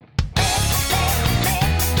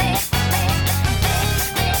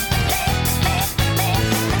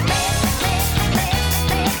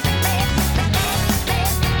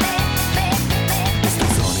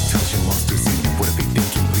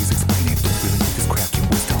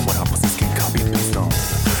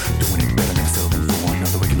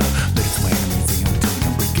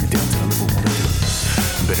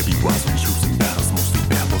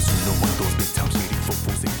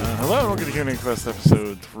Quest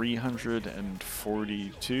episode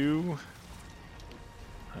 342.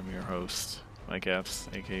 I'm your host, Mike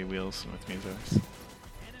Apps, aka Wheels, and with me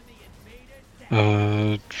as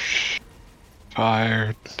always.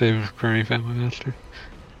 Fire, David McCurry, Family Master.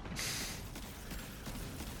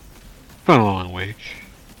 Been a long week.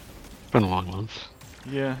 Been a long month.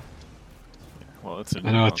 Yeah. Well, it's a new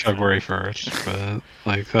I know month. it's February 1st, but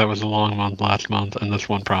like that was a long month last month, and this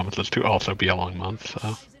one promises to also be a long month,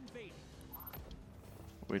 so.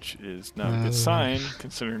 Which is not a good sign,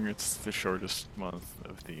 considering it's the shortest month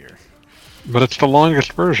of the year. But it's the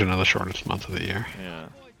longest version of the shortest month of the year. Yeah.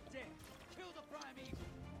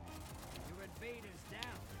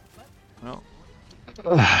 Well.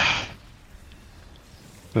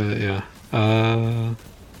 But yeah.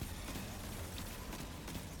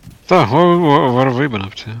 So, what have we been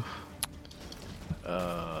up to?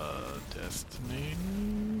 Destiny.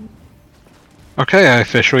 Okay, I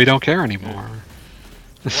officially don't care anymore.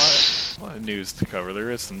 A lot of news to cover.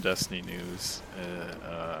 There is some Destiny news,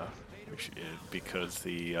 because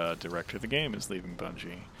the director of the game is leaving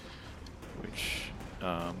Bungie, which,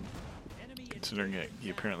 considering it,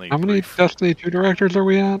 he apparently. How many Destiny 2 directors are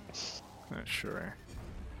we at? Not sure.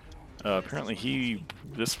 Apparently,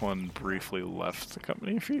 this one briefly left the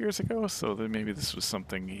company a few years ago, so that maybe this was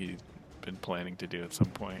something he'd been planning to do at some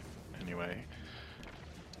point. Anyway,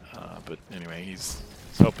 but anyway, he's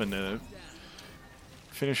hoping to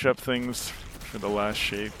finish up things for the last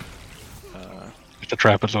shape. The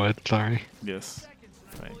trapezoid, sorry. Yes,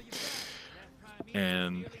 right.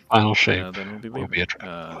 And final shape then we'll be will leaving. be a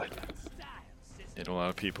trapezoid. And a lot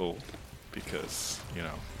of people, because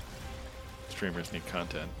streamers need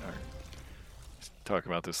content, are talk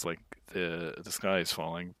about this like the sky is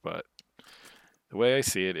falling. But the way I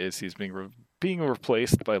see it is he's being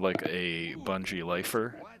replaced by like a Bungie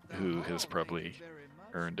lifer who has probably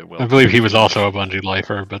earned a well. I believe he was also a Bungie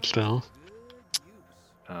lifer, but still.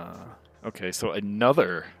 Okay, so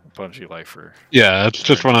another Bungie lifer. Yeah, it's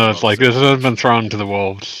just one of those, like, this has been thrown to the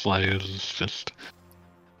wolves. Like, it's just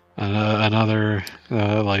another,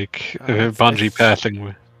 Bungie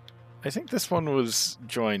passing. I think this one was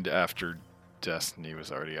joined after Destiny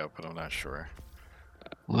was already out, but I'm not sure.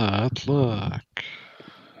 Let's look.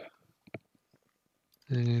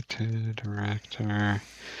 To director.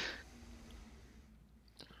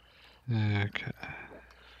 Okay.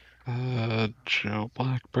 Joe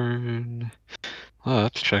Blackburn.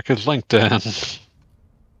 Let's check his LinkedIn.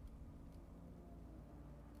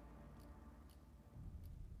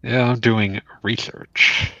 Yeah, I'm doing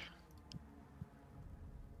research.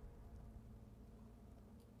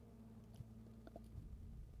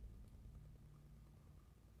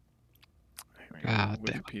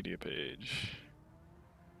 Wikipedia page.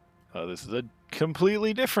 Oh, this is a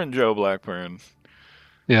completely different Joe Blackburn.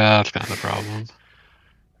 Yeah, that's kind of the problem.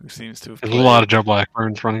 Who seems to have There's a lot of Joe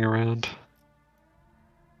Blackburns running around.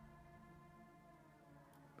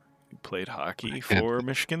 He played hockey for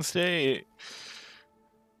Michigan State.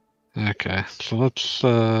 Okay, so let's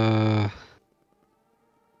I'm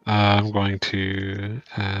going to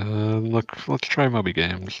look. Let's try Moby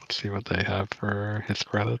Games. Let's see what they have for his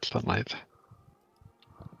credits. That might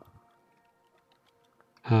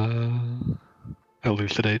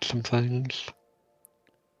elucidate some things.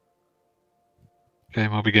 Okay,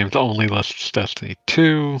 Moby Games only lists Destiny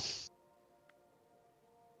 2.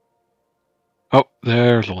 Oh,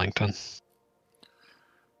 there's a LinkedIn.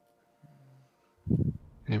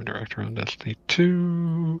 Game director on Destiny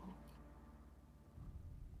 2.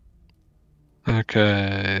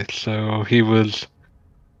 Okay, so he was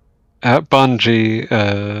at Bungie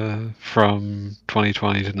from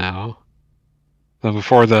 2020 to now. Then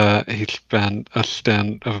before that, he spent a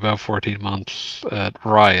stint of about 14 months at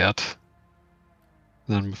Riot.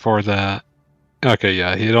 Then before that, okay,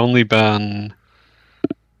 yeah, he had only been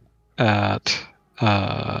at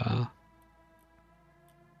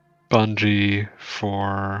Bungie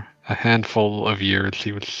for a handful of years.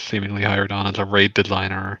 He was seemingly hired on as a raid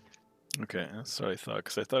designer. Okay, that's what I thought,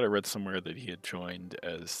 because I thought I read somewhere that he had joined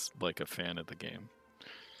as like a fan of the game.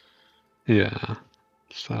 Yeah.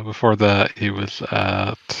 So before that, he was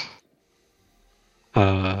at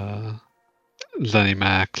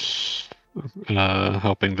ZeniMax,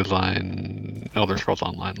 helping design Elder Scrolls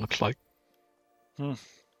Online, looks like.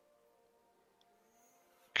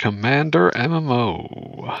 Commander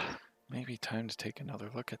MMO. Maybe time to take another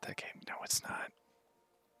look at that game. No, it's not.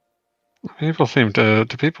 People seem to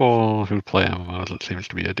people who play MMOs, it seems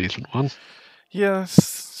to be a decent one. Yes,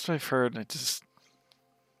 that's what I've heard. It just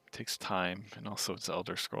takes time, and also it's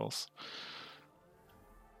Elder Scrolls.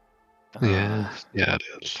 Yeah, it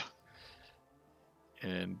is.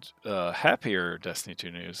 And happier Destiny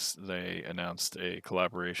 2 news, they announced a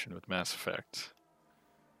collaboration with Mass Effect.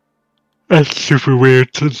 That's super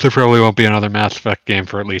weird, since there probably won't be another Mass Effect game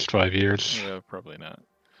for at least 5 years. Yeah, probably not.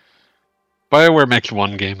 BioWare makes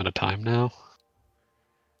one game at a time now.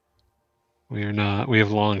 We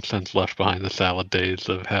have long since left behind the salad days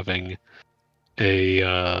of having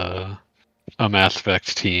a Mass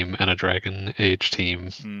Effect team and a Dragon Age team,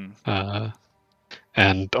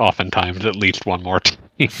 and oftentimes at least one more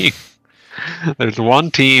team. There's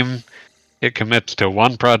one team, it commits to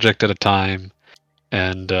one project at a time,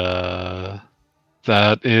 and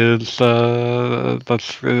that is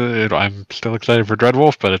that's I'm still excited for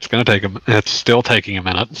Dreadwolf, but it's still taking a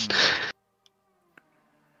minute.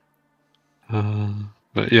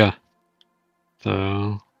 But yeah,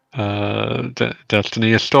 so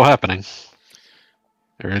Destiny is still happening.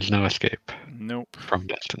 There is no escape. Nope. From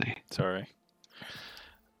Destiny. Sorry.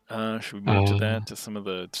 Should we move to some of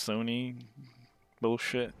the Sony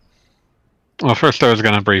bullshit? Well, first I was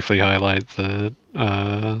going to briefly highlight that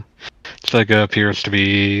Sega appears to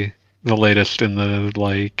be the latest in the,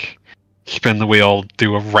 like, spin the wheel,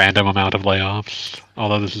 do a random amount of layoffs.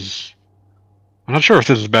 Although I'm not sure if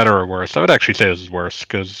this is better or worse. I would actually say this is worse,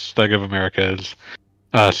 because Sega of America is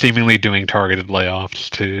seemingly doing targeted layoffs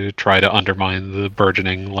to try to undermine the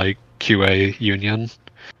burgeoning, like, QA union.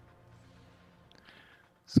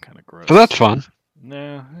 It's kind of gross. So that's fun.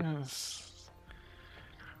 Nah,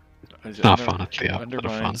 it's not fun. It's the opposite of fun.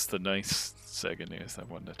 Undermines the nice Sega news I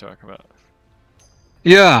wanted to talk about.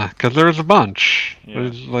 Yeah, because there's a bunch. Yeah.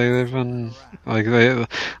 They've been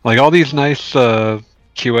like all these nice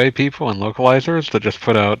QA people and localizers that just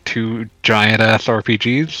put out 2 giant ass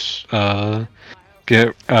RPGs.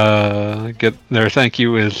 Get their thank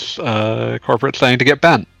you is corporate saying to get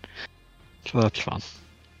bent. So that's fun.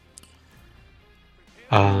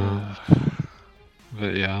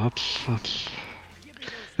 But yeah, that's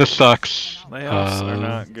this sucks. Layoffs are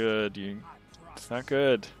not good. It's not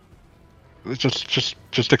good.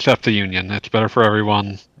 Just accept the union. It's better for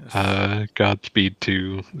everyone. Yes. Godspeed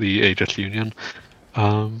to the Aegis Union.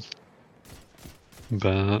 But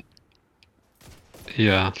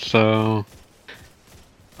yeah, so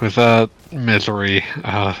with that misery,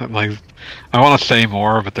 like I want to say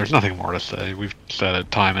more, but there's nothing more to say. We've said it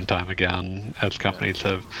time and time again as companies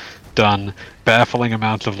have done baffling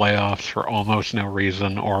amounts of layoffs for almost no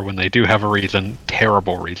reason, or when they do have a reason,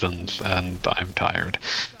 terrible reasons, and I'm tired.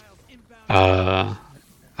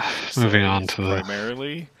 Moving on to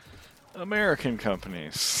primarily American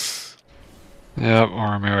companies. Yep,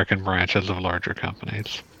 or American branches of larger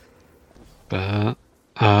companies. But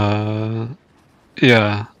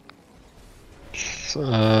yeah.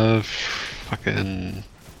 Fucking.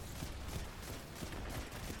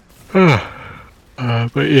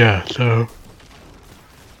 But yeah, so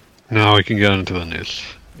now we can get into the news.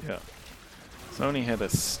 Yeah. Sony had a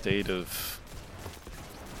state of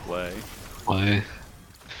play.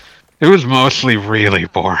 It was mostly really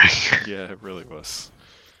boring. Yeah, it really was.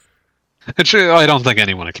 I don't think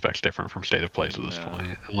anyone expects different from State of Play at this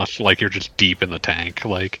point, unless like you're just deep in the tank.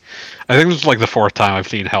 Like, I think this is like the 4th time I've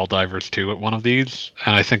seen Helldivers 2 at one of these,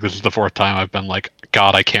 and I think this is the 4th time I've been like,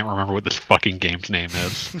 God, I can't remember what this fucking game's name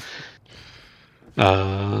is.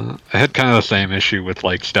 I had kind of the same issue with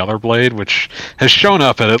like Stellar Blade, which has shown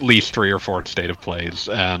up at least 3 or 4 State of Plays,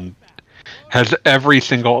 and has every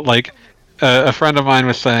single like. A friend of mine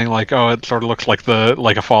was saying like, oh, it sort of looks like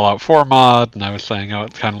a Fallout 4 mod, and I was saying, oh,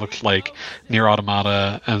 it kind of looks like Nier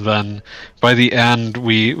Automata, and then by the end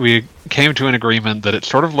we came to an agreement that it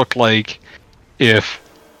sort of looked like if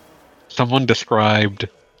someone described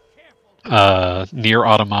Nier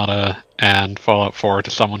Automata and Fallout 4 to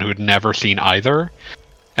someone who had never seen either,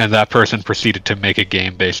 and that person proceeded to make a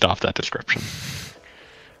game based off that description.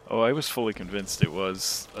 Oh, I was fully convinced it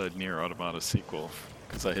was a Nier Automata sequel,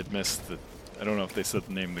 because I had missed the... I don't know if they said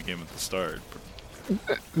the name of the game at the start. But...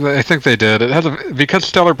 I think they did. It has because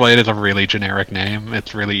Stellar Blade is a really generic name,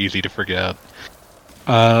 it's really easy to forget.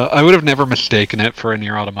 I would have never mistaken it for a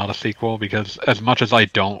Nier Automata sequel, because as much as I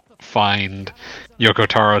don't find Yoko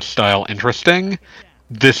Taro's style interesting,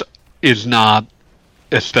 this is not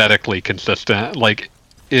aesthetically consistent. Like,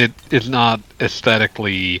 it is not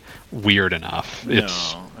aesthetically weird enough. No,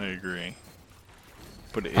 I agree.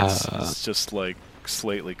 But it's just like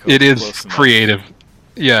slightly it is creative.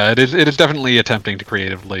 Yeah, it is definitely attempting to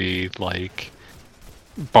creatively like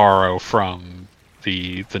borrow from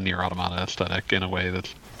the Nier Automata aesthetic in a way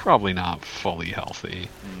that's probably not fully healthy.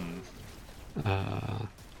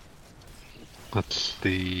 That's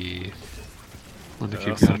the... Let me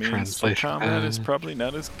keep that translation. Combat is probably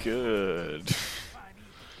not as good.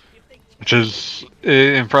 which is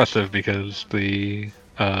impressive because the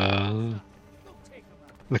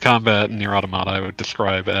combat in Nier Automata I would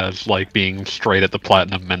describe as like being straight at the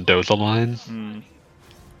Platinum Mendoza line. Mm.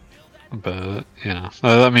 But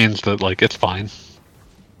that means that like it's fine.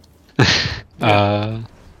 Yeah.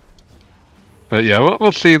 But yeah,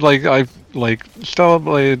 we'll see. Like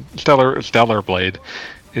Stellar Blade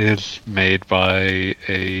is made by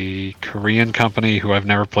a Korean company who I've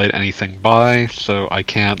never played anything by, so I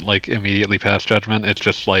can't like immediately pass judgment. It's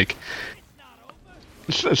just like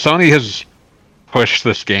Sony has pushed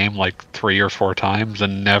this game like 3 or 4 times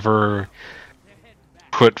and never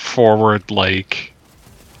put forward like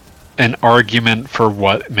an argument for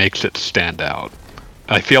what makes it stand out.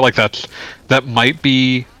 I feel like that might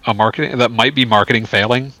be marketing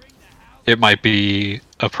failing. It might be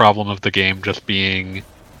a problem of the game just being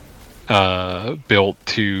built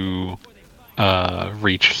to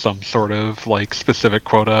reach some sort of like specific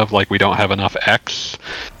quota of like we don't have enough X,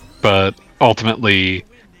 but ultimately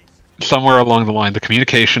somewhere along the line the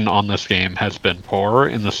communication on this game has been poor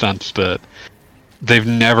in the sense that they've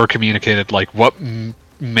never communicated like what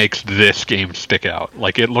makes this game stick out.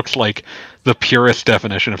 Like it looks like the purest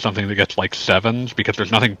definition of something that gets like 7s because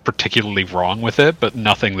there's nothing particularly wrong with it, but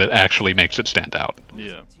nothing that actually makes it stand out.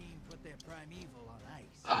 Yeah.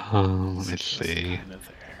 Let me see.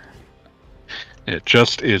 It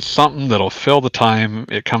just is something that'll fill the time.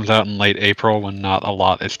 It comes out in late April when not a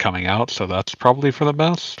lot is coming out, so that's probably for the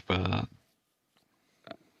best. But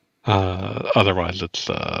otherwise, it's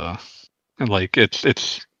like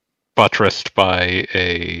it's buttressed by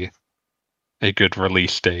a good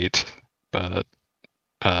release date, but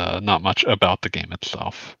not much about the game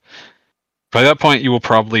itself. By that point, you will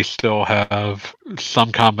probably still have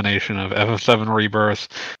some combination of FF7 Rebirth,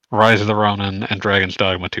 Rise of the Ronin, and Dragon's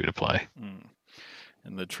Dogma 2 to play. Mm.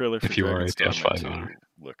 And the trailer for If you are a Dragon's Dogma 2 PS5 owner.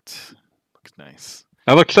 looked nice.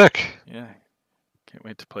 That looks sick. Yeah. Can't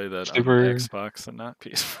wait to play that Super... on Xbox and not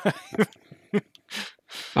PS5.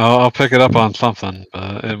 I'll pick it up on something,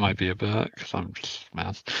 but it might be a bit, because I'm just,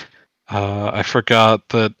 man. I forgot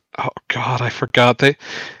that... Oh, God, I forgot they...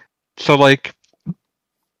 So, like...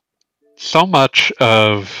 So much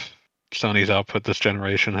of Sony's output this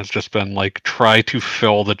generation has just been, like, try to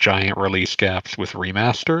fill the giant release gaps with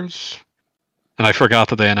remasters. And I forgot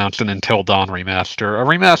that they announced an Until Dawn remaster. A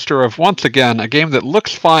remaster of, once again, a game that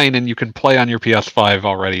looks fine and you can play on your PS5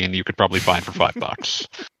 already and you could probably find for $5.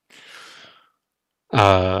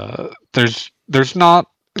 There's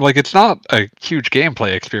not... Like, it's not a huge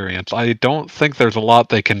gameplay experience. I don't think there's a lot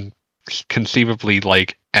they can conceivably,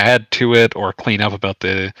 like, add to it or clean up about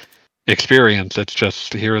the experience. It's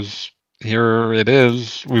just, here it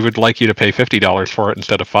is. We would like you to pay $50 for it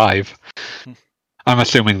instead of $5. I'm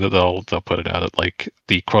assuming that they'll put it out at like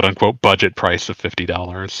the quote unquote budget price of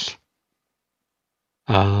 $50.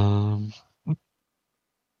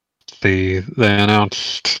 They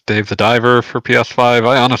announced Dave the Diver for PS5.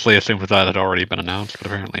 I honestly assumed that had already been announced, but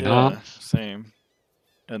apparently not. Same.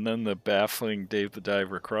 And then the baffling Dave the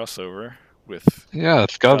Diver crossover with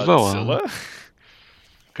it's Godzilla.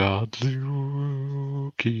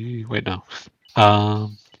 Godzilla. Wait, no.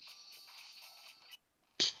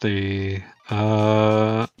 Let's see.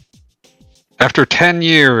 After 10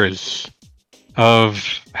 years of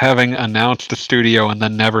having announced a studio and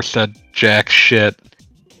then never said jack shit,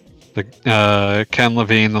 Ken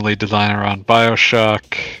Levine, the lead designer on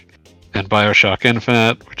BioShock and BioShock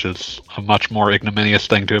Infinite, which is a much more ignominious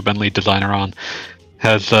thing to have been lead designer on,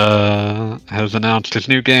 has announced his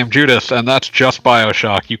new game, Judas, and that's just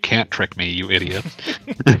BioShock. You can't trick me, you idiot.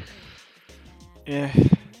 Yeah.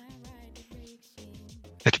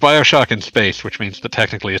 It's BioShock in space, which means that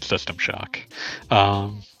technically it's System Shock.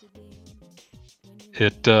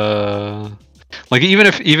 Like even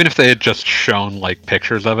if they had just shown like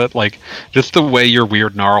pictures of it, like just the way your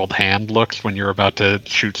weird gnarled hand looks when you're about to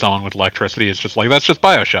shoot someone with electricity is just like, that's just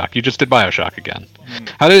BioShock. You just did BioShock again.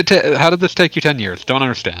 How did this take you 10 years? Don't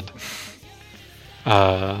understand.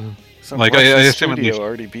 Like I assume studio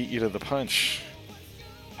already beat you to the punch.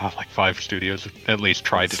 Like 5 studios at least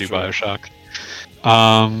tried to do BioShock.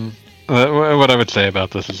 What I would say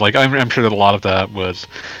about this is like I'm sure that a lot of that was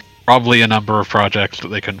probably a number of projects that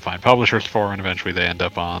they couldn't find publishers for, and eventually they end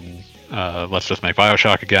up on let's just make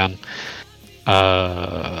BioShock again.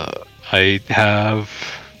 I have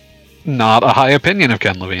not a high opinion of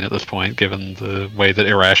Ken Levine at this point, given the way that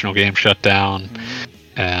Irrational Games shut down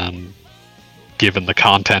and given the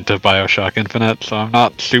content of BioShock Infinite, so I'm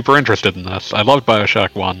not super interested in this. I loved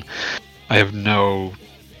BioShock 1. I have no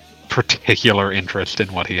particular interest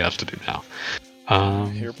in what he has to do now.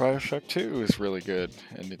 Here, Bioshock 2 is really good,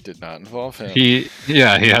 and it did not involve him. He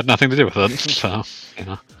had nothing to do with it. So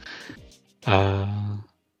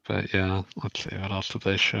but yeah, let's see, what else did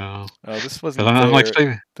they show? Oh, this wasn't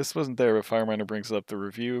there. This wasn't there, but Fireminer brings up the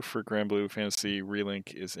review for Granblue Fantasy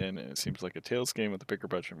Relink is in, and it seems like a Tales game with a bigger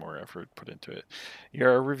budget, more effort put into it. Yeah,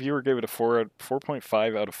 our reviewer gave it a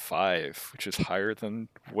 4.5 out of 5, which is higher than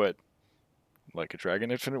what Like a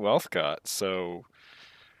Dragon Infinite Wealth got. So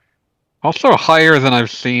also higher than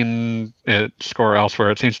I've seen it score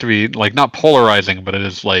elsewhere. It seems to be like not polarizing, but it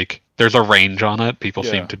is like there's a range on it. People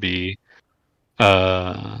seem to be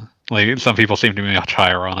like some people seem to be much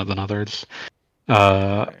higher on it than others.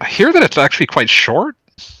 I hear that it's actually quite short.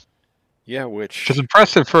 Yeah, which is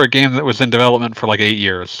impressive for a game that was in development for like 8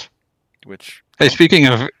 years. Which hey, speaking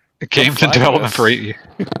of games in development for 8 years,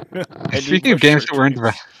 speaking of games that were in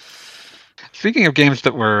development. Speaking of games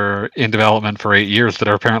that were in development for 8 years that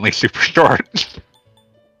are apparently super short,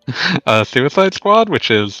 Suicide Squad,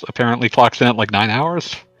 which is apparently clocks in at like 9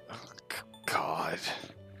 hours. Oh, God.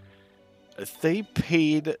 They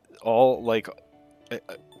paid all, like,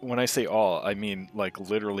 when I say all, I mean like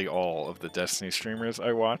literally all of the Destiny streamers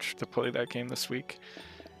I watched to play that game this week.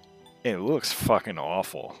 And it looks fucking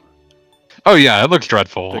awful. Oh yeah, it looks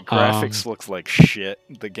dreadful. The graphics look like shit.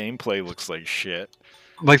 The gameplay looks like shit.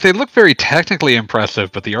 Like, they look very technically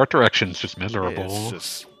impressive, but the art direction's just miserable. It's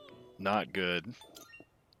just not good.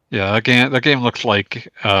 Yeah, that game looks like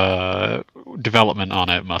development on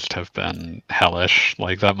it must have been hellish.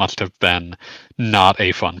 Like, that must have been not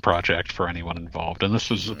a fun project for anyone involved. And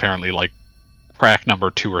this was apparently like crack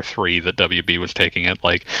number 2 or 3 that WB was taking it.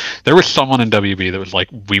 Like, there was someone in WB that was like,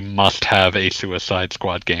 we must have a Suicide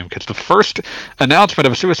Squad game, because the first announcement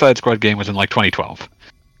of a Suicide Squad game was in like 2012.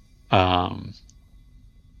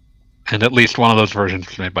 And at least one of those versions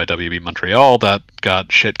was made by WB Montreal that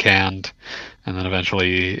got shit canned, and then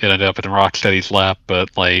eventually it ended up in Rocksteady's lap. But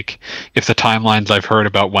like, if the timelines I've heard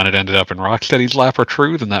about when it ended up in Rocksteady's lap are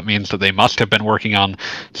true, then that means that they must have been working on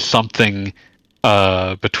something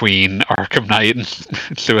between Arkham Knight and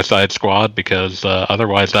Suicide Squad, because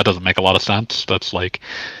otherwise that doesn't make a lot of sense. That's like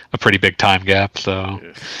a pretty big time gap. So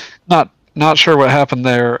not sure what happened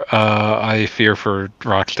there. I fear for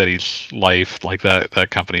Rocksteady's life. Like, that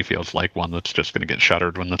company feels like one that's just going to get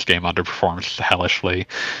shuttered when this game underperforms hellishly.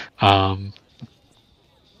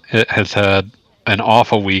 It has had an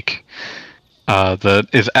awful week that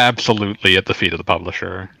is absolutely at the feet of the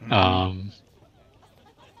publisher.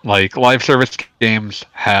 Like, live service games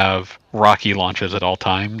have rocky launches at all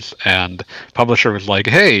times, and publisher was like,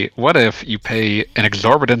 hey, what if you pay an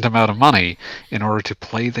exorbitant amount of money in order to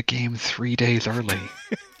play the game 3 days early?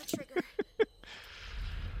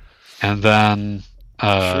 And then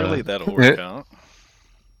surely that'll work out.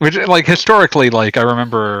 Which, like, historically, like, I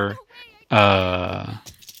remember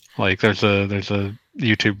like there's a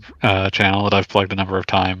YouTube channel that I've plugged a number of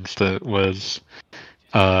times that was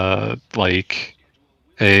like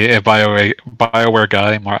a BioWare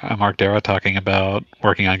guy, Mark Dara, talking about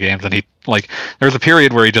working on games, and he, like, there was a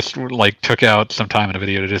period where he just like took out some time in a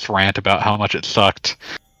video to just rant about how much it sucked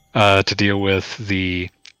to deal with the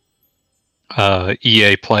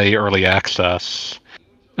EA Play early access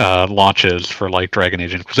launches for like Dragon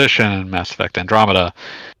Age Inquisition and Mass Effect Andromeda,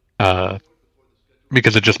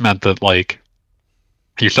 because it just meant that like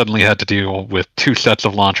you suddenly had to deal with 2 sets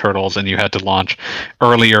of launch hurdles, and you had to launch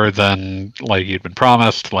earlier than like you'd been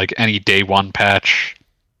promised. Like, any day 1 patch,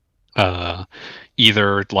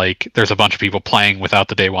 either like there's a bunch of people playing without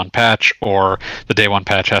the day 1 patch, or the day 1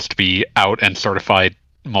 patch has to be out and certified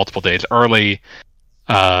multiple days early.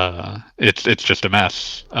 It's just a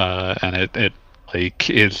mess, and it like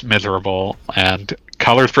is miserable and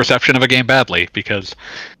colors perception of a game badly, because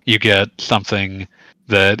you get something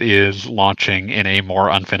that is launching in a more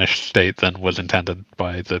unfinished state than was intended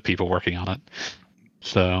by the people working on it.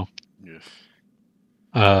 So, yes.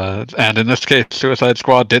 And in this case, Suicide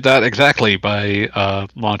Squad did that exactly by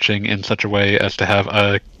launching in such a way as to have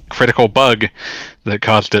a critical bug that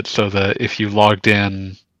caused it so that if you logged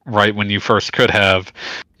in right when you first could have,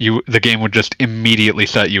 the game would just immediately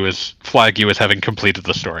flag you as having completed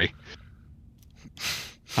the story.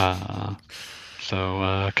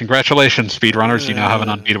 So congratulations, speedrunners! You now have an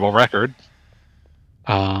unbeatable record.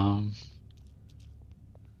 And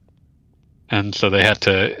so they had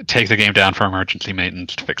to take the game down for emergency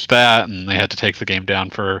maintenance to fix that, and they had to take the game down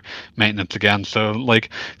for maintenance again. So, like,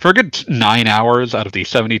 for a good 9 hours out of the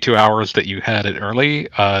 72 hours that you had it early,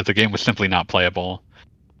 the game was simply not playable.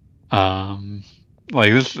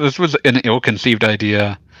 Like, this was an ill-conceived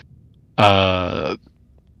idea. The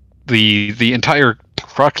entire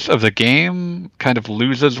crux of the game kind of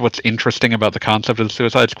loses what's interesting about the concept of the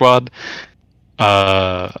Suicide Squad.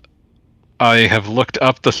 I have looked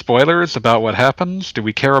up the spoilers about what happens. Do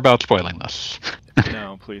we care about spoiling this?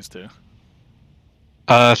 No, please do.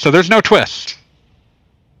 So there's no twist.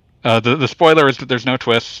 The spoiler is that there's no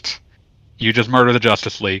twist. You just murder the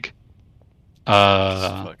Justice League. It's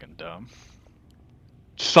fucking dumb.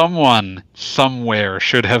 Someone somewhere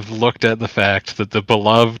should have looked at the fact that the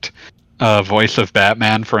beloved voice of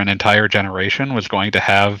Batman for an entire generation was going to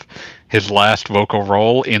have his last vocal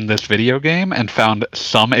role in this video game and found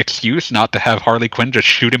some excuse not to have Harley Quinn just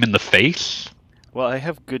shoot him in the face. Well, I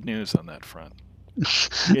have good news on that front.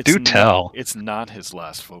 Do tell. It's not his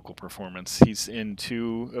last vocal performance. He's in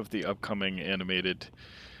 2 of the upcoming animated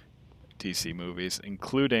DC movies,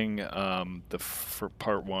 including for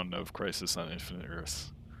part 1 of Crisis on Infinite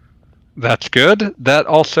Earths. That's good. That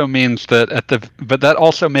also means that but that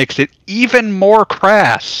also makes it even more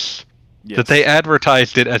crass that they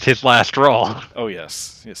advertised it as his last role. Oh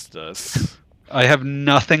yes, it does. I have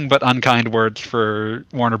nothing but unkind words for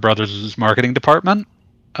Warner Brothers' marketing department.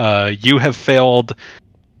 You have failed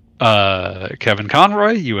Kevin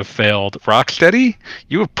Conroy. You have failed Rocksteady.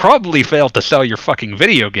 You have probably failed to sell your fucking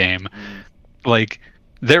video game. Like,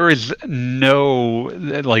 there is no,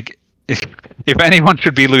 like, if anyone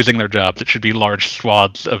should be losing their jobs, it should be large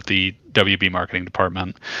swaths of the WB marketing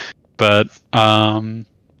department. But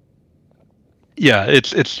yeah,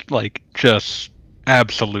 it's like just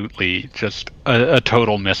absolutely just a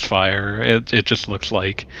total misfire. It just looks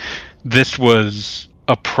like this was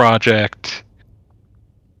a project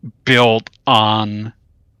built on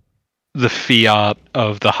the fiat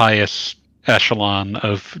of the highest echelon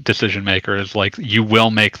of decision makers. Like, you will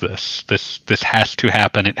make this has to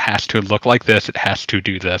happen, it has to look like this, it has to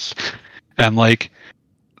do this. And like,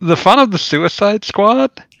 the fun of the Suicide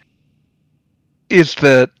Squad is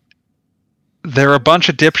that they're a bunch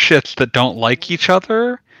of dipshits that don't like each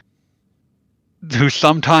other, who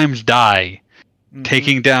sometimes die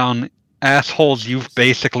taking down assholes you've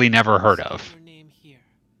basically never heard of.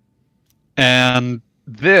 And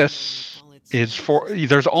this is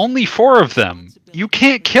there's only 4 of them. You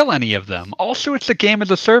can't kill any of them. Also, it's a game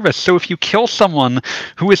as a service, so if you kill someone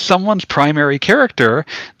who is someone's primary character,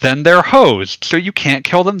 then they're hosed, so you can't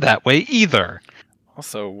kill them that way either.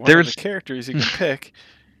 Also, one of the characters you can pick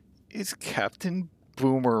is Captain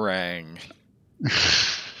Boomerang.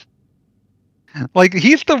 Like,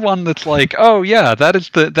 he's the one that's like, oh yeah, that is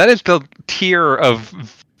the tier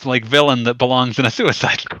of like villain that belongs in a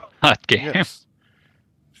Suicide Squad game. Yes.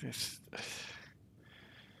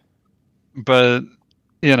 But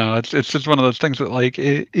you know, it's just one of those things that like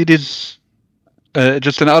it is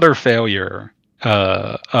just an utter failure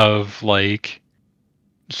of like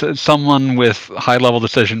someone with high level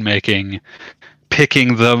decision making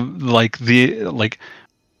picking the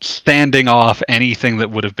standing off anything that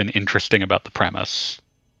would have been interesting about the premise.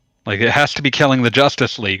 Like, it has to be killing the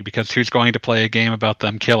Justice League, because who's going to play a game about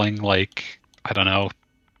them killing, like, I don't know,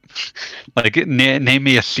 like, name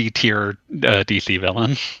me a C tier DC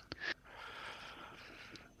villain.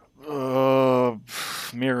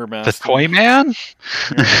 Mirror Master. The Toy Man?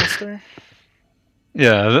 Mirror Master?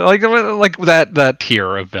 Yeah, like that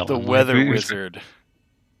tier of villain. The Weather Wizard.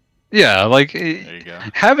 Yeah, like, there you go.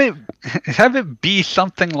 have it be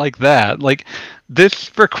something like that. Like,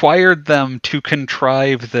 this required them to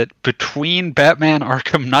contrive that between Batman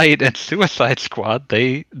Arkham Knight and Suicide Squad,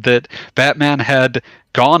 that Batman had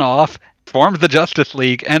gone off, formed the Justice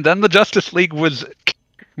League, and then the Justice League was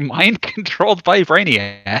mind controlled by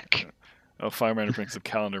Brainiac. Oh, Fireman brings up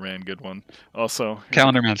Calendar Man, good one. Also,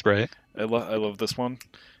 Calendar Man's great. I love this one.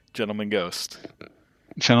 Gentleman Ghost.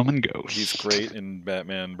 Gentleman Ghost. He's great in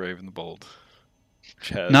Batman Brave and the Bold.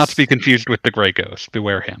 Not to be confused with the Grey Ghost.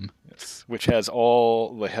 Beware him. Yes, which has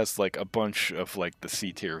like a bunch of like the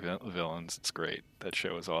C tier villains. It's great. That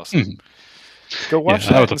show is awesome. Go watch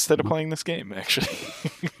that instead of playing this game, actually.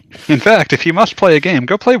 In fact, if you must play a game,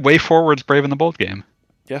 go play Way Forward's Brave and the Bold game.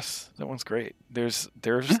 Yes, that one's great. There's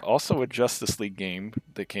also a Justice League game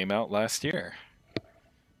that came out last year.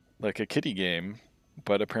 Like a kiddie game,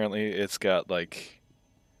 but apparently it's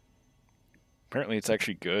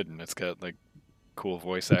actually good, and it's got like cool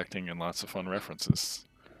voice acting and lots of fun references.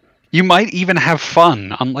 You might even have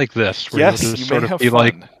fun, unlike this. Where yes, you may have fun.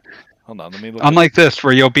 Like, hold on, let me look. Unlike this,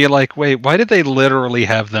 where you'll be like, wait, why did they literally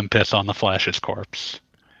have them piss on the Flash's corpse?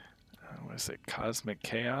 What is it? Cosmic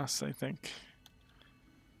Chaos, I think.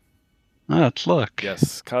 Let's look.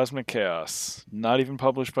 Yes, Cosmic Chaos. Not even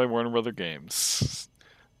published by Warner Brothers Games.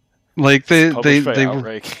 Like they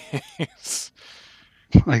Outright Games.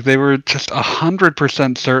 Like they were just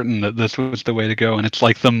 100% certain that this was the way to go, and it's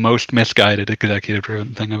like the most misguided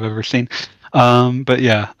executive-driven thing I've ever seen. But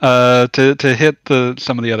yeah, to hit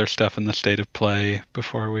some of the other stuff in the state of play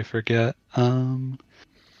before we forget.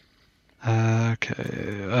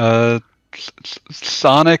 Okay.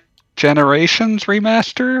 Sonic Generations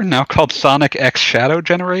remaster, now called Sonic X Shadow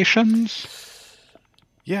Generations.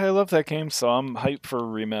 Yeah, I love that game, so I'm hyped for a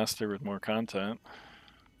remaster with more content.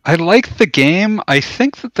 I like the game. I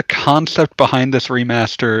think that the concept behind this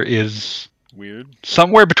remaster is weird,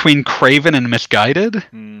 somewhere between craven and misguided.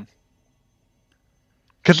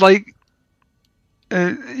 Because, like,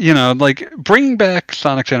 like bringing back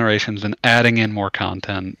Sonic Generations and adding in more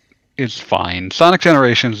content is fine. Sonic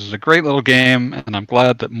Generations is a great little game, and I'm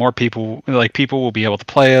glad that more people will be able to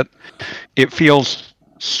play it. It feels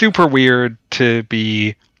super weird to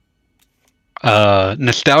be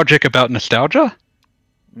nostalgic about nostalgia.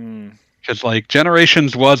 Because like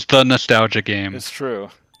Generations was the nostalgia game. It's true,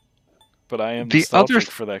 but I am nostalgic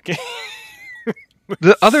for that game.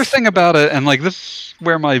 The other thing about it, and like this is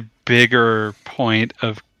where my bigger point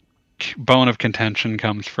of bone of contention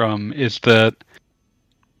comes from, is that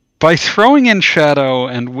by throwing in Shadow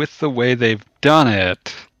and with the way they've done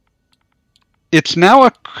it, it's now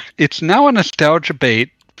a nostalgia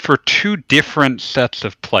bait for two different sets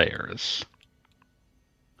of players.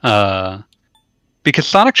 Because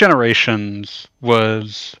Sonic Generations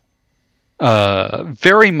was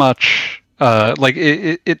very much like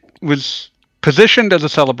it was positioned as a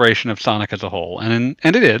celebration of Sonic as a whole, and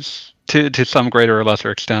it is to some greater or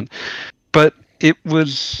lesser extent. But it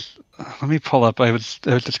was. Let me pull up. I was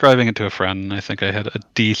describing it to a friend, and I think I had a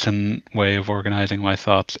decent way of organizing my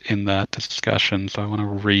thoughts in that discussion. So I want to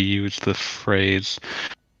reuse the phrase.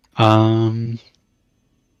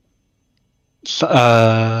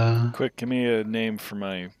 Quick, give me a name for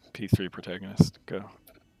my P3 protagonist. Go.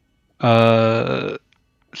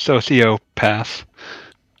 Sociopath.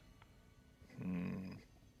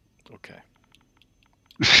 Okay.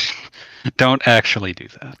 Don't actually do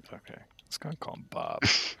that. Okay. Let's go call him Bob.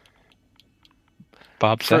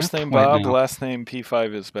 Bob First Sap? name Bob, last name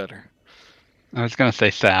P5 is better. I was going to say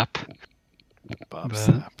Sap. Bob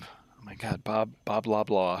Sap. Oh my god, Bob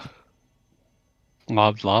Loblaw.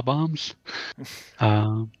 Law bombs?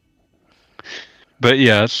 But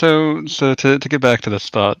yeah, so to get back to the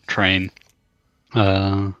thought train,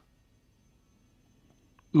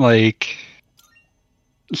 like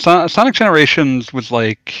Sonic Generations was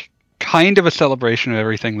like kind of a celebration of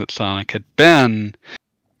everything that Sonic had been,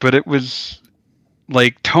 but it was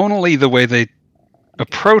like tonally the way they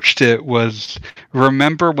approached it was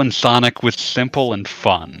remember when Sonic was simple and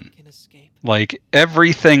fun. Like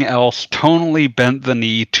everything else tonally bent the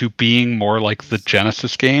knee to being more like the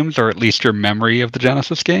Genesis games, or at least your memory of the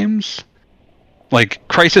Genesis games. Like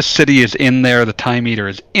Crisis City is in there, the Time Eater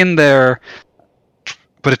is in there,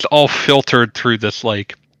 but it's all filtered through this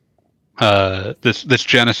like this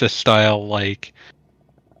Genesis style like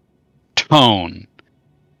tone.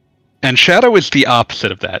 And Shadow is the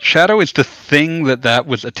opposite of that. Shadow is the thing that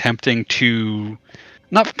was attempting to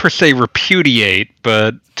not per se repudiate,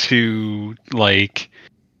 but to like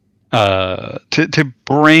to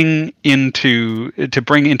bring into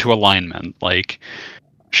alignment. Like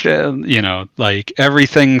like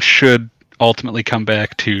everything should ultimately come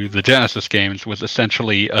back to the Genesis games was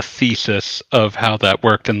essentially a thesis of how that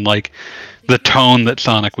worked, and like the tone that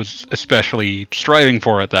Sonic was especially striving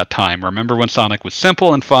for at that time. Remember when Sonic was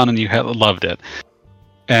simple and fun and you loved it?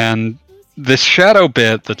 And this Shadow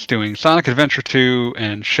bit that's doing Sonic Adventure 2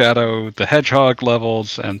 and Shadow the Hedgehog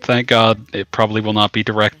levels, and thank God it probably will not be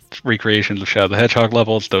direct recreations of Shadow the Hedgehog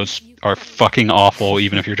levels. Those are fucking awful,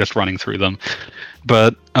 even if you're just running through them.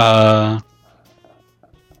 But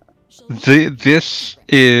this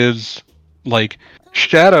is like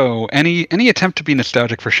Shadow. Any attempt to be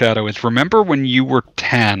nostalgic for Shadow is remember when you were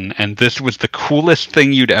 10 and this was the coolest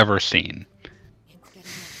thing you'd ever seen.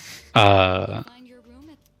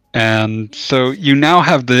 And so you now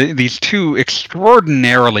have these two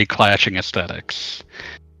extraordinarily clashing aesthetics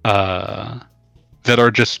that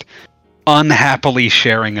are just unhappily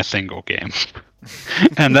sharing a single game.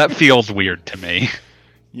 And that feels weird to me.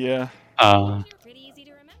 Yeah.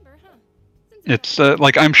 It's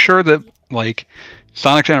like I'm sure that like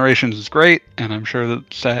Sonic Generations is great, and I'm sure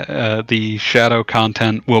that the Shadow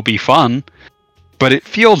content will be fun, but it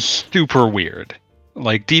feels super weird,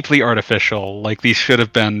 like deeply artificial. Like these should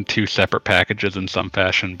have been two separate packages in some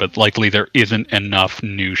fashion, but likely there isn't enough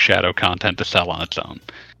new Shadow content to sell on its own.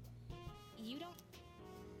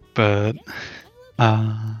 But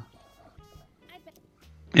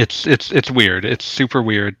it's weird. It's super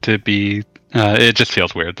weird to be It just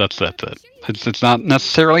feels weird. That's it. It's not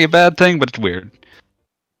necessarily a bad thing, but it's weird.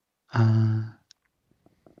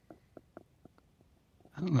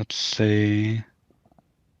 Let's see.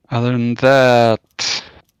 Other than that,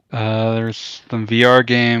 there's some VR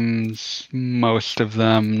games. Most of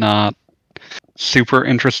them not super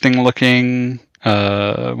interesting looking.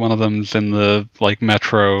 One of them's in the like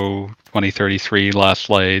Metro 2033 Last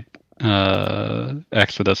Light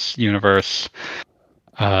Exodus universe.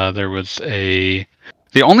 There was the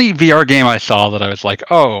only VR game I saw that I was like,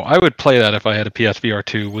 oh, I would play that if I had a PSVR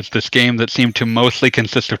 2 was this game that seemed to mostly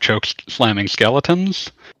consist of choke slamming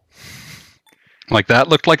skeletons. Like that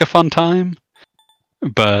looked like a fun time,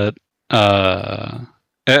 but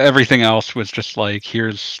everything else was just like,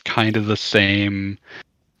 here's kind of the same,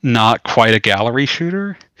 not quite a gallery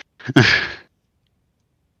shooter.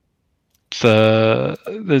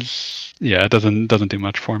 It doesn't do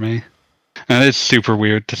much for me. And it's super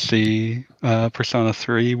weird to see Persona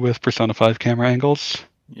 3 with Persona 5 camera angles.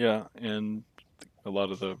 Yeah, and a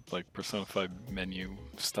lot of the like Persona 5 menu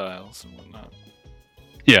styles and whatnot.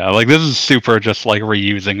 Yeah, like this is super just like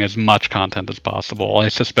reusing as much content as possible. I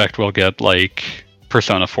suspect we'll get like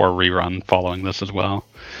Persona 4 rerun following this as well.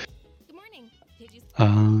 Good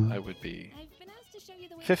morning. I would be I've been asked to show you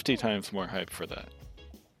the way 50 forward. times more hyped for that.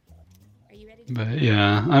 Are you ready to But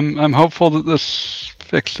yeah, I'm hopeful that this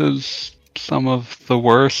fixes some of the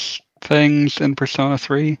worst things in Persona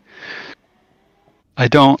 3. I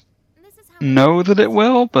don't This is how know that it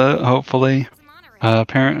will, but hopefully. it's a monorail.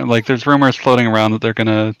 Apparently, like there's rumors floating around that they're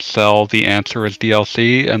gonna sell the answer as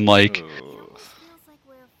DLC, and like Oh, Feels like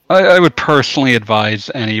we're I would personally advise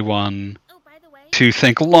anyone Oh, by the way, to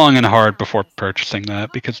think long and hard before purchasing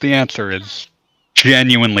that, because the answer is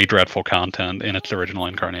genuinely dreadful content in its original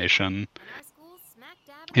incarnation. and our school's smack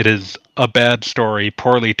dab. It is a bad story,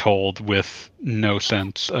 poorly told, with no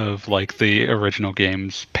sense of like the original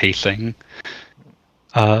game's pacing.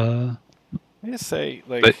 I just say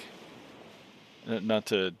like, But- not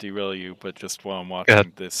to derail you, but just while I'm Go watching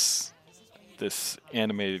ahead. this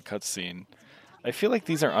animated cutscene, I feel like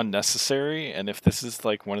these are unnecessary. And if this is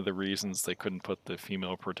like one of the reasons they couldn't put the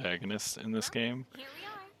female protagonist in this game, Here we are.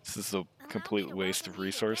 this is a complete waste of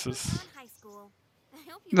resources. High school. I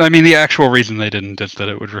hope you I mean, the actual reason they didn't is that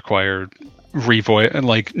it would require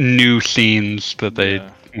like new scenes that they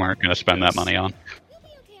Yeah. weren't going to spend that money on. You'll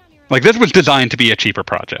be okay on your Like this was designed to be a cheaper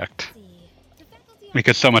project own. The faculty are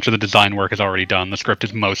because so much of the design work is already done. The script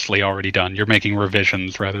is mostly already done. You're making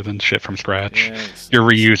revisions rather than shit from scratch. Yeah, it's- You're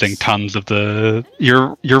reusing tons of the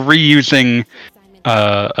you're reusing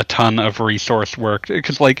a ton of resource work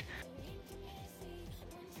because like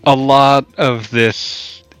a lot of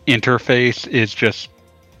this interface is just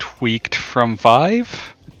tweaked from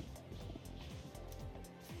 5.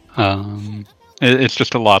 It's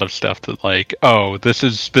just a lot of stuff that like, oh, this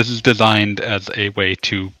is designed as a way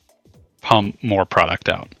to pump more product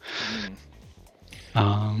out.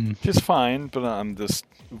 Just fine, but I'm just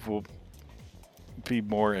will be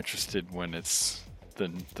more interested when it's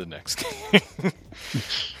the next game.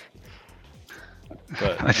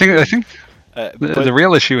 But I think the but-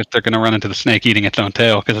 real issue is they're going to run into the snake eating its own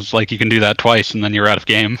tail because it's like you can do that twice and then you're out of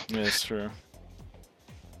game. Yeah, it's true.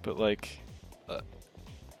 But like,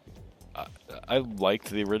 I liked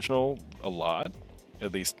the original a lot.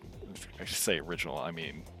 At least, I should say original. I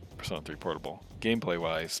mean, Persona 3 Portable, gameplay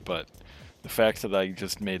wise. But the fact that I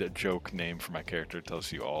just made a joke name for my character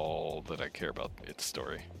tells you all that I care about its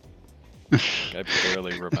story. Like, I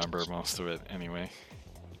barely remember most of it anyway.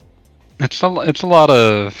 It's a lot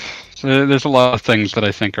of there's a lot of things that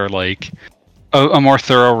I think are like a more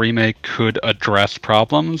thorough remake could address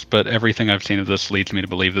problems, but everything I've seen of this leads me to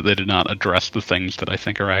believe that they did not address the things that I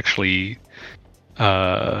think are actually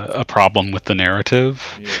a problem with the narrative.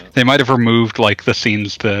 Yeah. They might have removed like the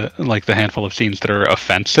scenes that like the handful of scenes that are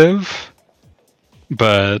offensive,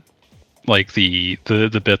 but like the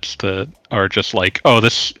bits that are just like, oh,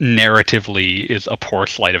 this narratively is a poor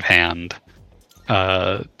sleight of hand.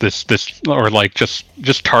 This or like just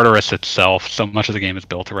Tartarus itself, so much of the game is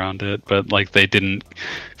built around it, but like they didn't,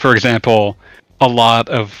 for example, a lot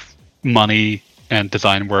of money and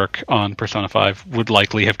design work on Persona 5 would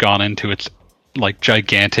likely have gone into its like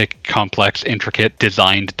gigantic, complex, intricate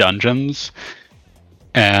designed dungeons,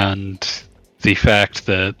 and the fact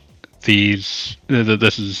that this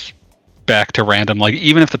is back to random, like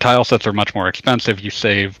even if the tile sets are much more expensive, you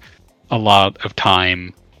save a lot of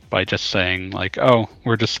time by just saying like, oh,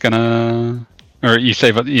 we're just gonna, or you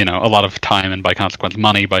save a lot of time and by consequence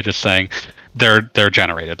money by just saying they're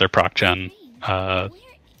generated, they're proc gen.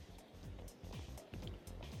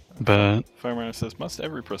 But Fireman says, must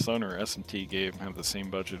every Persona or SMT game have the same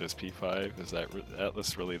budget as P5? Is that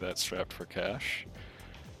Atlas really that strapped for cash?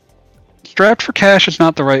 strapped for cash is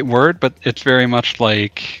not the right word, but it's very much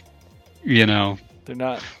like, you know, They're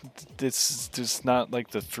not. It's just not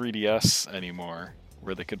like the 3DS anymore,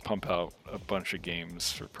 where they could pump out a bunch of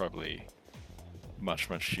games for probably much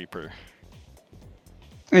cheaper.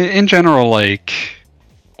 in general, like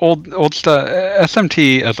old stuff.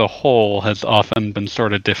 SMT as a whole has often been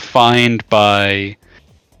sort of defined by,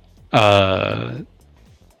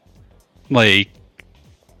 like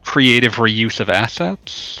creative reuse of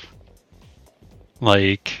assets.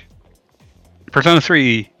 Like Persona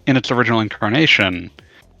 3 in its original incarnation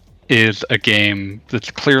is a game that's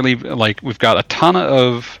clearly like we've got a ton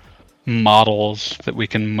of models that we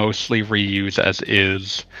can mostly reuse as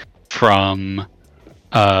is from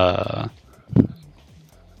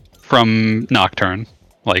Nocturne.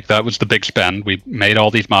 Like that was the big spend. We made all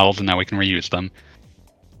these models and now we can reuse them.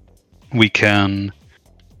 We can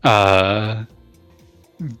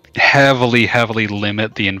heavily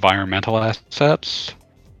limit the environmental assets.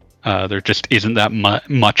 There just isn't that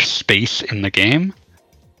much space in the game.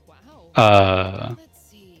 Wow. Let's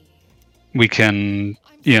see. We can,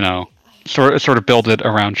 I'm sort of build it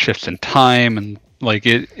around shifts in time, and like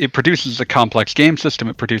it produces a complex game system.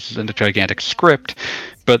 It produces a gigantic script,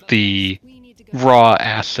 but the We need to go. raw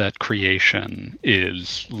asset creation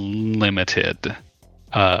is limited,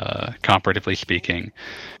 comparatively speaking.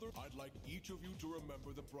 I'd like each of you to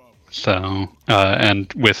remember the problem. So,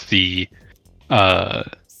 and with the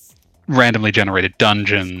randomly generated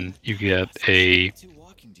dungeon, you get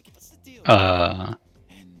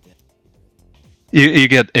you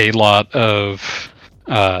get a lot of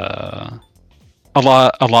a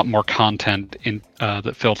lot more content in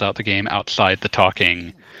that fills out the game outside the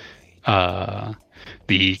talking.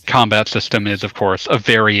 The combat system is, of course, a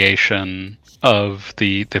variation of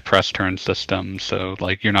the press turn system. So,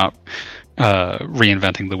 like, you're not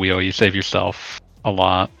reinventing the wheel. You save yourself a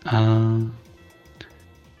lot. Sup, dude?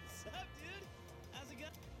 How's it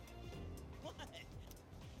going? What?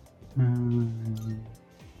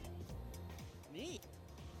 Me?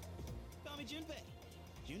 Call me Junpei.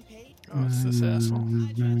 Junpei? Oh, it's this asshole.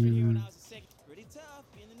 I tried for you when I was a second. Pretty tough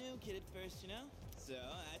being the new kid at first, you know? So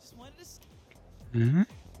I just wanted to.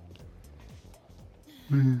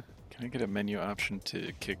 Can I get a menu option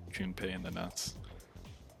to kick Junpei in the nuts?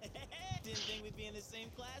 Didn't think we'd be in the same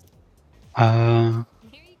class. I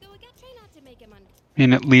Here you go again. Try not to make him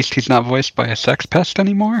mean, at least he's not voiced by a sex pest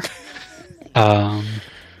anymore. That's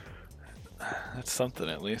something,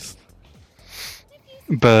 at least.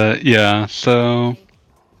 But yeah, so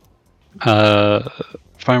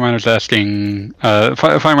Fireminer's asking.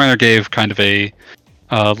 Fireminer gave kind of a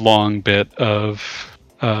long bit of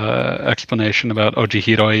explanation about Oji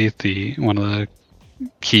Hiroi, the one of the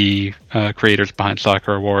key creators behind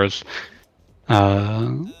Sakura Wars.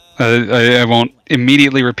 I won't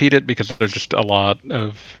immediately repeat it because there's just a lot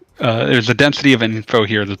of there's a density of info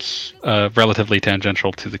here that's relatively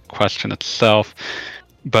tangential to the question itself.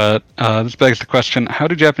 But this begs the question, how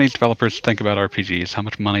do Japanese developers think about RPGs? How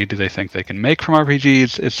much money do they think they can make from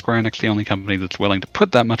RPGs? Is Square Enix the only company that's willing to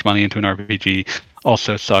put that much money into an RPG?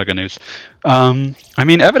 Also, Saga News. I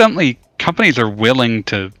mean, evidently, companies are willing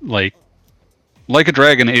to, like a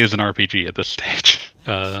Dragon is an RPG at this stage.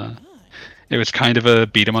 It was kind of a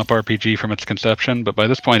beat-em-up RPG from its conception, but by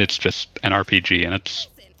this point it's just an RPG, and it's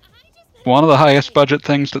one of the highest budget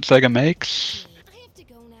things that Sega makes. I have to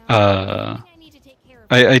go now. I need to take care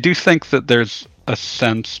of I do think that there's a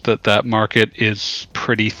sense that that market is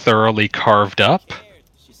pretty thoroughly carved up,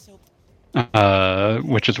 She's so.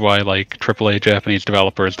 which is why like AAA Japanese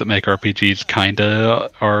developers that make RPGs kinda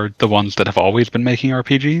are the ones that have always been making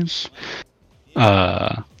RPGs.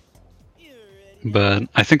 But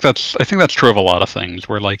I think that's true of a lot of things,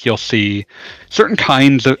 where like you'll see certain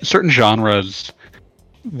genres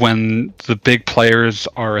when the big players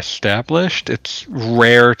are established, it's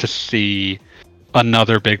rare to see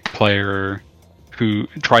another big player who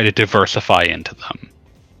try to diversify into them.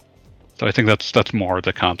 So I think that's more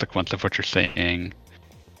the consequence of what you're saying.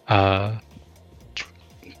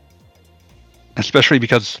 Especially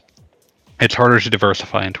because it's harder to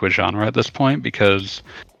diversify into a genre at this point, because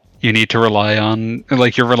you need to rely on,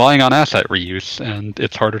 like, you're relying on asset reuse, and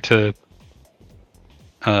it's harder to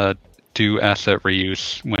do asset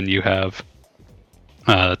reuse when you have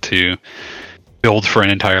to build for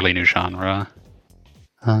an entirely new genre.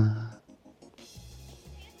 Let's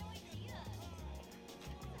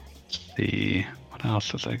see, what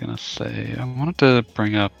else was I gonna say? I wanted to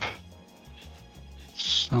bring up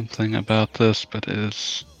something about this, but it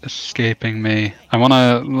is escaping me.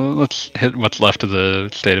 Let's hit what's left of the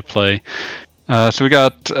state of play. So we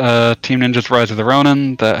got Team Ninja's Rise of the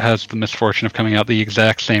Ronin that has the misfortune of coming out the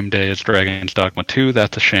exact same day as Dragon's Dogma 2.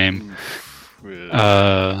 That's a shame.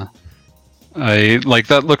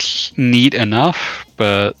 That looks neat enough,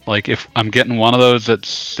 but like if I'm getting one of those at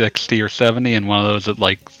 60 or 70 and one of those at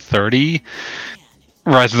like 30,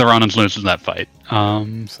 Rise of the Ronins loses that fight.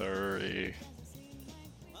 Sorry.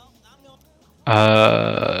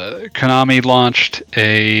 Konami launched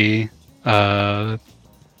a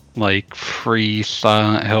free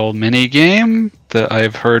Silent Hill mini game that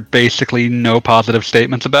I've heard basically no positive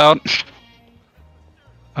statements about.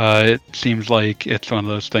 It seems like it's one of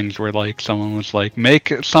those things where like someone was like,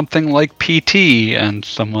 make something like PT, and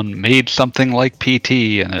someone made something like PT,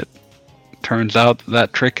 and it turns out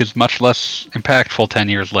that trick is much less impactful 10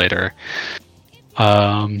 years later.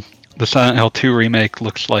 The Silent Hill 2 remake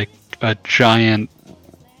looks like a giant,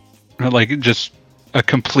 just a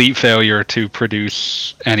complete failure to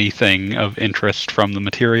produce anything of interest from the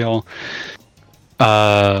material.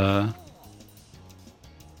 The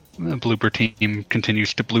Bloober team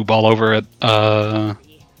continues to blue ball over it.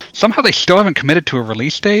 Somehow they still haven't committed to a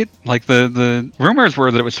release date. Like the rumors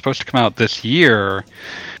were that it was supposed to come out this year,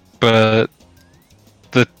 but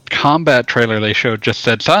the combat trailer they showed just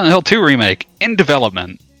said Silent Hill 2 remake in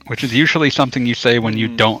development, which is usually something you say when you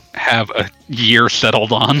don't have a year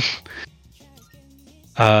settled on.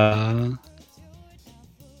 Could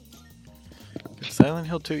Silent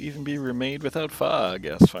Hill 2 even be remade without fog?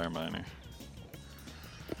 Yes, Fireminer.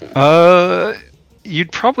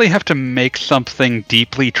 You'd probably have to make something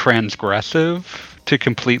deeply transgressive to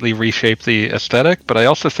completely reshape the aesthetic, but I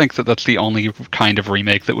also think that that's the only kind of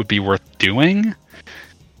remake that would be worth doing.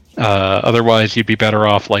 Otherwise, you'd be better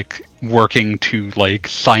off working to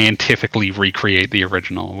scientifically recreate the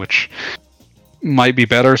original, which might be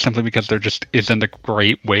better simply because there just isn't a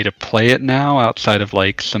great way to play it now outside of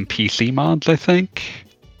some PC mods, I think.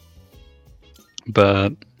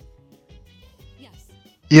 But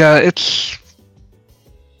yeah, it's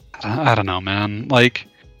I don't know, man.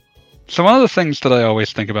 So one of the things that I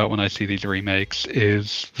always think about when I see these remakes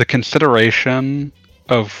is the consideration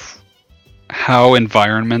of how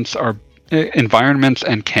environments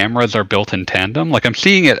and cameras are built in tandem. I'm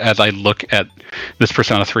seeing it as I look at this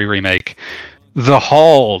Persona 3 remake. The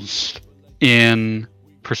halls in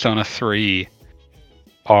Persona 3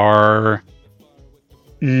 are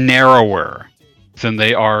narrower than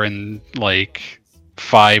they are in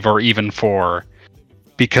 5 or even 4,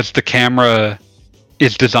 because the camera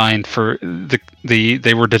is designed for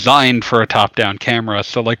they were designed for a top-down camera.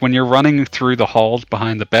 So when you're running through the halls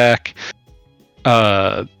behind the back,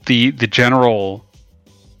 the general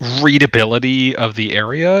readability of the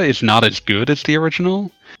area is not as good as the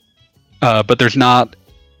original. But there's not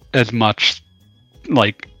as much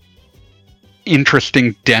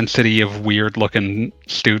interesting density of weird looking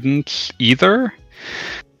students either.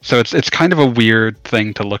 So it's kind of a weird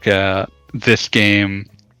thing to look at this game,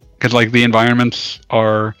 because the environments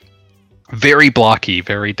are very blocky,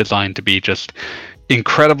 very designed to be just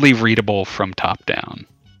incredibly readable from top down.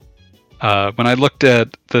 When I looked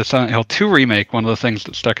at the Silent Hill 2 remake, one of the things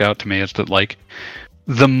that stuck out to me is that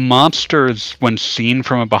the monsters, when seen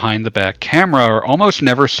from a behind-the-back camera, are almost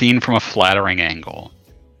never seen from a flattering angle.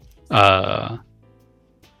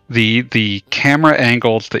 The camera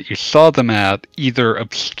angles that you saw them at either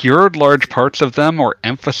obscured large parts of them or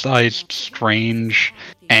emphasized strange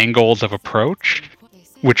angles of approach,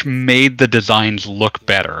 which made the designs look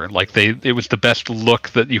better. It was the best look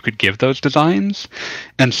that you could give those designs.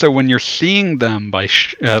 And so when you're seeing them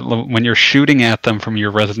when you're shooting at them from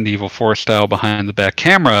your Resident Evil 4 style behind the back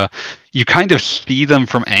camera, you kind of see them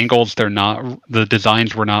from angles the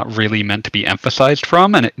designs were not really meant to be emphasized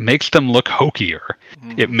from, and it makes them look hokier.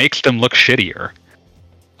 It makes them look shittier.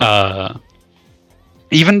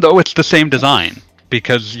 Even though it's the same design,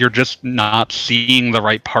 because you're just not seeing the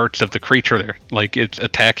right parts of the creature there. It's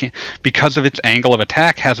attacking, because of its angle of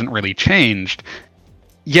attack hasn't really changed.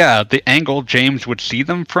 Yeah, the angle James would see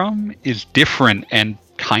them from is different and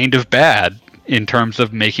kind of bad in terms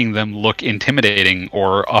of making them look intimidating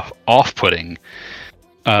or off-putting.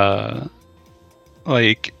 I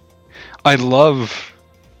love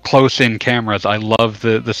close-in cameras. I love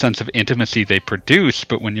the sense of intimacy they produce,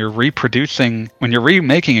 but when you're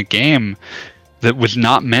remaking a game that was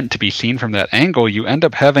not meant to be seen from that angle, you end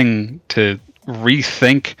up having to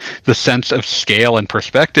rethink the sense of scale and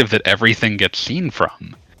perspective that everything gets seen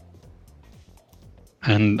from.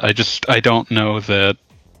 And I don't know that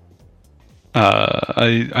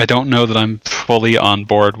I don't know that I'm fully on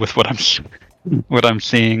board with what I'm what I'm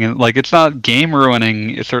seeing, and like it's not game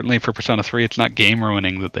ruining. Certainly for Persona 3, it's not game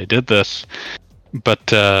ruining that they did this, but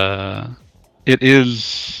it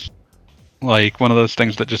is like one of those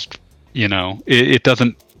things that just it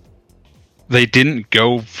doesn't. They didn't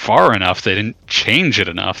go far enough. They didn't change it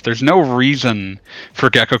enough. There's no reason for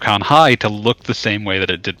Gekkoukan High to look the same way that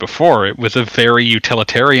it did before. It was a very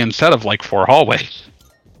utilitarian set of like 4 hallways.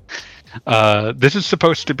 This is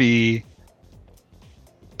supposed to be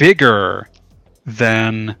bigger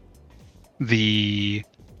than the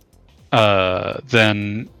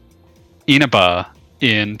than Inaba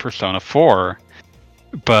in Persona 4,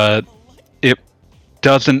 but it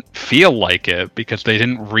doesn't feel like it because they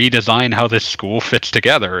didn't redesign how this school fits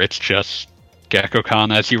together. It's just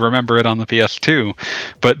Gekkoukan as you remember it on the PS2,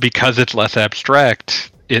 but because it's less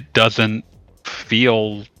abstract, it doesn't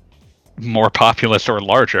feel more populous or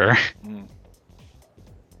larger.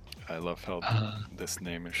 I love how this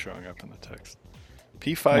name is showing up in the text.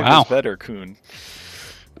 P5 Wow. is better, Kun.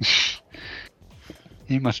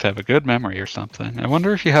 You must have a good memory or something. I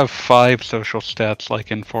wonder if you have 5 social stats like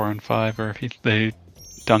in 4 and 5, or if they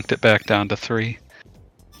dunked it back down to 3.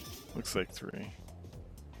 Looks like 3.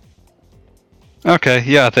 Okay,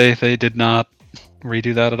 yeah, they did not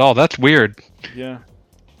redo that at all. That's weird. Yeah.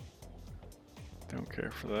 Don't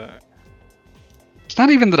care for that. It's not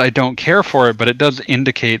even that I don't care for it, but it does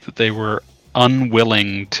indicate that they were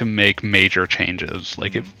unwilling to make major changes.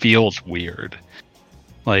 Like, it feels weird.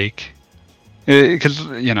 Like, because,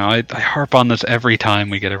 I harp on this every time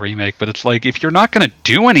we get a remake, but it's like, if you're not going to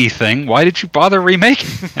do anything, why did you bother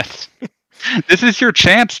remaking it? This is your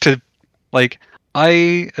chance to, like,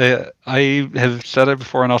 I have said it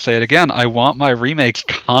before and I'll say it again. I want my remakes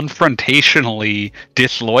confrontationally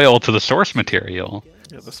disloyal to the source material.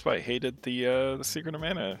 Yeah, that's why I hated the Secret of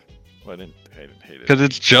Mana. Well, I didn't hate it. Because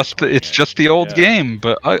it's just the old game,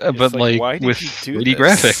 but It's like why did with you do 3D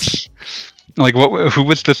this? graphics. Like, who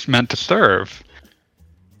was this meant to serve?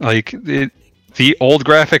 Like, the old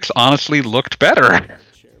graphics honestly looked better.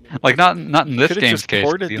 Like, not in this Could've game's just case.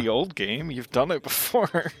 ported the old game. You've done it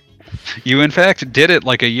before. You in fact did it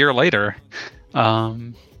like a year later. I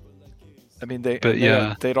mean, But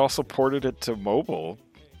yeah. they'd also ported it to mobile,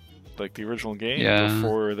 like the original game, Yeah.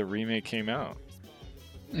 before the remake came out.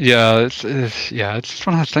 Yeah, it's just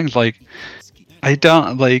one of those things. Like, I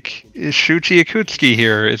don't like Shuichi Akutsuki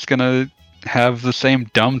here is gonna have the same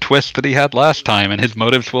dumb twist that he had last time, and his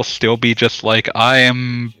motives will still be just like, I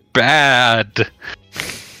am bad.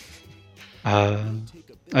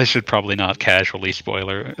 I should probably not casually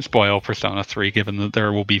spoil Persona 3, given that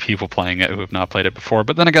there will be people playing it who have not played it before.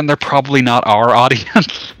 But then again, they're probably not our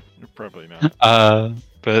audience. Probably not.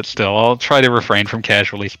 But still, I'll try to refrain from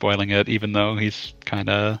casually spoiling it, even though he's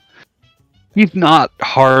not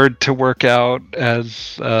hard to work out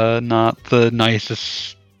as not the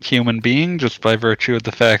nicest human being, just by virtue of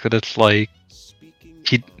the fact that it's like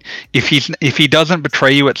if he doesn't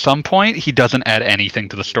betray you at some point, he doesn't add anything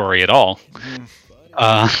to the story at all.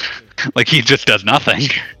 Like, he just does nothing.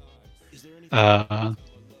 But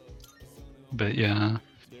yeah,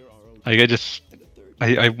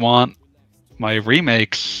 I want my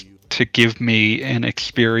remakes to give me an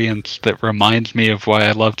experience that reminds me of why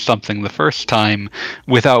I loved something the first time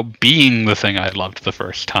without being the thing I loved the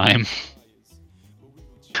first time.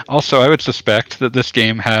 Also, I would suspect that this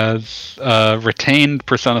game has retained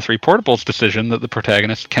Persona 3 Portable's decision that the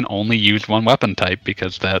protagonist can only use one weapon type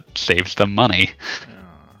because that saves them money.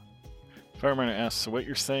 If I were to ask, so what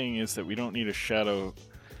you're saying is that we don't need a Shadow...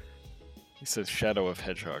 He says Shadow of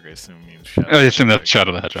Hedgehog, I assume means Shadow I assume that's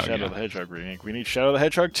Shadow the Hedgehog. Shadow Yeah. the Hedgehog remake. We need Shadow the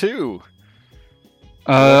Hedgehog 2!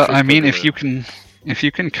 I mean, if you can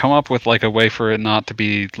come up with like a way for it not to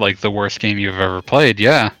be like the worst game you've ever played,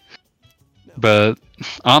 yeah. But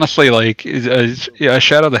honestly, like a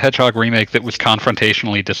Shadow the Hedgehog remake that was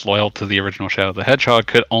confrontationally disloyal to the original Shadow the Hedgehog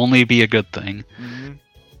could only be a good thing. Mm-hmm.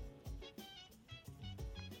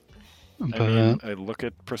 But I mean, I look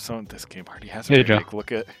at Persona... This game already has a Hey, Joe. remake.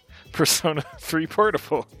 Look at Persona 3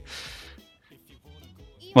 Portable.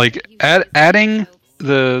 like adding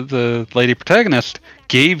the lady protagonist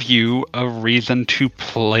gave you a reason to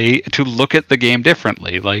look at the game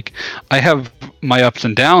differently. Like, I have my ups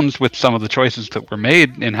and downs with some of the choices that were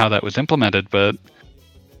made and how that was implemented, but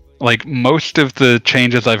like most of the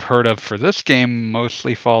changes I've heard of for this game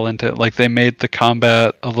mostly fall into, like, they made the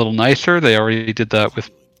combat a little nicer. They already did that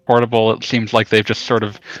with Portable. It seems like they've just sort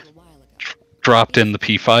of dropped in the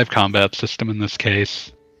P5 combat system in this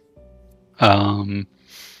case.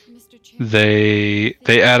 They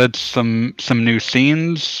added some new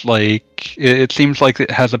scenes. Like, it seems like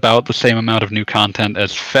it has about the same amount of new content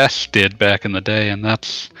as Fest did back in the day, and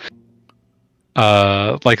that's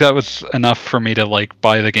Like that was enough for me to like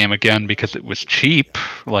buy the game again because it was cheap.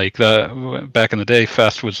 Like back in the day,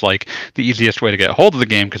 Fest was like the easiest way to get a hold of the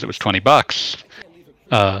game because it was $20.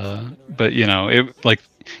 But you know, it like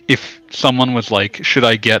if someone was like, "Should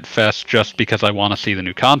I get Fest just because I want to see the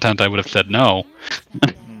new content?" I would have said no.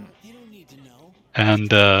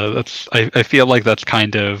 And I feel like that's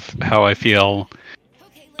kind of how I feel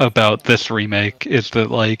about this remake, is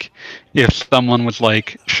that like if someone was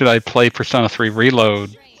like, should I play Persona 3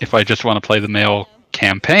 Reload if I just want to play the male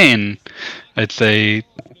campaign, I'd say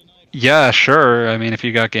yeah, sure. I mean, if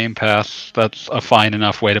you got Game Pass, that's a fine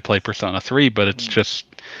enough way to play Persona 3, but it's just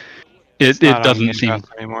it Not on doesn't Game seem Pass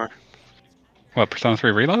anymore. what, Persona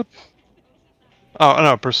 3 Reload? Oh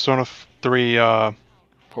no, Persona 3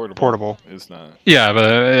 Portable. is not. Yeah,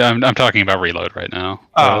 but I'm talking about Reload right now.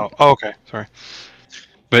 Oh, okay. Sorry.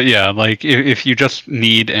 But yeah, like if you just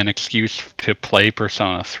need an excuse to play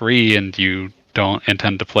Persona 3 and you don't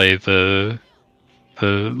intend to play the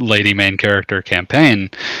lady main character campaign,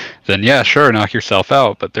 then yeah, sure, knock yourself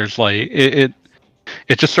out. But there's like it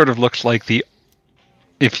just sort of looks like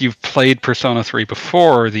if you've played Persona 3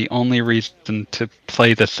 before, the only reason to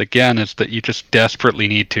play this again is that you just desperately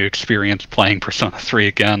need to experience playing Persona 3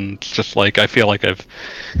 again. It's just like I feel like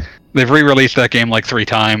they've re-released that game like 3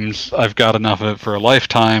 times. I've got enough of it for a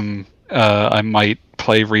lifetime. I might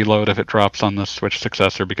play Reload if it drops on the Switch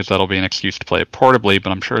successor because that'll be an excuse to play it portably,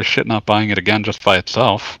 but I'm sure as shit not buying it again just by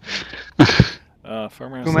itself.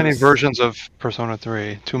 Too many versions of Persona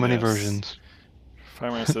 3. Too many versions.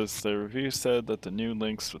 Farmer says the review said that the new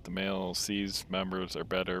links with the male C's members are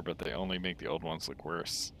better, but they only make the old ones look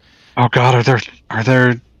worse. Oh god, are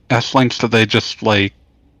there S links that they just like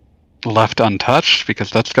left untouched? Because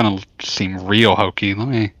that's gonna seem real hokey. Let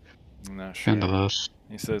me I'm not get sure. into this.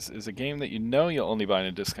 He says, is a game that you know you'll only buy in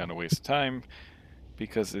a discount a waste of time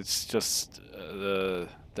because it's just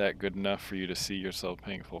that good enough for you to see yourself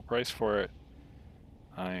paying full price for it.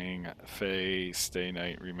 Eyeing Faye Stay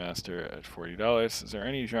Night Remaster at $40. Is there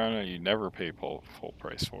any genre you never pay full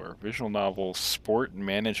price for? Visual novel, sport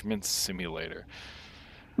management simulator.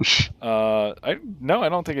 I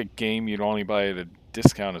don't think a game you'd only buy at a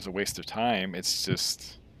discount is a waste of time. It's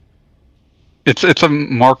just it's a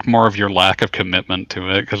mark more of your lack of commitment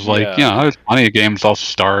to it, because like there's plenty of games I'll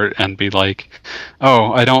start and be like,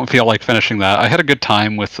 oh, I don't feel like finishing that. I had a good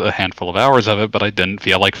time with a handful of hours of it, but I didn't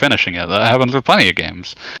feel like finishing it. That happens with plenty of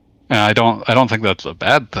games, and I don't think that's a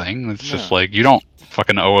bad thing. It's just like you don't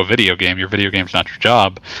fucking owe a video game. Your video game's not your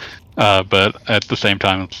job. But at the same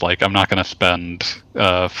time, it's like I'm not going to spend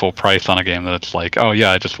full price on a game that it's like, oh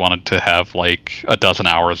yeah, I just wanted to have like a dozen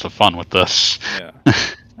hours of fun with this. Yeah.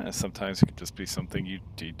 Sometimes it could just be something you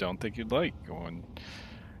don't think you'd like.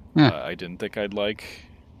 I didn't think I'd like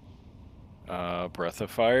Breath of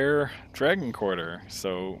Fire Dragon Quarter,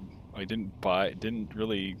 so I didn't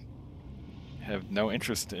really have no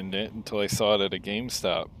interest in it until I saw it at a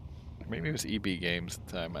GameStop. Maybe it was EB Games at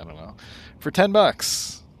the time, I don't know. For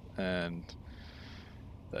 $10. And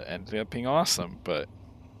that ended up being awesome. But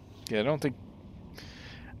yeah, I don't think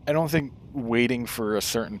waiting for a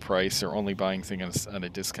certain price or only buying things on a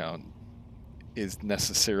discount is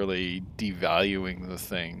necessarily devaluing the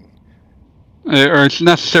thing. Or it's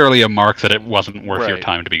necessarily a mark that it wasn't worth your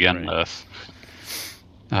time to begin with.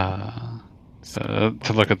 To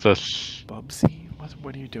look at this. Bubsy,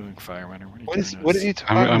 what are you doing, Firerunner? What are you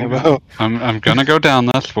talking about? I'm gonna go down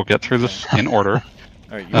this. We'll get through this in order.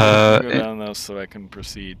 Alright, you go down those so I can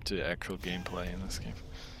proceed to actual gameplay in this game.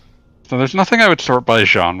 So there's nothing I would sort by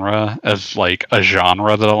genre as like a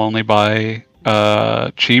genre that I'll only buy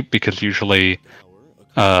cheap, because usually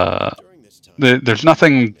there's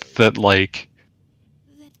nothing that like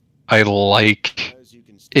I like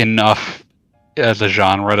enough as a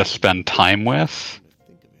genre to spend time with,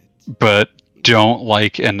 but don't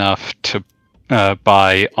like enough to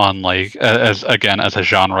buy on like as a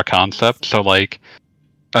genre concept. So like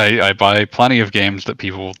I buy plenty of games that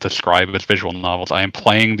people describe as visual novels. I am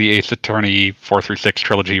playing the Ace Attorney 4 through 6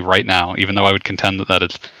 trilogy right now, even though I would contend that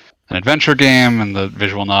is an adventure game, and the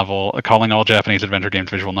visual novel, calling all Japanese adventure games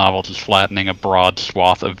visual novels is flattening a broad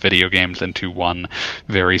swath of video games into one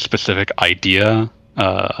very specific idea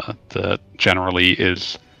that generally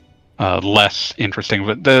is less interesting.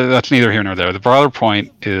 But that's neither here nor there. The broader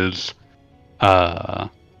point is that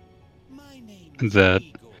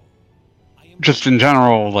just in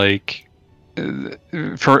general, like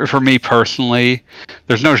for me personally,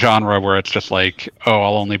 there's no genre where it's just like, oh,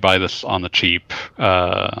 I'll only buy this on the cheap.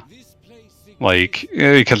 Because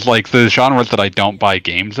like the genres that I don't buy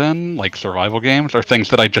games in, like survival games, are things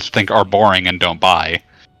that I just think are boring and don't buy.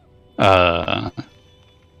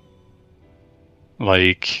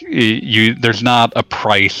 Like there's not a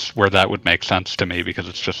price where that would make sense to me, because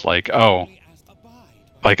it's just like, oh,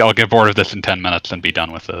 like I'll get bored of this in 10 minutes and be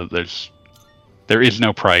done with it. There is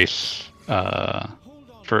no price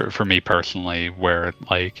for me personally where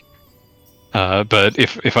like, but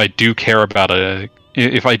if I do care about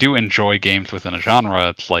if I do enjoy games within a genre,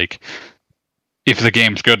 it's like, if the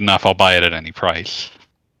game's good enough, I'll buy it at any price.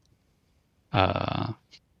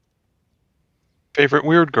 Favorite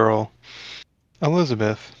weird girl?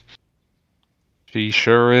 Elizabeth. She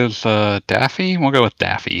sure is Daffy? We'll go with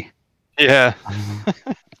Daffy. Yeah.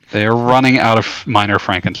 They are running out of minor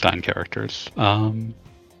Frankenstein characters. Let's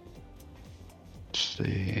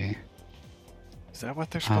see. Is that what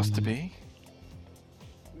they're supposed to be?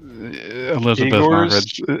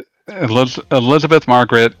 Elizabeth,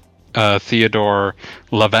 Margaret, Theodore,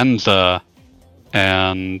 Lavenza,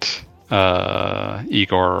 and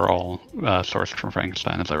Igor are all sourced from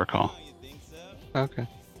Frankenstein, as I recall. Okay.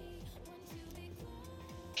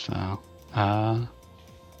 So, let's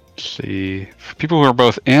see. For people who are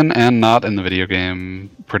both in and not in the video game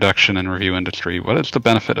production and review industry, what is the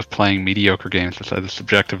benefit of playing mediocre games besides the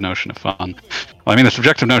subjective notion of fun? Well, I mean, the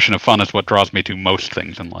subjective notion of fun is what draws me to most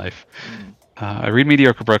things in life. I read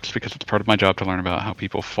mediocre books because it's part of my job to learn about how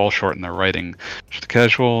people fall short in their writing. Should the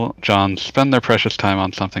casual Johns spend their precious time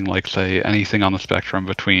on something like, say, anything on the spectrum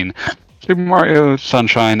between Super Mario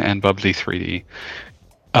Sunshine and Bubsy 3D?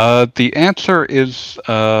 The answer is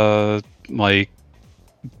like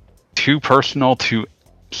too personal to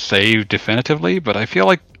say definitively, but I feel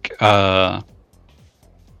like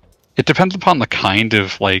it depends upon the kind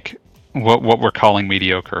of like what we're calling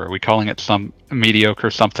mediocre. Are we calling it some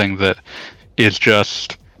mediocre something that is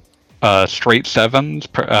just straight sevens,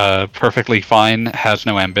 perfectly fine, has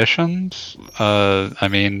no ambitions? I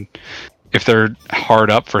mean, if they're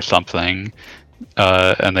hard up for something,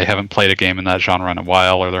 and they haven't played a game in that genre in a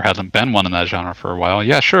while, or there hasn't been one in that genre for a while,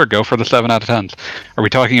 yeah, sure, go for the 7 out of 10s. Are we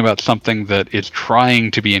talking about something that is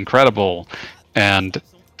trying to be incredible and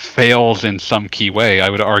fails in some key way? I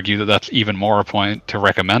would argue that that's even more a point to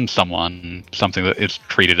recommend someone something that is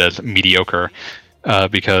treated as mediocre,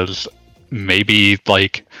 because maybe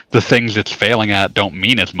like the things it's failing at don't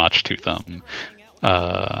mean as much to them.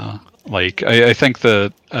 Like I think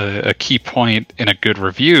that a key point in a good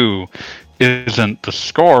review isn't the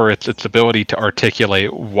score, it's its ability to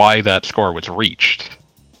articulate why that score was reached.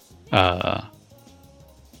 And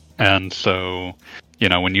so, you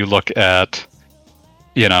know, when you look at,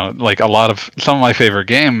 you know, like some of my favorite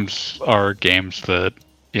games are games that,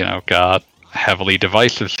 you know, got heavily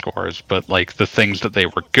divisive scores, but like the things that they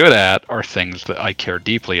were good at are things that I care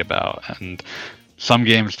deeply about. And some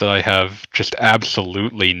games that I have just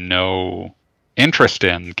absolutely no interest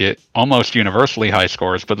in get almost universally high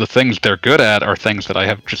scores, but the things they're good at are things that I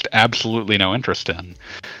have just absolutely no interest in.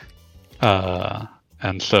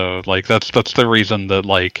 And so like that's the reason that,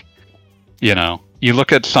 like, you know, you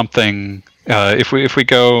look at something, if we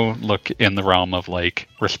go look in the realm of like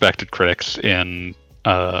respected critics in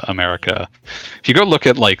America, if you go look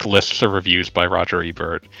at like lists of reviews by Roger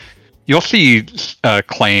Ebert, you'll see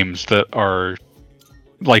claims that are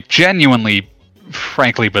like genuinely,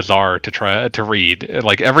 frankly, bizarre to try to read.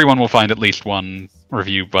 Like everyone will find at least one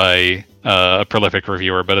review by a prolific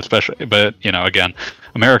reviewer, but you know, again,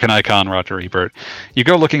 American icon Roger Ebert. You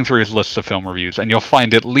go looking through his lists of film reviews, and you'll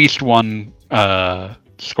find at least one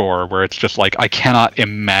score where it's just like, I cannot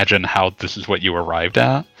imagine how this is what you arrived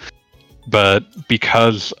at. But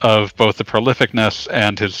because of both the prolificness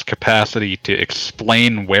and his capacity to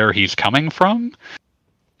explain where he's coming from,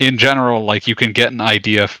 in general, like, you can get an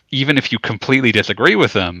idea, even if you completely disagree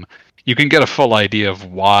with him, you can get a full idea of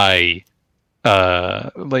why,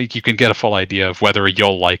 like, you can get a full idea of whether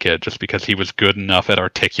you'll like it just because he was good enough at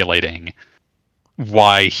articulating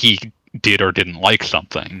why he did or didn't like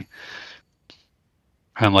something.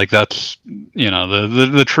 And, like, that's, you know,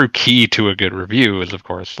 the true key to a good review is, of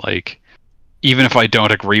course, like, even if I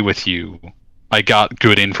don't agree with you, I got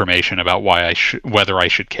good information about why whether I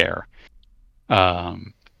should care.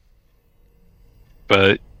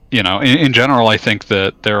 But, you know, in general, I think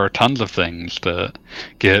that there are tons of things that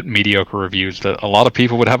get mediocre reviews that a lot of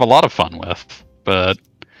people would have a lot of fun with. But,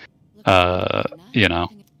 you know,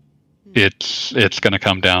 it's going to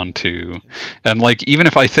come down to, and like, even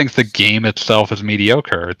if I think the game itself is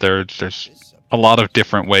mediocre, there's a lot of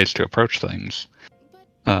different ways to approach things.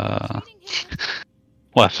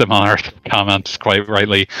 Left him on our comments quite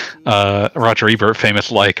rightly. Roger Ebert,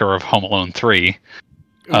 famous liker of Home Alone 3.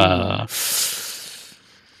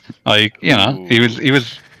 Like, you know, he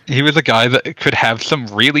was a guy that could have some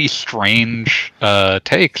really strange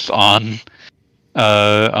takes on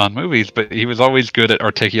on movies, but he was always good at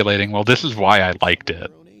articulating, well, this is why I liked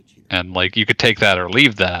it. And like you could take that or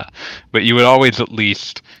leave that, but you would always at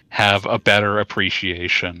least have a better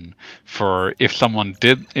appreciation for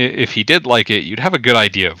if he did like it, you'd have a good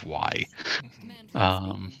idea of why.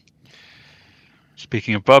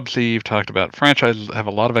 Speaking of Bubsy, you've talked about franchises have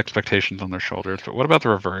a lot of expectations on their shoulders, but what about the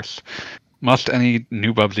reverse? Must any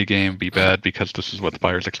new Bubsy game be bad because this is what the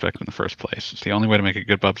buyers expect in the first place? It's the only way to make a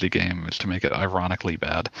good Bubsy game is to make it ironically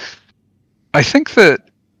bad. I think that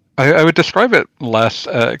I would describe it less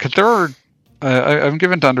because there are. I'm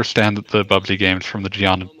given to understand that the Bubsy games from the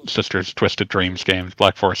Gianna Sisters Twisted Dreams games,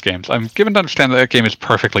 Black Forest games, I'm given to understand that game is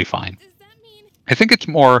perfectly fine. I think it's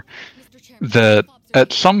more that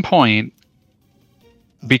at some point,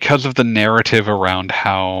 because of the narrative around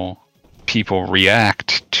how people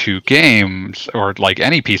react to games or like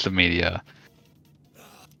any piece of media,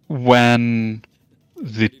 when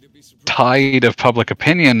the tide of public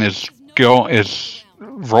opinion is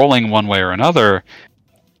rolling one way or another,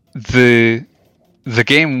 the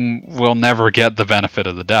game will never get the benefit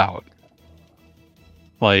of the doubt.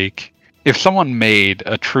 Like, if someone made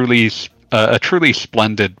a truly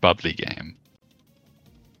splendid Bubsy game,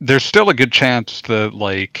 there's still a good chance that,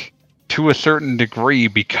 like, to a certain degree,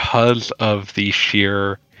 because of the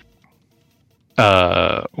sheer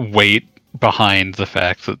weight behind the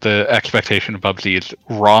fact that the expectation of Bubsy is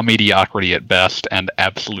raw mediocrity at best and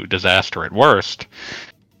absolute disaster at worst,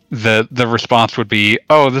 the response would be,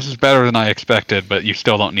 oh, this is better than I expected, but you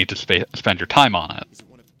still don't need to spend your time on it.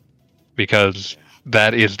 Because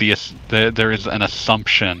that is there is an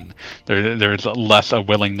assumption, there's less a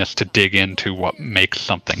willingness to dig into what makes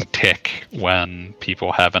something tick when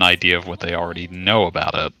people have an idea of what they already know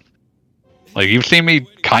about it. Like, you've seen me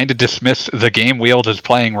kind of dismiss the game Wheels is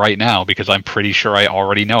playing right now because I'm pretty sure I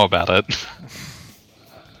already know about it.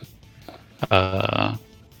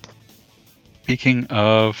 Speaking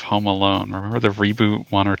of Home Alone, remember the reboot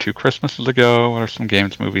 1 or 2 Christmases ago? What are some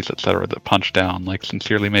games, movies, etc. that punch down, like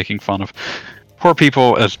sincerely making fun of poor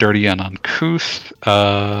people as dirty and uncouth?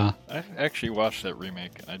 I actually watched that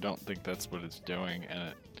remake, and I don't think that's what it's doing,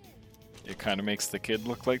 and it kind of makes the kid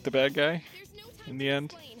look like the bad guy in the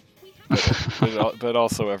end. But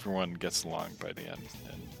also everyone gets along by the end.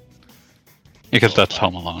 Because that's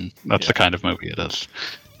Home Alone. That's the kind of movie it is.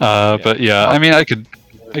 But yeah, I mean, I could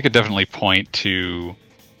definitely point to,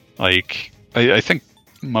 like, I think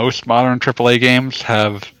most modern AAA games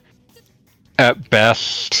have, at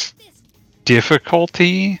best,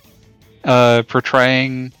 difficulty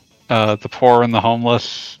portraying the poor and the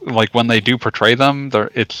homeless. Like, when they do portray them,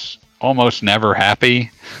 it's almost never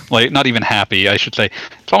happy. Like, not even happy, I should say.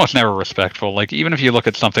 It's almost never respectful. Like, even if you look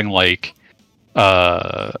at something like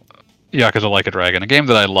Yakuza Like a Dragon, a game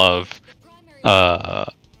that I love,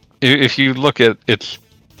 if you look at its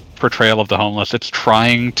portrayal of the homeless, it's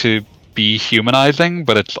trying to be humanizing,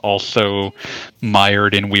 but it's also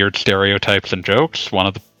mired in weird stereotypes and jokes. One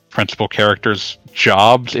of the principal characters'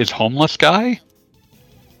 jobs is homeless guy,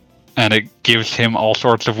 and it gives him all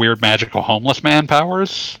sorts of weird magical homeless man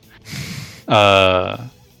powers.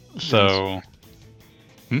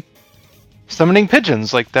 Summoning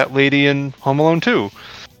pigeons, like that lady in Home Alone 2.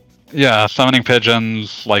 Yeah, summoning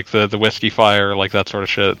pigeons, like the whiskey fire, like that sort of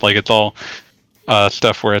shit. Like, it's all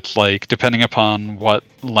stuff where it's like, depending upon what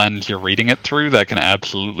lens you're reading it through, that can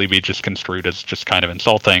absolutely be just construed as just kind of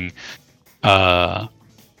insulting. You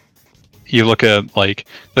look at, like,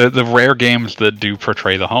 the rare games that do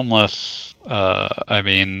portray the homeless, I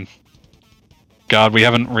mean, God, we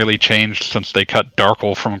haven't really changed since they cut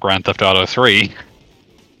Darkle from Grand Theft Auto 3.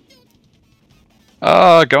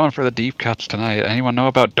 Going for the deep cuts tonight. Anyone know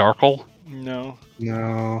about Darkle? No.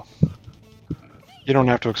 No. You don't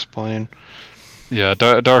have to explain. Yeah,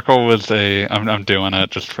 Darkle was I'm doing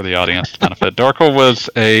it just for the audience benefit. Darkle was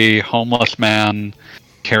a homeless man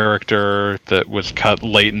character that was cut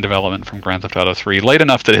late in development from Grand Theft Auto 3. Late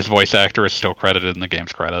enough that his voice actor is still credited in the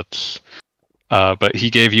game's credits. But he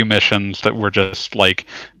gave you missions that were just, like,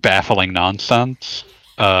 baffling nonsense.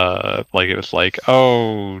 Like, it was like,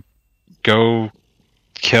 oh, go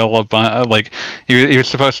kill a bunch. Like, he was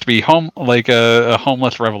supposed to be a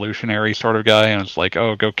homeless revolutionary sort of guy, and it's like,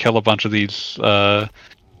 oh, go kill a bunch of these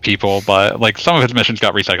people by, like, some of his missions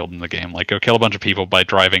got recycled in the game. Like, go kill a bunch of people by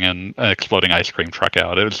driving an exploding ice cream truck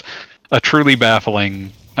out. It was a truly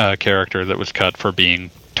baffling character that was cut for being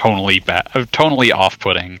totally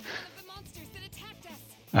off-putting.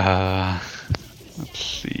 Let's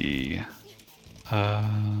see.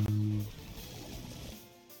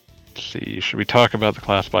 see. Should we talk about the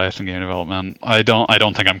class bias in game development? I don't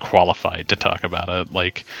think I'm qualified to talk about it.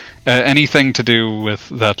 Like anything to do with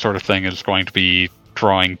that sort of thing is going to be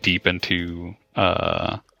drawing deep into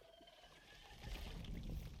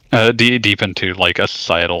deep into like a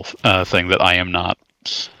societal thing that I am not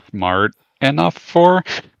smart enough for.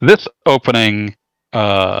 This opening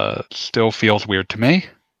still feels weird to me.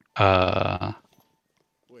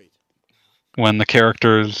 When the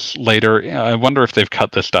characters later, I wonder if they've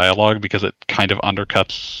cut this dialogue because it kind of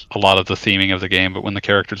undercuts a lot of the theming of the game, but when the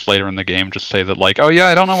characters later in the game just say that like, oh yeah,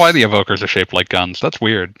 I don't know why the evokers are shaped like guns, that's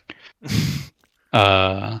weird.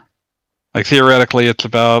 Like theoretically it's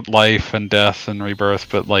about life and death and rebirth,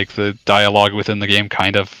 but like the dialogue within the game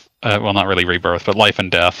kind of, well not really rebirth, but life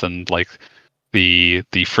and death and like the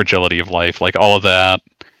fragility of life, like all of that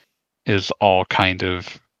is all kind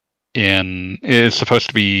of is supposed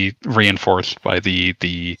to be reinforced by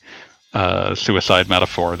the suicide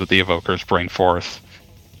metaphor that the evokers bring forth.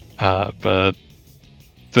 But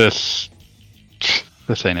this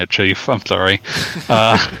ain't it, Chief. I'm sorry.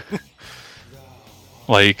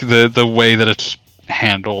 Like the way that it's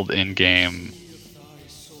handled in game,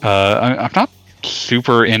 I'm not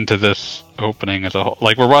super into this opening as a whole.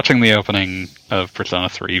 Like we're watching the opening of Persona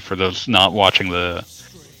 3 for those not watching the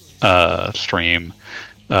stream.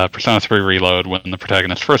 Persona 3 Reload, when the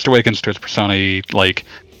protagonist first awakens to his persona, like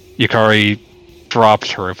Yukari drops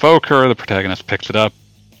her evoker, the protagonist picks it up,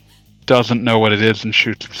 doesn't know what it is, and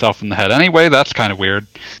shoots himself in the head anyway. That's kind of weird.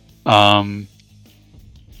 I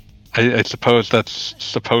suppose that's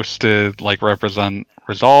supposed to like represent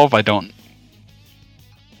resolve. I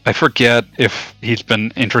forget if he's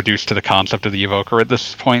been introduced to the concept of the evoker at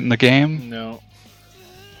this point in the game. No.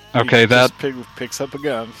 Okay, that picks up a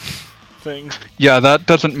gun. Thing. Yeah, that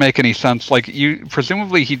doesn't make any sense. Like,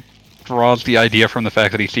 presumably he draws the idea from the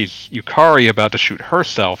fact that he sees Yukari about to shoot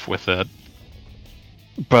herself with it.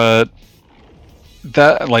 But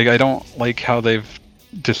that, like, I don't like how they've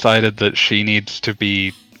decided that she needs to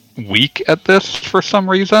be weak at this for some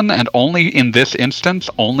reason, and only in this instance,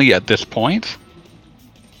 only at this point.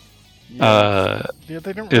 Yeah,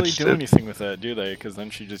 they don't really do anything with that, do they? Because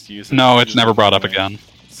then she just uses. No, it's never brought up again.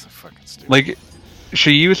 It's so fucking stupid. Like.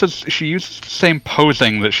 She uses the same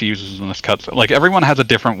posing that she uses in this cutscene. Like everyone has a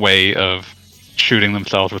different way of shooting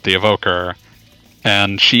themselves with the evoker,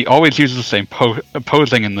 and she always uses the same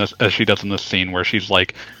posing in this as she does in this scene, where she's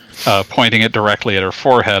like pointing it directly at her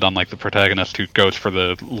forehead, unlike the protagonist who goes for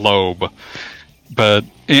the lobe. But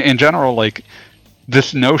in general, like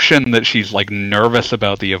this notion that she's like nervous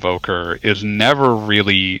about the evoker is never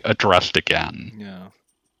really addressed again. Yeah.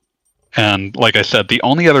 And like I said, the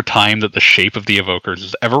only other time that the shape of the evokers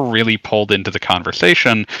is ever really pulled into the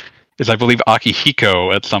conversation is, I believe,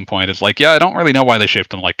 Akihiko at some point is like, yeah, I don't really know why they shaped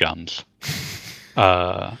them like guns.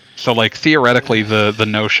 So like theoretically, the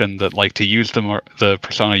notion that like to use the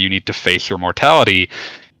persona you need to face your mortality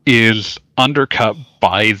is undercut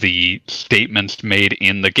by the statements made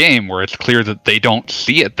in the game, where it's clear that they don't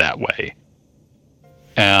see it that way.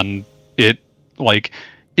 And it like.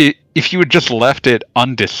 If you had just left it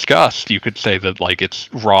undiscussed, you could say that like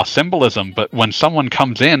it's raw symbolism, but when someone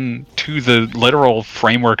comes in to the literal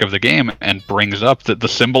framework of the game and brings up that the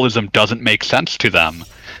symbolism doesn't make sense to them,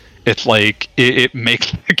 it's like it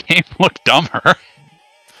makes the game look dumber.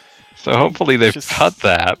 So hopefully they've cut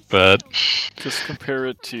that, but just compare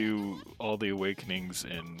it to all the awakenings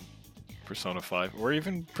in Persona 5 or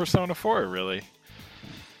even Persona 4, really.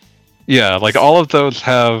 Yeah, like all of those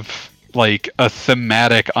have like a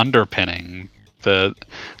thematic underpinning. That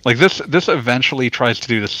like this eventually tries to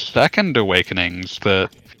do the second awakenings, that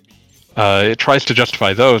it tries to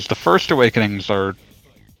justify those. The first awakenings are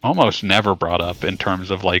almost never brought up in terms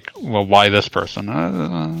of like, well, why this person?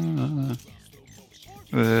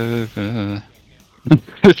 It's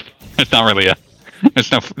not really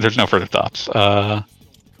there's no further thoughts.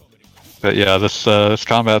 But yeah, this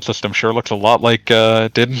combat system sure looks a lot like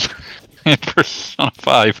it did in Persona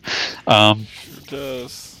 5. Sure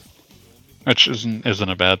does. Which isn't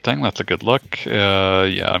a bad thing. That's a good look.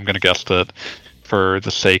 Yeah, I'm gonna guess that for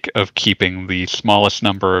the sake of keeping the smallest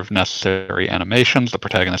number of necessary animations, the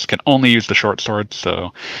protagonist can only use the short sword,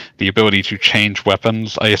 so the ability to change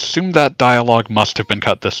weapons, I assume that dialogue must have been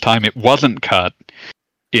cut this time. It wasn't cut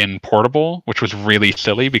in Portable, which was really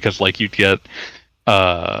silly, because like you'd get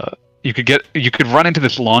you could run into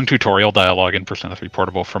this long tutorial dialogue in Persona 3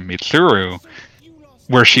 Portable from Mitsuru,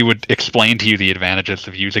 where she would explain to you the advantages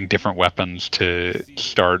of using different weapons to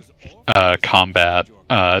start combat,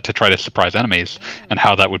 to try to surprise enemies, and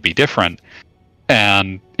how that would be different.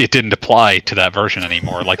 And it didn't apply to that version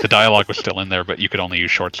anymore. Like the dialogue was still in there, but you could only use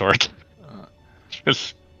short swords.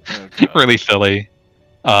 Oh, God. really silly.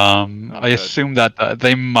 I good. assume that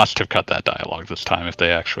they must have cut that dialogue this time if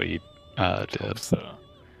they actually did. So,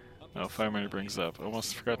 Fireman brings up,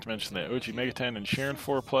 almost forgot to mention that OG Megaten and Sharon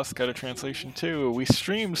 4 Plus got a translation too. We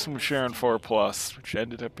streamed some Sharon 4 Plus, which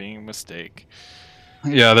ended up being a mistake.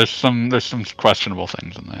 Yeah, there's some questionable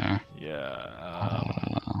things in there. Yeah.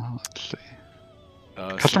 Let's see.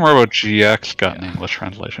 Custom Robo GX got an English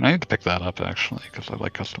translation. I need to pick that up actually because I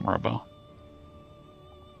like Custom Robo.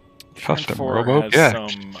 Custom Robo has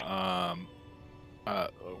some.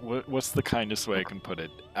 What's the kindest way I can put it?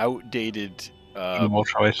 Outdated. Minimal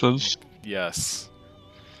choices. Yes.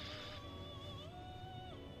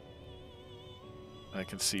 I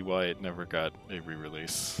can see why it never got a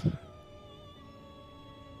re-release.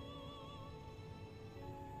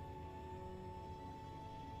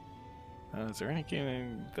 Is there any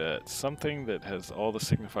game something that has all the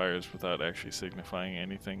signifiers without actually signifying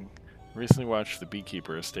anything? Recently watched The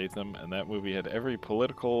Beekeeper Estate Them, and that movie had every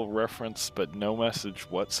political reference but no message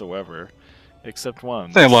whatsoever, except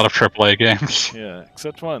one. They have a lot of AAA games. Yeah,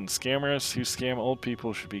 except one. Scammers who scam old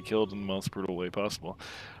people should be killed in the most brutal way possible.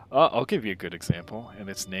 I'll give you a good example, and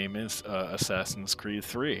its name is Assassin's Creed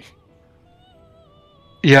 3.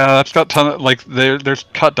 Yeah, that's got there's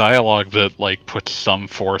cut dialogue that puts some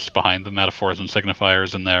force behind the metaphors and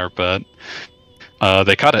signifiers in there, but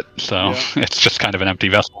they cut it, so it's just kind of an empty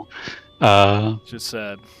vessel. Just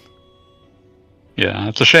sad. Yeah,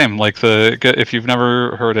 it's a shame. If you've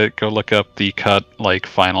never heard it, go look up the cut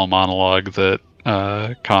final monologue that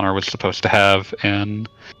Connor was supposed to have in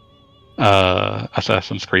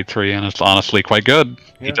Assassin's Creed 3, and it's honestly quite good.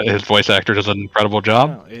 Yeah. His voice actor does an incredible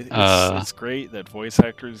job. It's great. That voice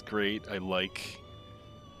actor is great. I like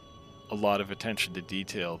a lot of attention to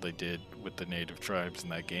detail they did with the native tribes in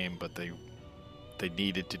that game, but they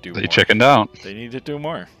needed to do more. They chickened out. They need to do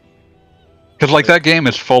more. Because that game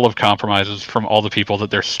is full of compromises from all the people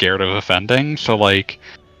that they're scared of offending. So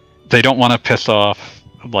they don't want to piss off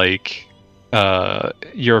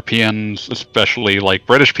Europeans, especially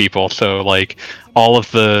British people. So all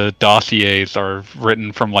of the dossiers are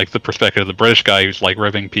written from the perspective of the British guy who's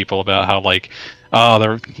ribbing people about how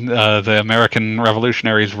the American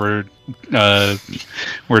revolutionaries were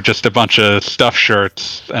just a bunch of stuff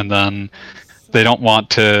shirts, and then they don't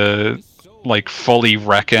want to fully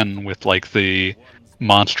reckon with the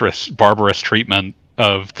monstrous, barbarous treatment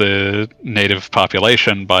of the native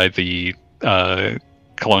population by the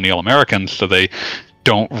colonial Americans. So they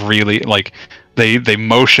don't really they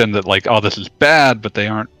motion that this is bad, but they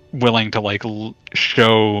aren't willing to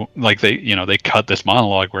show they cut this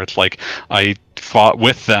monologue where it's I fought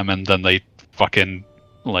with them and then they fucking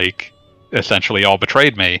essentially all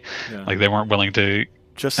betrayed me. Yeah. They weren't willing to.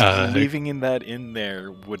 Just leaving that in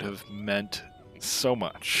there would have meant so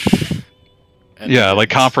much.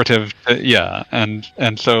 Comparative.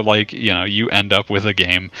 And so you end up with a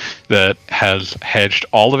game that has hedged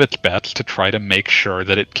all of its bets to try to make sure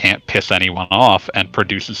that it can't piss anyone off and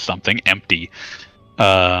produces something empty.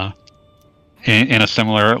 In a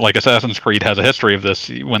similar, Assassin's Creed has a history of this.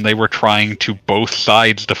 When they were trying to both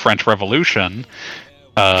sides the French Revolution,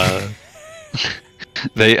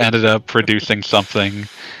 they ended up producing something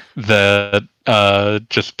that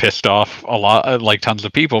just pissed off a lot, tons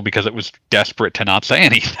of people, because it was desperate to not say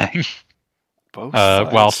anything. Both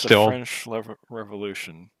sides while the still French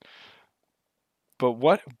Revolution. But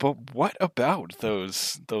what about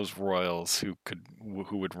those royals who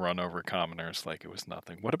would run over commoners like it was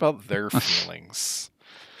nothing? What about their feelings?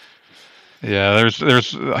 Yeah,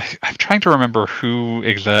 I'm trying to remember who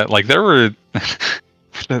there were.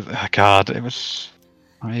 God, it was.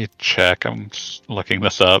 Let me check. I'm just looking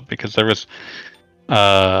this up because there was.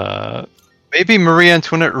 Maybe Marie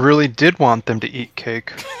Antoinette really did want them to eat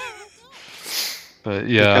cake. But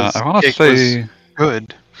yeah, because I want to say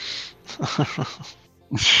good.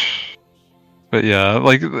 But yeah,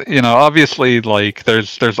 obviously,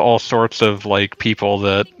 there's all sorts of people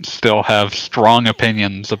that still have strong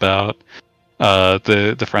opinions about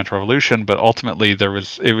the French Revolution, but ultimately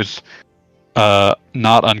it was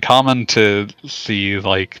not uncommon to see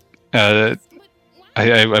I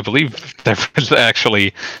believe there was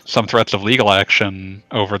actually some threats of legal action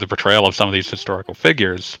over the portrayal of some of these historical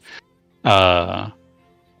figures,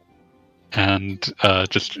 and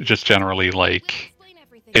just generally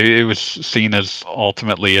it was seen as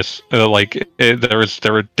ultimately as there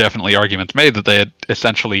were definitely arguments made that they had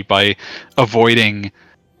essentially, by avoiding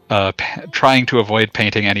trying to avoid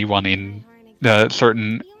painting anyone in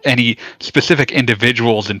any specific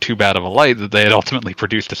individuals in too bad of a light, that they had ultimately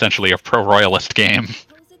produced essentially a pro-royalist game.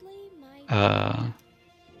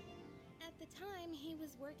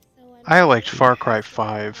 I liked Far Cry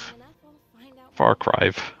 5. Far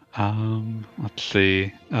Cry. Let's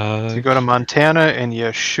see. So you go to Montana and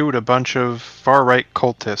you shoot a bunch of far-right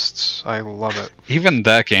cultists. I love it. Even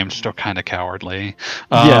that game's still kind of cowardly.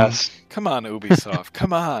 Yes. Come on, Ubisoft.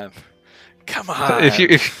 Come on. Come on.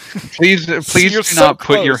 Please You're do so not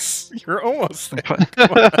put your. close. You're almost there.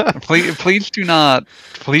 Please do not.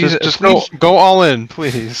 Please Just please, go all in,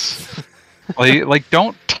 please. like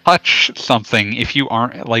don't touch something if you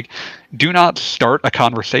aren't like. Do not start a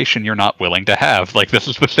conversation you're not willing to have. Like this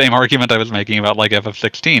is the same argument I was making about like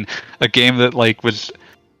FF16, a game that like was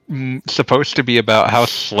supposed to be about how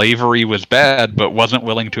slavery was bad, but wasn't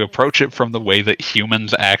willing to approach it from the way that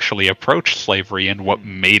humans actually approach slavery and what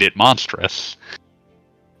made it monstrous.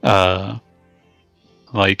 Like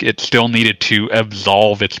it still needed to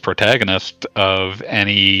absolve its protagonist of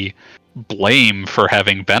any blame for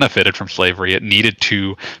having benefited from slavery. It needed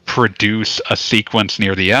to produce a sequence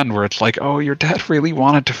near the end where it's like, oh, your dad really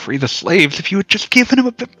wanted to free the slaves. If you had just given him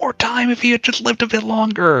a bit more time, if he had just lived a bit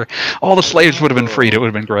longer, all the slaves would have been freed. It would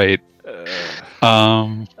have been great.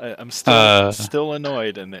 I'm still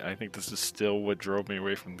annoyed, and I think this is still what drove me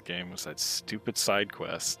away from the game, was that stupid side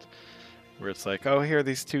quest where it's like, oh, here are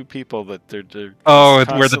these two people that they're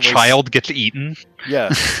where the child gets eaten.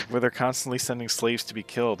 Yes, where they're constantly sending slaves to be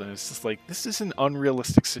killed, and it's just like, this is an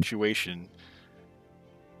unrealistic situation.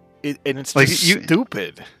 And it's like just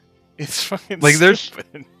stupid. It's fucking like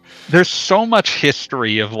stupid. There's so much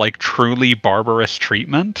history of like truly barbarous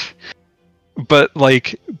treatment, but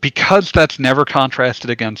like because that's never contrasted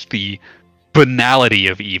against the banality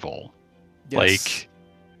of evil. Yes. Like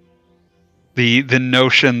the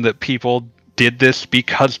notion that people did this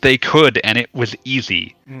because they could and it was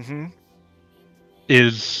easy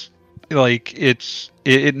is like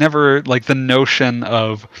it never, like the notion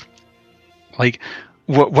of like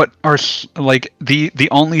what are like the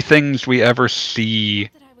only things we ever see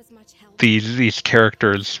these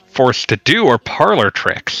characters forced to do are parlor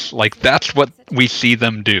tricks. Like that's what we see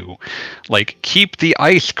them do. Like keep the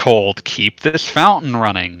ice cold, keep this fountain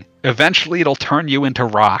running. Eventually it'll turn you into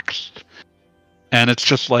rocks. And it's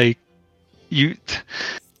just like you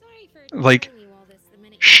like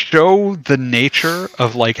show the nature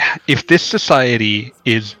of like if this society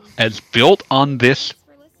is as built on this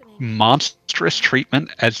monstrous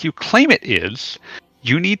treatment as you claim it is,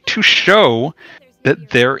 you need to show that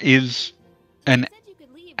there is an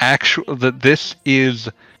actual that this is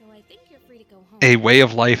a way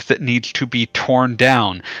of life that needs to be torn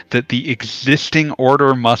down, that the existing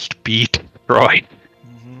order must be destroyed.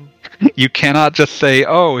 You cannot just say,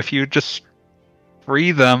 oh, if you just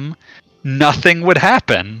free them, nothing would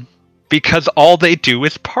happen. Because all they do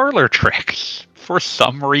is parlor tricks for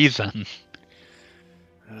some reason.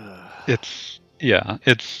 If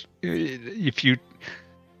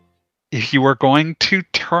you are going to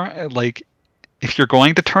if you're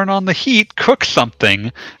going to turn on the heat, cook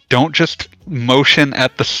something. Don't just motion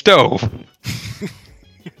at the stove.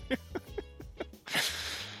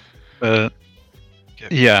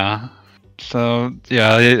 Yeah. So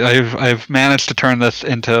yeah, I've managed to turn this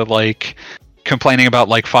into like complaining about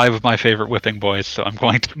like 5 of my favorite whipping boys. So I'm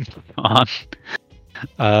going to move on.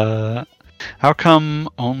 How come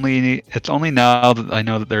it's only now that I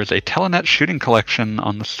know that there's a Telenet shooting collection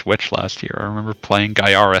on the Switch last year? I remember playing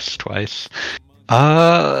Gyarus twice.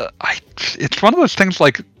 It's one of those things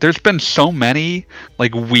like there's been so many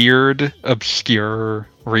like weird, obscure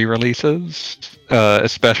re-releases,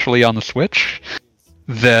 especially on the Switch,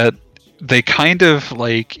 that they kind of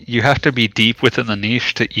like you have to be deep within the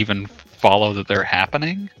niche to even follow that they're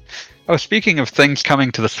happening. Oh, speaking of things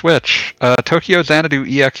coming to the Switch, Tokyo Xanadu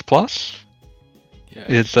EX Plus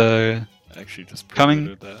is actually just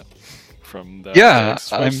coming. That from the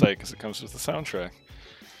website because it comes with the soundtrack.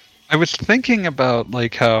 I was thinking about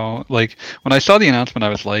like how like when I saw the announcement, I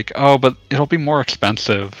was like, oh, but it'll be more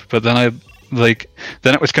expensive. But then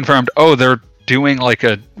then it was confirmed. Oh, they're doing like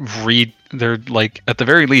they're like at the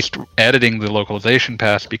very least editing the localization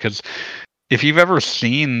pass, because if you've ever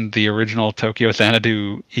seen the original Tokyo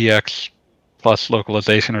Xanadu EX Plus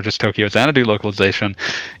localization or just Tokyo Xanadu localization,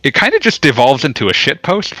 it kind of just devolves into a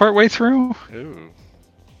shitpost partway through. Ooh.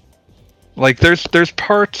 Like there's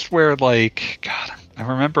parts where like God, I'm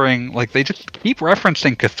remembering like they just keep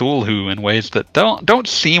referencing Cthulhu in ways that don't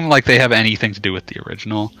seem like they have anything to do with the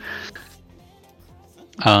original.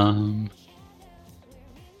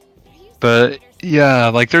 But yeah,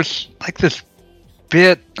 like there's like this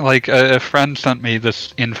bit, like a friend sent me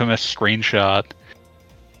this infamous screenshot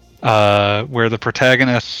where the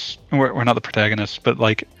protagonist, or not the protagonist, but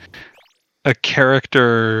like a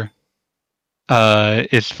character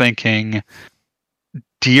is thinking,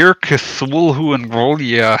 Dear Cthulhu and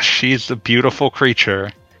Rolia, she's a beautiful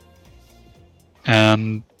creature.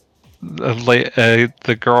 And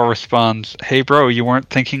the girl responds, hey bro, you weren't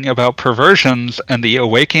thinking about perversions and the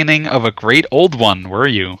awakening of a great old one, were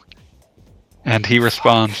you? And he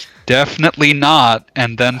responds, definitely not,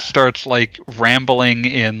 and then starts like rambling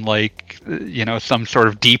in like, you know, some sort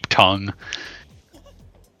of deep tongue.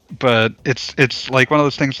 But it's like one of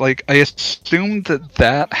those things, like, I assumed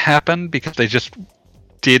that happened because they just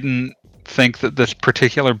didn't think that this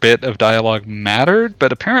particular bit of dialogue mattered,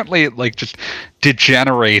 but apparently it like just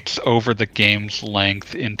degenerates over the game's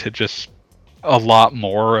length into just a lot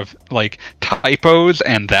more of like typos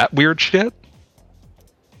and that weird shit.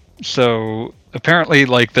 So apparently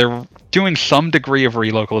like they're doing some degree of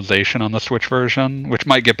relocalization on the Switch version, which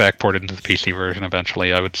might get backported into the PC version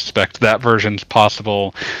eventually. I would suspect that version's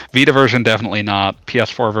possible. Vita version definitely not.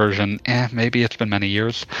 PS4 version, maybe, it's been many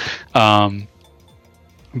years.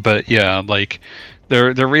 But yeah, like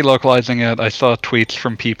they're relocalizing it. I saw tweets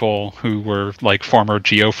from people who were like former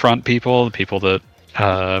Geofront people, the people that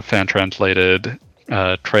fan translated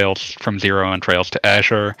Trails from Zero and Trails to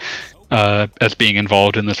Azure, as being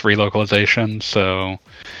involved in this relocalization. So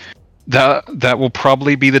that will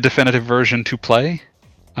probably be the definitive version to play,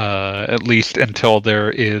 at least until there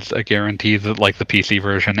is a guarantee that like the PC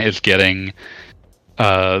version is getting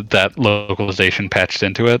that localization patched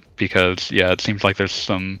into it, because yeah, it seems like there's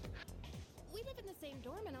some. We live in the same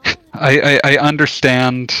dorm and all. I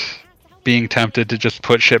understand being tempted to just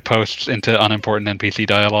put shit posts into unimportant NPC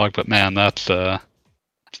dialogue, but man, that's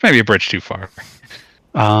maybe a bridge too far.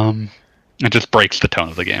 It just breaks the tone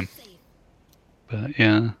of the game. But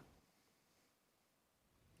yeah.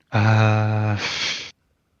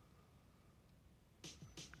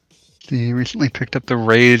 They recently picked up the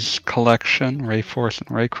Ray's collection. Ray Force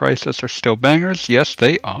and Ray Crisis are still bangers. Yes,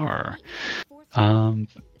 they are. There's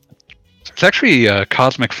actually a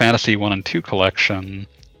Cosmic Fantasy 1 and 2 collection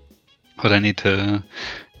that I need to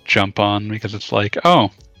jump on, because it's like,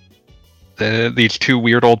 these two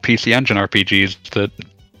weird old PC Engine RPGs that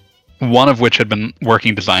one of which had been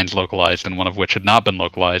working designs localized and one of which had not been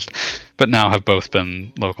localized, but now have both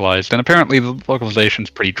been localized. And apparently the localization's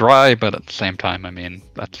pretty dry, but at the same time, I mean,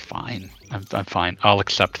 that's fine. I'm fine. I'll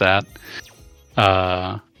accept that.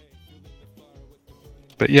 But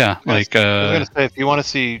yeah, like... I was gonna say, if you want to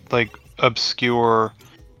see, like, obscure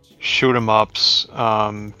shoot-em-ups,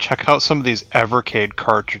 check out some of these Evercade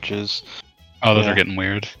cartridges. Oh, those are getting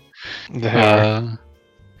weird.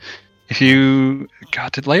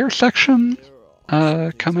 Did Layer Section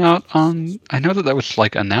come out on... I know that was,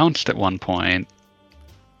 like, announced at one point.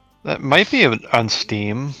 That might be on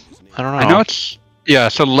Steam. I don't know. I know it's... Yeah,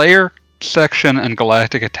 so Layer Section and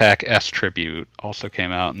Galactic Attack S Tribute also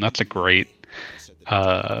came out, and that's a great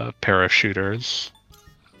pair of shooters.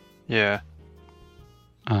 Yeah.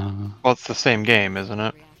 Well, it's the same game, isn't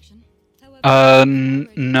it?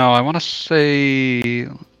 No, I want to say...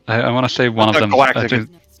 I want to say one of them... Galactic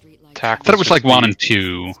I thought it was like 1 and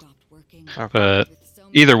 2, Okay. but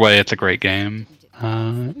either way, it's a great game.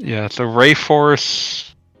 Yeah, so Ray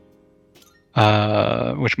Force,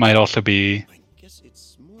 which might also be...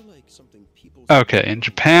 Okay, in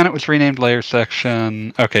Japan it was renamed Layer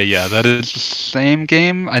Section. Okay, yeah, that is the same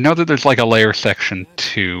game. I know that there's like a Layer Section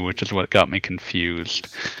 2, which is what got me confused.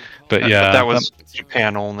 But yeah... But that was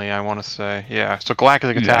Japan only, I want to say. Yeah, so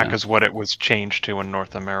Galactic Attack is what it was changed to in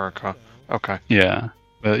North America. Okay. Yeah.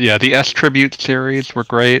 But yeah, the S Tribute series were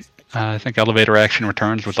great. I think Elevator Action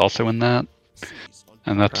Returns was also in that.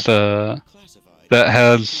 And that's that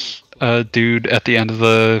has a dude at the end of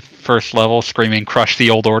the first level screaming, "Crush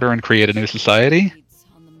the old order and create a new society."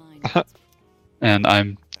 And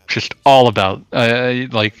I'm just all about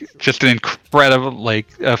like just an incredible, like,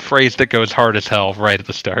 a phrase that goes hard as hell right at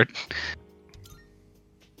the start.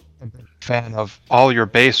 Fan of all your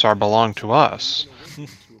base are belong to us.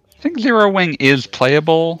 I think Zero Wing is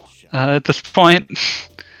playable at this point.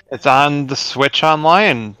 It's on the Switch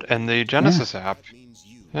Online and the Genesis app.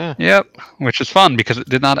 Yeah. Yep, which is fun because it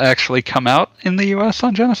did not actually come out in the US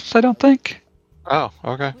on Genesis, I don't think. Oh,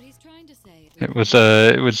 okay. It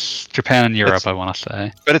was Japan and Europe, I want to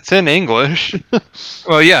say. But it's in English.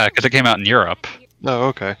 Well, yeah, because it came out in Europe. Oh,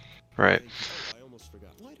 okay. Right.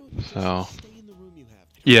 So...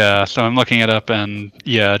 Yeah, so I'm looking it up, and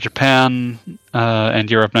yeah, Japan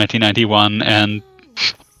and Europe 1991, and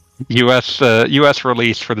US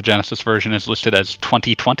release for the Genesis version is listed as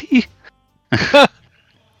 2020.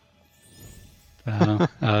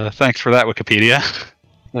 Thanks for that, Wikipedia.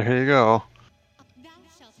 There you go.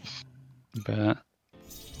 But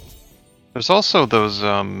there's also those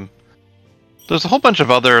there's a whole bunch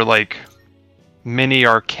of other, like, mini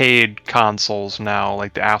arcade consoles now,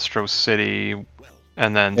 like the Astro City,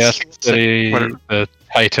 and then Yes, City, what are- the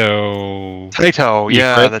Taito. Taito,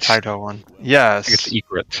 yeah, the Egret. Taito one. I think Yes, it's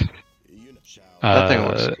Egret. that thing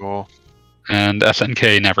looks cool. And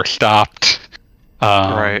SNK never stopped.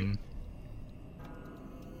 Right.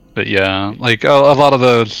 But yeah, like a lot of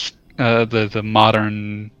those, the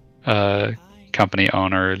modern company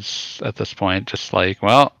owners at this point, just like,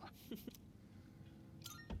 well,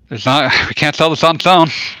 we can't sell this on its own.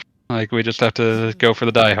 Like, we just have to go for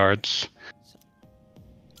the diehards.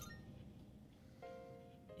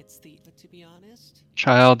 But to be honest,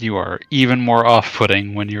 Child, you are even more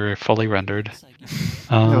off-putting when you're fully rendered.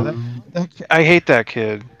 I hate that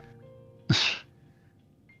kid.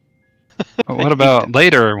 But what about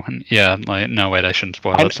later? When, yeah, like, no, wait, I shouldn't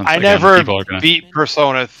spoil it. Since, I again, never people are gonna... beat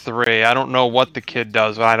Persona 3. I don't know what the kid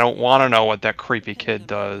does, but I don't want to know what that creepy kid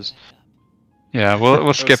does. Yeah,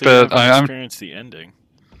 we'll skip so you it. haven't I'm experienced the ending.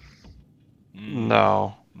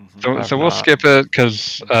 No. Mhm. So I've we'll not. skip it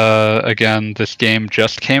because again, this game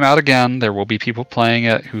just came out again. There will be people playing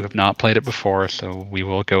it who have not played it before, so we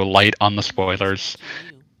will go light on the spoilers.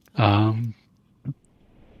 But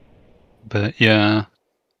yeah,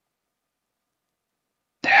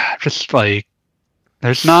 just like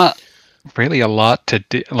there's not really a lot to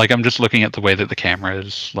do. Like, I'm just looking at the way that the camera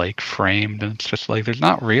is like framed, and it's just like there's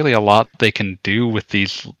not really a lot they can do with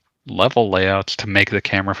these level layouts to make the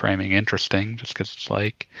camera framing interesting. Just because it's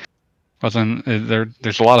like wasn't there?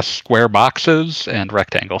 There's a lot of square boxes and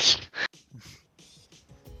rectangles.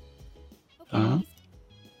 Okay.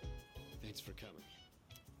 Thanks for coming.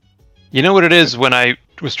 You know what it is? When I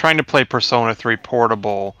was trying to play Persona 3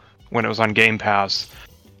 Portable when it was on Game Pass,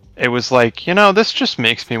 it was like, this just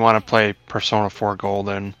makes me want to play Persona 4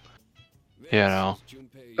 Golden.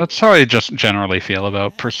 That's how I just generally feel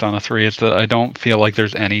about Persona 3, is that I don't feel like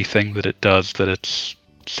there's anything that it does that its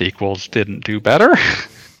sequels didn't do better.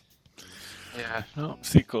 Yeah. No,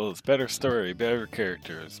 sequels, better story, better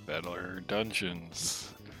characters, better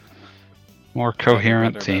dungeons. More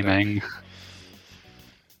coherent better. theming.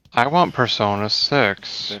 I want Persona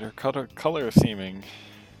 6. Better color theming.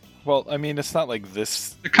 Well, I mean, it's not like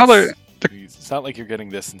this. The color- It's not like you're getting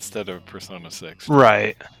this instead of Persona 6.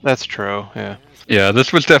 Right. That's true, yeah. Yeah,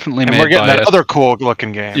 this was definitely And made we're getting by that other cool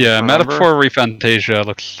looking game. Yeah, remember? Metaphor Refantasia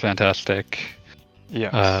looks fantastic.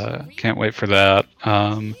 Yes. Can't wait for that.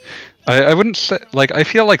 I wouldn't say, like, I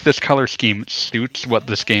feel like this color scheme suits what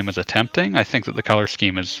this game is attempting. I think that the color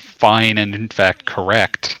scheme is fine and in fact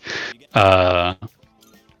correct.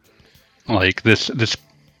 Like this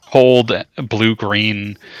cold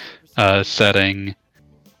blue-green setting.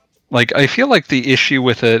 Like, I feel like the issue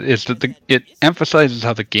with it is that it emphasizes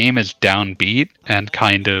how the game is downbeat and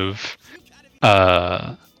kind of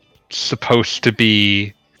supposed to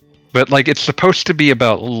be, but like it's supposed to be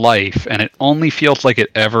about life, and it only feels like it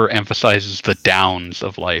ever emphasizes the downs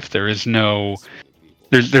of life. There's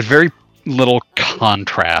very little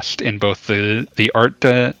contrast in both the art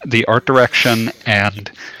direction and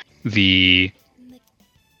the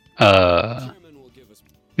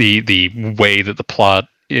way that the plot,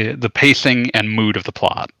 the pacing and mood of the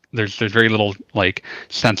plot. There's very little like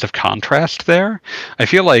sense of contrast there. I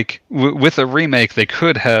feel like with a remake they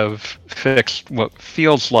could have fixed what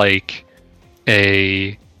feels like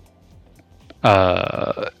a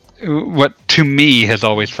what to me has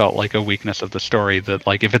always felt like a weakness of the story, that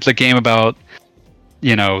like if it's a game about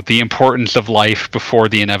the importance of life before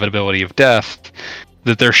the inevitability of death,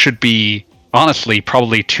 that there should be honestly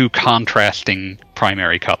probably two contrasting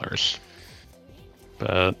primary colors.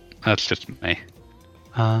 But that's just me.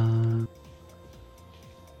 Persona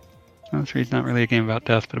 3 is not really a game about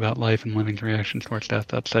death, but about life and living's reactions towards death.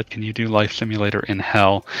 That said, can you do Life Simulator in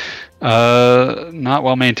hell? Not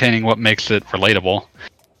while maintaining what makes it relatable.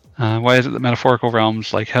 Why is it that metaphorical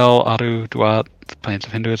realms like hell, Adu, Duat, the planes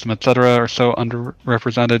of Hinduism, etc. are so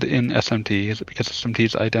underrepresented in SMT? Is it because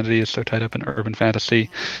SMT's identity is so tied up in urban fantasy?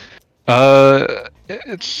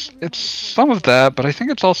 It's some of that, but I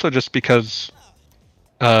think it's also just because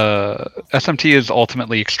SMT is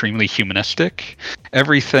ultimately extremely humanistic.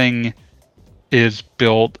 Everything is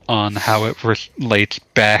built on how it relates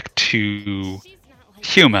back to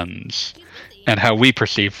humans and how we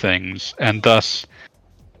perceive things, and thus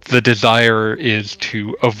the desire is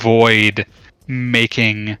to avoid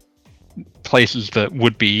making places that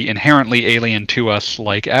would be inherently alien to us,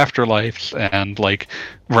 like afterlives and like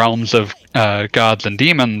realms of gods and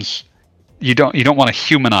demons. You don't want to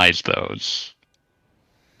humanize those.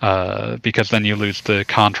 Because then you lose the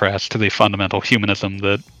contrast to the fundamental humanism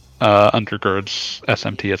that undergirds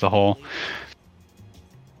SMT as a whole.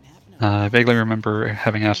 I vaguely remember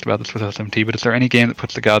having asked about this with SMT, but is there any game that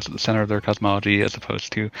puts the gods at the center of their cosmology as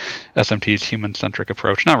opposed to SMT's human-centric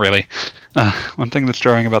approach? Not really. One thing that's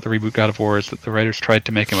jarring about the reboot God of War is that the writers tried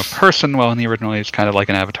to make him a person, while in the original he was kind of like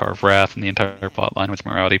an avatar of wrath, and the entire plot line was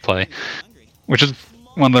morality play, which is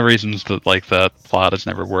one of the reasons that like that plot has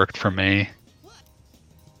never worked for me.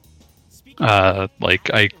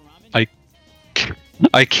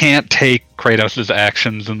 I can't take Kratos'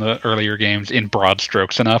 actions in the earlier games in broad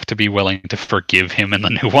strokes enough to be willing to forgive him in the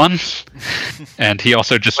new ones. And he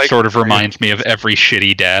also just Like sort of Kratos. reminds me of every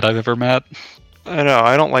shitty dad I've ever met. I know,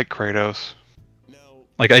 I don't like Kratos.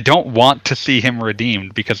 Like, I don't want to see him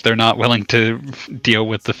redeemed because they're not willing to deal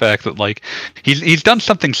with the fact that, like, he's done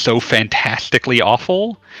something so fantastically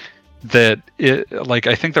awful that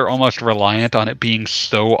I think they're almost reliant on it being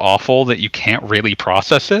so awful that you can't really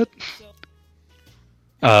process it.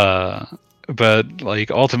 But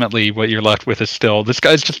like ultimately what you're left with is still this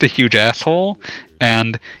guy's just a huge asshole,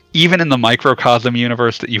 and even in the microcosm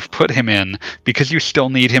universe that you've put him in, because you still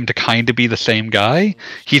need him to kind of be the same guy,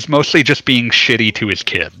 he's mostly just being shitty to his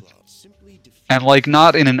kid. And like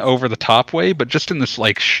not in an over the top way, but just in this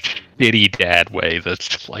like shitty dad way that's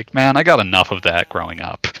just like, man, I got enough of that growing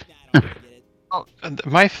up.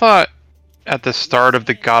 My thought at the start of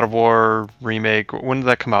the God of War remake, when did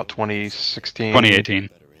that come out? 2016? 2018.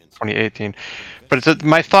 2018. But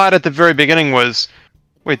my thought at the very beginning was,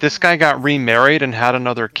 wait, this guy got remarried and had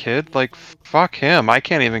another kid? Like, fuck him. I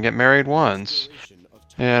can't even get married once.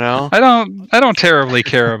 You know? I don't terribly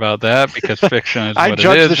care about that because fiction is what it is.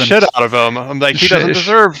 I judge the shit out of him. I'm like, he doesn't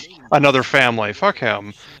deserve another family. Fuck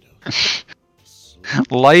him.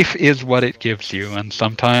 Life is what it gives you, and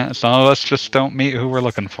sometimes some of us just don't meet who we're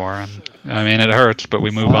looking for, and I mean it hurts, but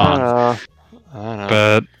we move on. I don't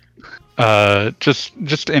know. But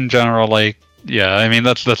just in general, like, yeah, I mean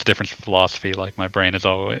that's the difference with philosophy. Like my brain is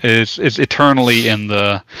always is eternally in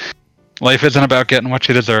the life isn't about getting what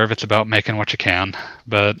you deserve, it's about making what you can.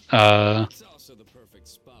 But It's also the perfect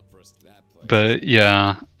spot for us that place. but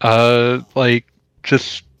yeah, like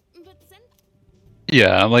just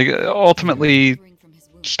yeah, like ultimately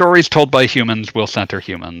stories told by humans will center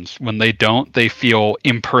humans. When they don't, they feel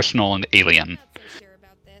impersonal and alien.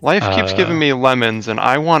 Life keeps giving me lemons, and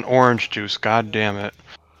I want orange juice. God damn it.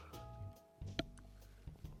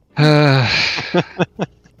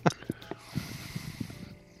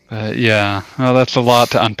 Yeah, well, that's a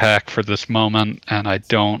lot to unpack for this moment, and I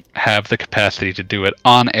don't have the capacity to do it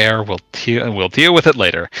on air. We'll deal with it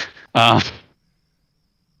later. But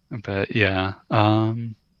yeah,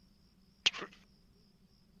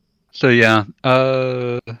 so yeah,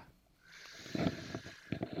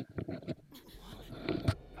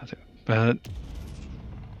 but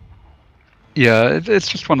yeah, it's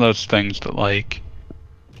just one of those things that like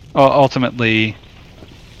ultimately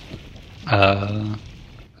the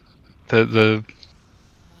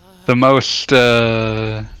most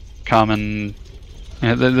common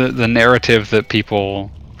the narrative that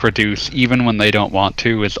people produce, even when they don't want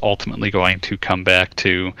to, is ultimately going to come back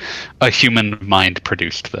to a human mind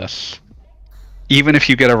produced this. Even if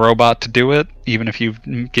you get a robot to do it, even if you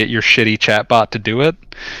get your shitty chatbot to do it,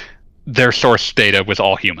 their source data was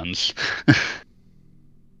all humans.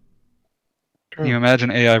 Can you imagine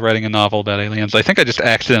AI writing a novel about aliens? I think I just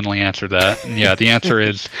accidentally answered that. And yeah, the answer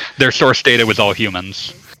is their source data was all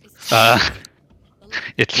humans.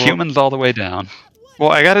 It's humans all the way down. Well,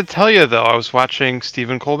 I gotta tell you, though, I was watching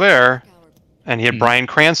Stephen Colbert, and he had Bryan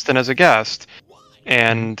Cranston as a guest,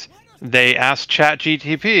 and they asked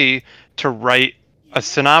ChatGPT to write a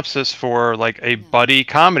synopsis for, like, a buddy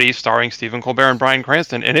comedy starring Stephen Colbert and Bryan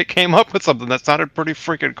Cranston, and it came up with something that sounded pretty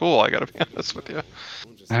freaking cool, I gotta be honest with you.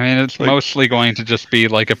 I mean, it's mostly going to just be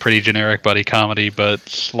like a pretty generic buddy comedy, but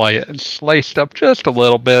sliced up just a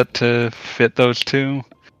little bit to fit those two.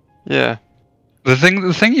 Yeah. The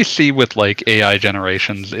thing you see with like AI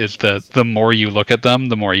generations is that the more you look at them,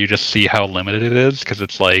 the more you just see how limited it is, because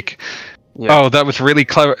it's like, oh, that was really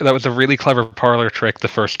clever. That was a really clever parlor trick the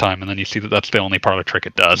first time, and then you see that that's the only parlor trick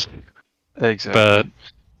it does. Exactly.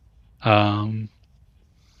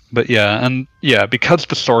 But yeah, and yeah, because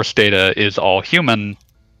the source data is all human,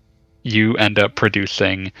 you end up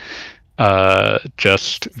producing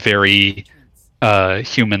just very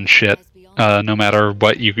human shit. No matter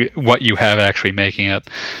what you have actually making it.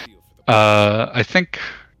 I think,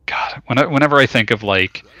 God, whenever I think of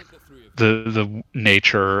like the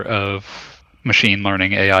nature of machine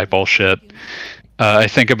learning AI bullshit, I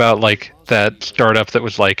think about like that startup that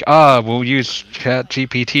was like, we'll use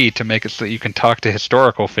ChatGPT to make it so that you can talk to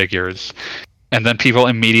historical figures, and then people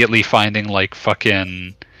immediately finding like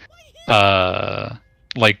fucking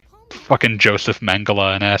like fucking Joseph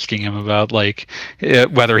Mengele and asking him about like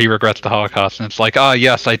whether he regrets the Holocaust, and it's like,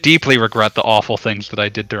 yes, I deeply regret the awful things that I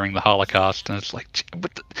did during the Holocaust, and it's like,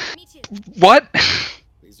 Me too. what?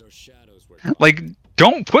 These are shadows where Like,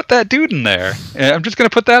 don't put that dude in there. I'm just gonna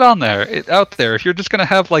put that on there, out there. If you're just gonna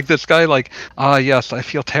have like this guy, like, yes, I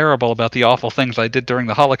feel terrible about the awful things I did during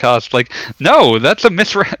the Holocaust. Like, no,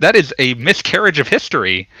 that is a miscarriage of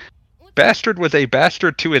history. Bastard was a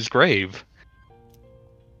bastard to his grave.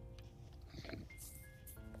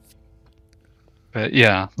 But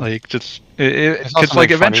yeah, like just It's it's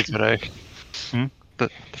like eventually. today. Hmm? The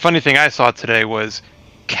funny thing I saw today was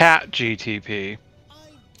cat GTP.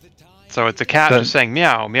 So it's a cat just saying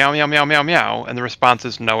meow, meow, meow, meow, meow, meow, and the response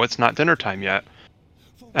is no, it's not dinner time yet.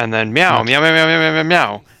 And then meow, meow, meow, meow, meow, meow, meow,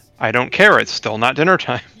 meow. I don't care, it's still not dinner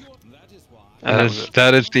time. And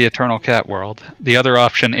That is the eternal cat world. The other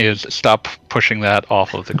option is stop pushing that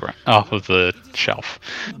off of the shelf.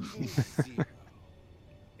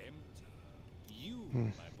 you,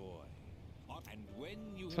 my boy. And when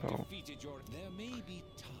you have So- defeated there may be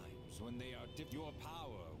times when they are your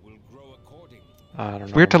power will grow accordingly. I don't know.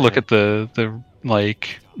 It's weird to look man. at the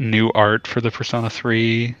like new art for the Persona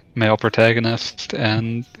 3 male protagonist,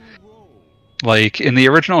 and like in the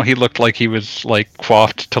original he looked like he was like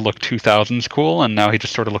coiffed to look 2000s cool, and now he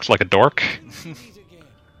just sort of looks like a dork.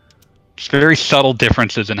 It's very subtle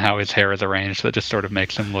differences in how his hair is arranged that just sort of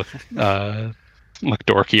makes him look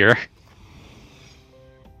dorkier.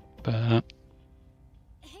 But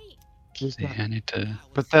Hey, see, I need to.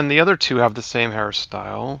 But then the other two have the same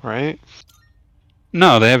hairstyle, right?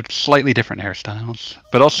 No, they have slightly different hairstyles,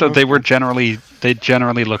 but also they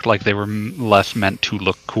generally looked like they were less meant to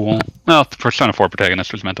look cool. Well, the Persona 4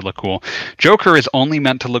 protagonist was meant to look cool. Joker is only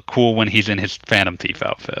meant to look cool when he's in his Phantom Thief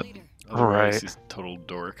outfit. Otherwise, Right. he's a total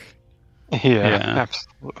dork. Yeah, Yeah.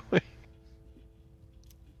 absolutely.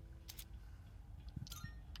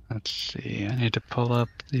 Let's see, I need to pull up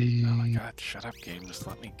the. Oh my god, shut up, game. Just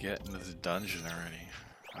let me get into this dungeon already.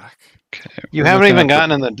 Fuck. Okay, You we're haven't looking even at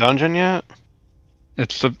gotten in the dungeon yet?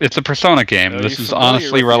 It's a Persona game. Are This you is familiar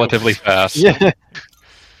honestly with the relatively open- fast. Yeah.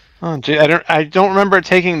 Oh, gee, I don't remember it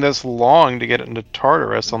taking this long to get into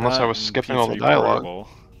Tartarus unless I Not was in skipping all the P3 dialogue. Portable.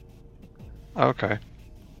 Okay.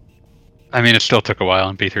 I mean, it still took a while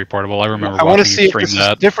in P3 Portable. I remember I want to watching see you if stream this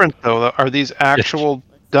that. is different though. Are these actual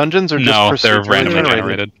dungeons or just No, they're procedurally randomly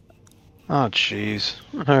generated. Oh, jeez.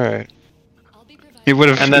 All right. I'll be providing It would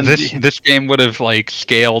have, And then this game would have like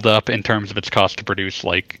scaled up in terms of its cost to produce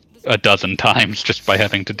like a dozen times just by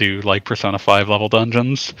having to do like Persona 5 level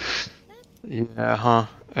dungeons. Yeah, huh.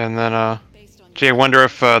 And then based on gee, I wonder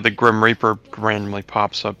if the Grim Reaper randomly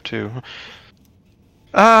pops up too.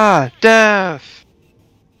 Ah, death.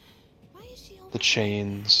 Why is she The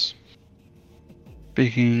chains.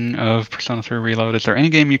 Speaking of Persona 3 Reload, is there any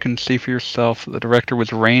game you can see for yourself that the director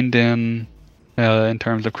was reined in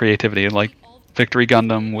terms of creativity? Like Victory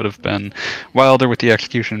Gundam would have been wilder with the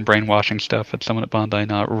execution brainwashing stuff at someone at Bandai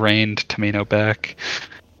not reined Tamino back.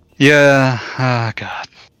 Yeah, god.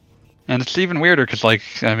 And it's even weirder because, like,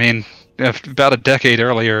 I mean, about a decade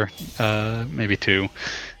earlier, maybe two,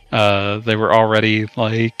 they were already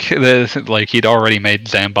like he'd already made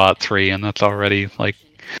Zambot 3, and that's already like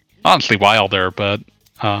honestly wilder. But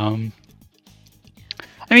I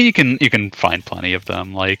mean, you can find plenty of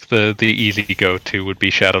them. Like the easy go-to would be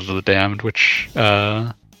Shadows of the Damned, which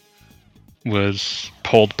was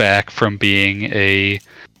pulled back from being a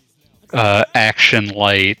action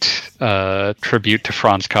light tribute to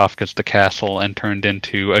Franz Kafka's The Castle and turned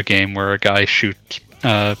into a game where a guy shoots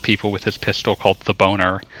people with his pistol called The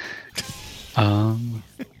Boner.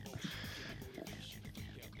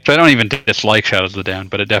 So I don't even dislike Shadows of the Damned,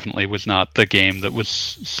 but it definitely was not the game that was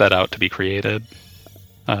set out to be created.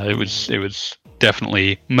 It was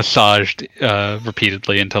definitely massaged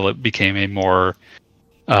repeatedly until it became a more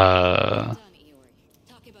done, Iori.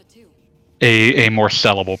 Talking about two. a more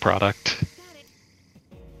sellable product.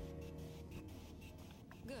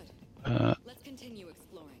 Good. Let's continue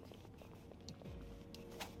exploring.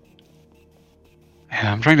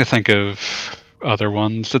 Yeah, I'm trying to think of other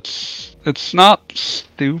ones. It's not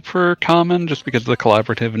super common just because of the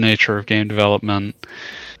collaborative nature of game development.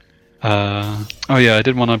 Oh yeah, I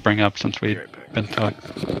did want to bring up since we had been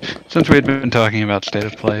talking about State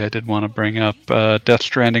of Play. I did want to bring up Death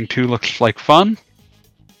Stranding 2 looks like fun.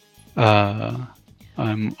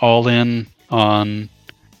 I'm all in on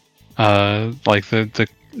like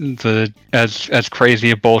the as crazy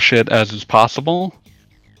a bullshit as is possible.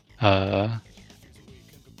 I'm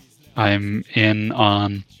in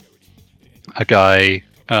on a guy,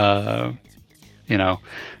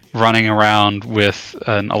 running around with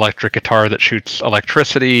an electric guitar that shoots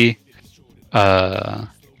electricity.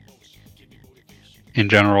 In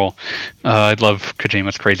general, I love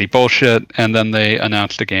Kojima's crazy bullshit. And then they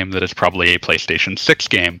announced a game that is probably a PlayStation 6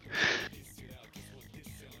 game.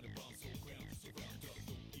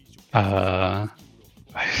 I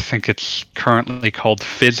think it's currently called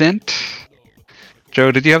Fizzint.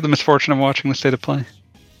 Joe, did you have the misfortune of watching the State of Play?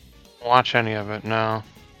 Watch any of it? No.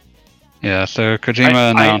 Yeah, so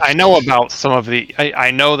Kojima announced... I know about some of the...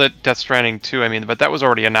 I know that Death Stranding 2, but that was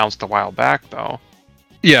already announced a while back, though.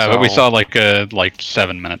 Yeah, So- but we saw like a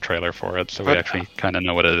 7-minute trailer for it, so we But- actually kind of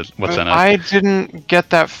know what it is, what's But in it. I didn't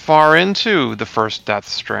get that far into the first Death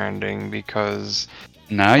Stranding because...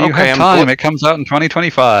 Now you Okay, have I'm time. gl- It comes out in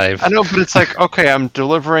 2025. I know, but it's like, okay, I'm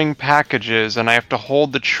delivering packages and I have to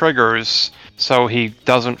hold the triggers so he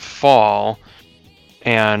doesn't fall.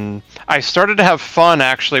 And I started to have fun,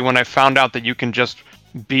 actually, when I found out that you can just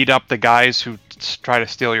beat up the guys who try to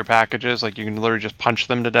steal your packages. Like, you can literally just punch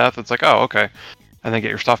them to death. It's like, oh, okay. And then get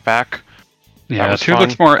your stuff back. Yeah, was 2 fun.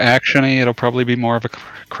 looks more actiony. It'll probably be more of a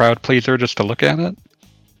crowd pleaser just to look at it.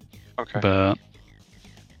 Okay. But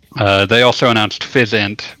they also announced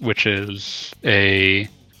Fizzint, which is a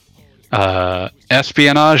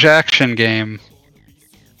espionage action game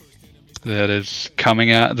that is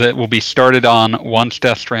coming out, that will be started on once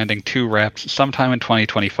Death Stranding 2 wraps sometime in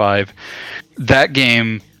 2025. That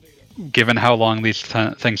game, given how long these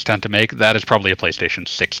things tend to make, that is probably a PlayStation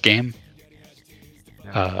 6 game.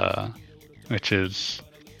 Which is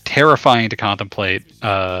terrifying to contemplate.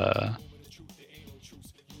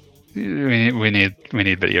 We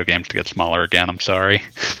need video games to get smaller again. I'm sorry.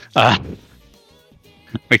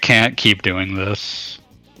 We can't keep doing this.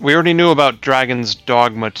 We already knew about Dragon's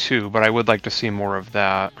Dogma 2, but I would like to see more of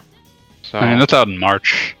that. So. I mean, that's out in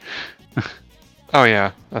March. Oh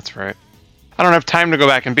yeah, that's right. I don't have time to go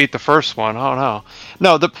back and beat the first one. Oh no.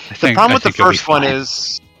 No, the think- problem I with the think you'll be first one fine.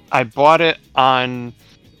 is I bought it on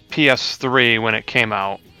PS3 when it came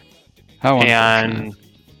out. How unfortunate. And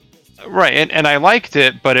right, and I liked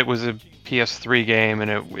it, but it was a PS3 game and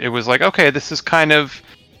it was like, okay, this is kind of,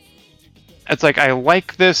 it's like I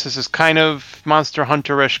like this. This is kind of Monster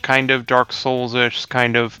Hunter-ish, kind of Dark Souls-ish,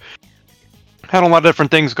 kind of had a lot of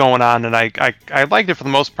different things going on, and I liked it for the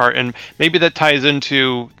most part. And maybe that ties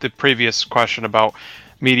into the previous question about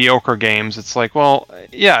mediocre games. It's like, well,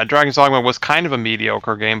 yeah, Dragon's Dogma was kind of a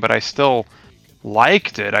mediocre game, but I still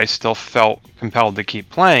liked it. I still felt compelled to keep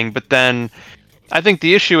playing. But then I think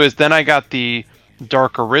the issue is then I got the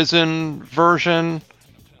Dark Arisen version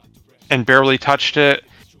and barely touched it.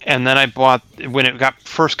 And then I bought, when it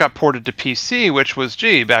first got ported to PC, which was,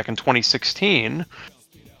 back in 2016,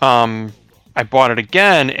 I bought it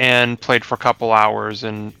again and played for a couple hours,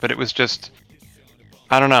 but it was just,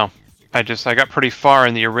 I don't know. I got pretty far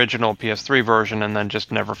in the original PS3 version and then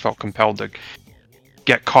just never felt compelled to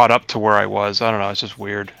get caught up to where I was. I don't know, it's just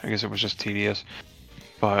weird. I guess it was just tedious.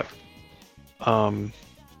 But, I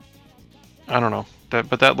don't know.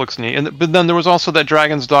 But that looks neat. But then there was also that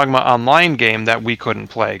Dragon's Dogma Online game that we couldn't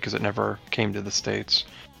play because it never came to the States.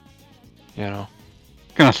 You know?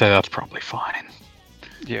 Gonna say that's probably fine.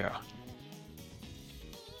 Yeah.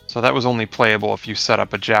 So that was only playable if you set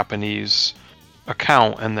up a Japanese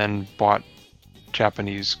account and then bought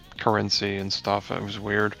Japanese currency and stuff. It was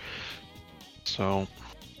weird. So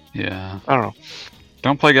Yeah. I don't know.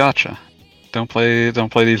 Don't play gacha. Don't play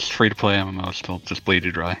these free-to-play MMOs. They'll just bleed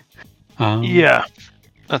you dry. Yeah,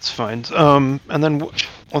 that's fine. And then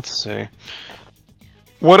let's see.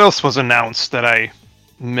 What else was announced that I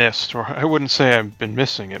missed? Or I wouldn't say I've been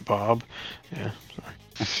missing it, Bob. Yeah.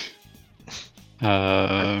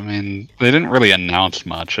 I mean, they didn't really announce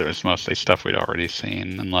much. It was mostly stuff we'd already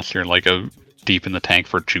seen, unless you're like a deep in the tank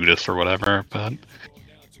for Judas or whatever. But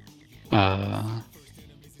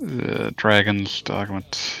Dragon's Dogma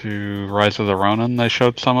 2 Rise of the Ronin they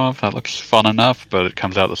showed some of. That looks fun enough, but it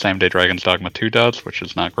comes out the same day Dragon's Dogma 2 does, which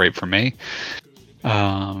is not great for me.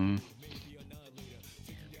 I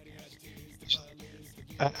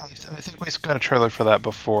think we got a trailer for that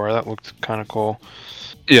before. That looked kind of cool.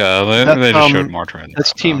 Yeah, they That's, just showed more trailers.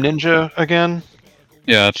 That's Team Ninja again?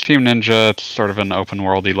 Yeah, it's Team Ninja. It's sort of an open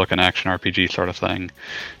worldy looking action RPG sort of thing.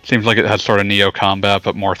 Seems like it has sort of Neo combat,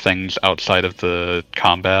 but more things outside of the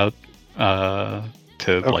combat.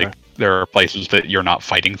 Like there are places that you're not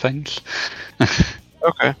fighting things.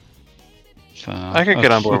 Okay. So I could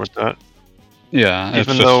get on board with that. Yeah, it's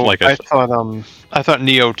Even just though like I thought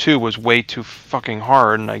Neo 2 was way too fucking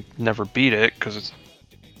hard and I never beat it because it's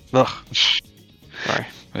ugh. Sorry.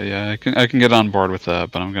 But yeah, I can get on board with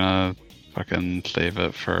that, but I'm gonna fucking save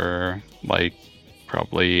it for like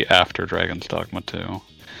probably after Dragon's Dogma 2.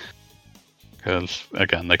 because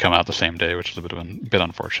again they come out the same day, which is a bit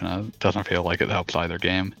unfortunate. It doesn't feel like it helps either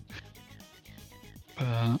game.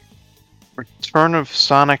 Return of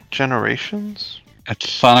Sonic Generations? It's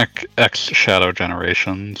Sonic X Shadow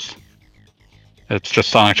Generations. It's just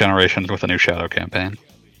Sonic Generations with a new Shadow campaign.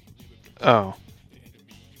 Oh.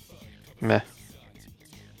 Meh.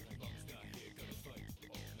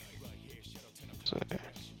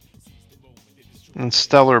 And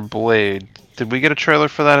Stellar Blade. Did we get a trailer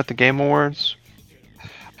for that at the Game Awards?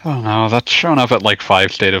 Oh no, that's shown up at like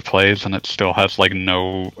 5 state of plays, and it still has like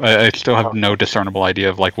no. I still have no discernible idea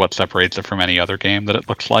of like what separates it from any other game that it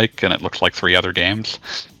looks like, and it looks like 3 other games.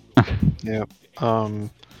 Yep.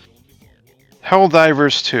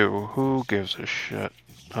 Helldivers 2. Who gives a shit?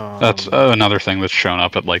 That's another thing that's shown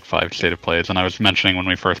up at like 5 state of plays, and I was mentioning when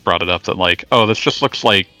we first brought it up that like, oh, this just looks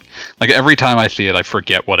like every time I see it, I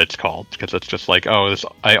forget what it's called because it's just like, oh, this,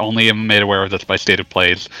 I only am made aware of this by state of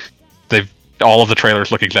plays. All of the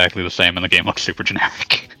trailers look exactly the same, and the game looks super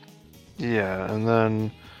generic. Yeah, and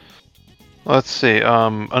then let's see,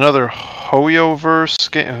 another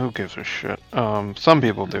Hoyoverse game. Who gives a shit? Some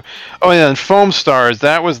people do. Oh yeah, and Foam Stars.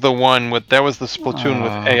 That was the one with the Splatoon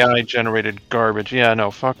with AI generated garbage. Yeah,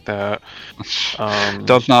 no, fuck that.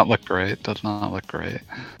 Does not look great. Does not look great.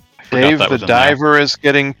 Dave the Diver is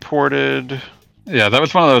getting ported. Yeah, that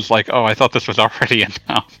was one of those like, oh, I thought this was already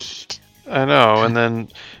announced. I know, and then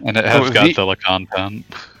and it has Godzilla content.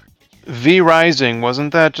 V Rising,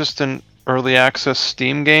 wasn't that just an early access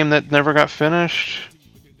Steam game that never got finished?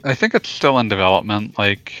 I think it's still in development.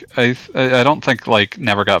 Like I don't think like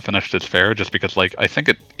never got finished is fair, just because like I think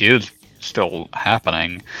it is still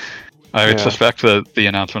happening. I would suspect that the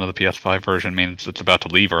announcement of the PS5 version means it's about to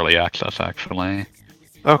leave early access. Actually.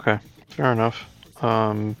 Okay, fair enough.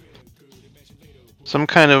 Some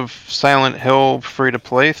kind of Silent Hill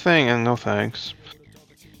free-to-play thing, and no thanks.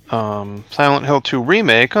 Silent Hill 2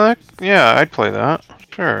 remake, yeah, I'd play that.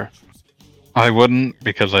 Sure. I wouldn't,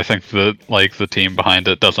 because I think that like the team behind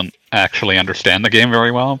it doesn't actually understand the game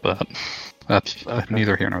very well, but that's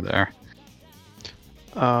neither here nor there.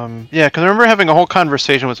 Yeah, because I remember having a whole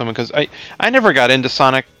conversation with someone, because I never got into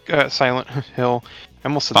Silent Hill. I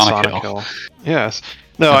almost said Sonic Hill. Yes.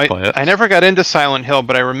 No, I never got into Silent Hill,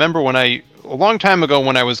 but I remember a long time ago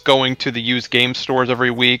when I was going to the used game stores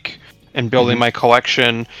every week and building my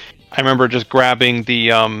collection, I remember just grabbing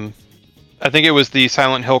the, I think it was the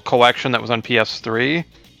Silent Hill collection that was on PS3.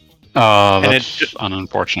 That's just an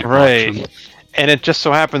unfortunate collection. Right. And it just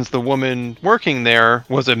so happens the woman working there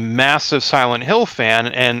was a massive Silent Hill fan,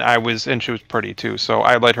 and she was pretty too. So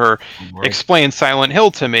I let her explain Silent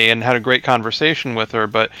Hill to me and had a great conversation with her.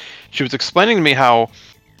 But she was explaining to me how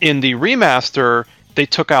in the remaster they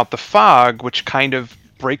took out the fog, which kind of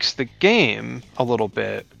breaks the game a little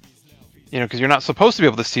bit. You know, because you're not supposed to be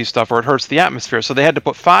able to see stuff or it hurts the atmosphere. So they had to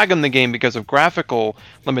put fog in the game because of graphical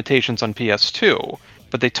limitations on PS2.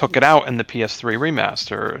 But they took it out in the PS3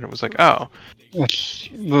 remaster, and it was like, oh. That's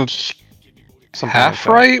half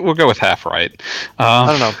right? We'll go with half right. I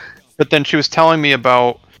don't know. But then she was telling me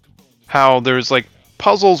about how there's like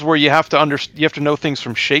puzzles where you have to know things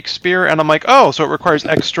from Shakespeare, and I'm like, oh, so it requires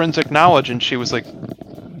extrinsic knowledge, and she was like,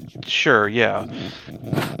 sure, yeah.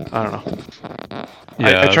 I don't know.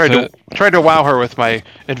 Yeah, I tried to wow her with my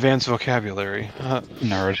advanced vocabulary.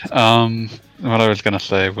 Nerd. What I was gonna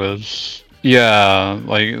say was, yeah,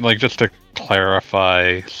 like just to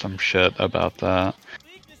clarify some shit about that.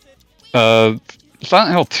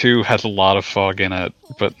 Silent Hill 2 has a lot of fog in it,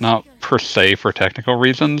 but not per se for technical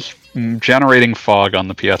reasons. Generating fog on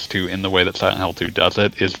the PS2 in the way that Silent Hill 2 does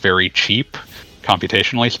it is very cheap,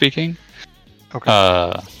 computationally speaking.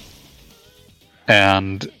 Okay.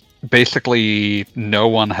 And basically no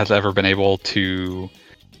one has ever been able to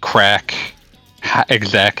crack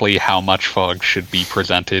exactly how much fog should be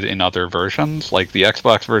presented in other versions. Like the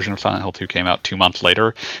Xbox version of Silent Hill 2 came out 2 months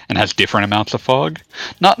later and has different amounts of fog.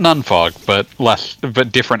 Not none fog, but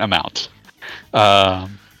different amounts. And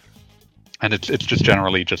it's just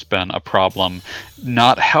generally just been a problem,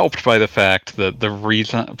 not helped by the fact that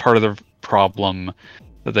part of the problem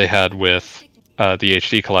that they had with the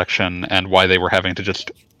HD collection and why they were having to just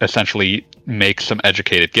essentially make some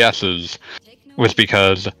educated guesses was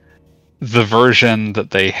because the version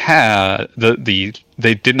that they had,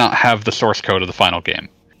 they did not have the source code of the final game.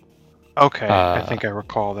 Okay, I think I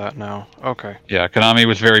recall that now. Okay. Yeah, Konami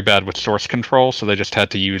was very bad with source control, so they just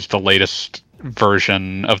had to use the latest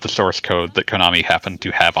version of the source code that Konami happened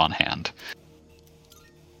to have on hand.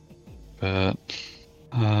 But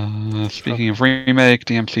speaking of remake,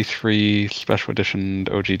 DMC3 Special Edition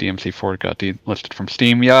OG DMC4 got delisted from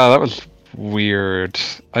Steam. Yeah, that was weird.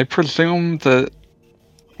 I presume that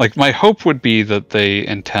like my hope would be that they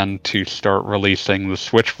intend to start releasing the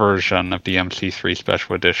Switch version of DMC3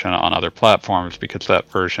 Special Edition on other platforms, because that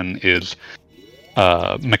version is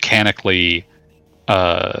mechanically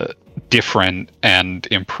different and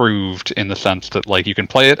improved in the sense that like you can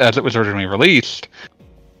play it as it was originally released,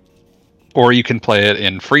 or you can play it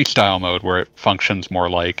in freestyle mode where it functions more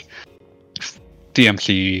like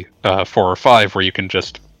DMC 4 or 5, where you can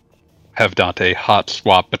just have Dante hot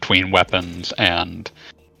swap between weapons and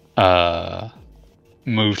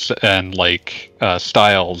moves and like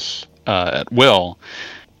styles at will,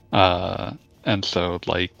 and so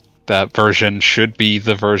like that version should be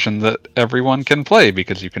the version that everyone can play,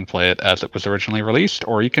 because you can play it as it was originally released,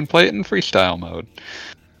 or you can play it in freestyle mode.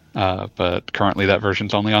 But currently that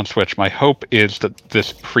version's only on Switch. My hope is that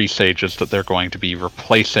this presages that they're going to be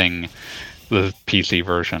replacing the PC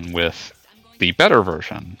version with the better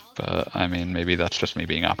version. But I mean, maybe that's just me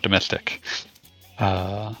being optimistic.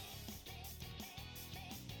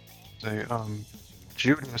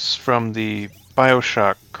 Judas from the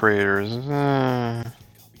BioShock creators.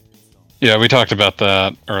 Yeah, we talked about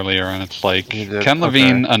that earlier, and it's like You did? Ken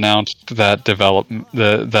Levine announced that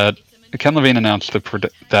Ken Levine announced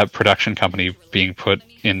that production company being put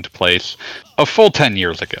into place a full 10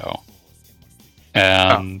 years ago,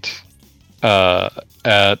 and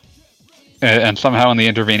and somehow in the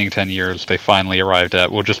intervening 10 years they finally arrived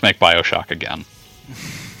at, we'll just make BioShock again.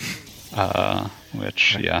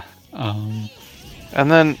 Which yeah.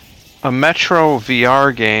 And then a Metro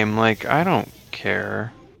VR game, like, I don't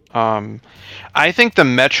care. I think the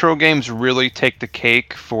Metro games really take the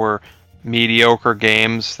cake for mediocre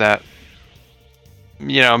games that,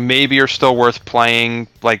 you know, maybe are still worth playing.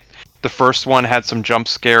 Like, the first one had some jump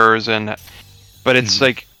scares, but it's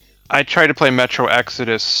like, I tried to play Metro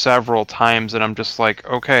Exodus several times, and I'm just like,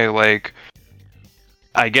 okay, like,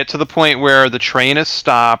 I get to the point where the train is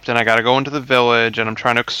stopped, and I gotta go into the village, and I'm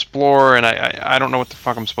trying to explore, and I don't know what the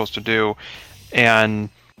fuck I'm supposed to do, and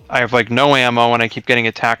I have, like, no ammo, and I keep getting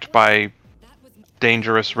attacked by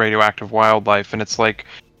dangerous radioactive wildlife, and it's like,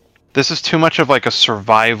 this is too much of, like, a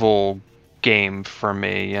survival game for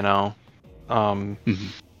me, you know?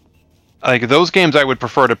 Like, those games I would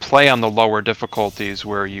prefer to play on the lower difficulties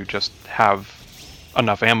where you just have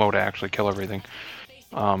enough ammo to actually kill everything.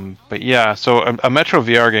 But yeah, so a Metro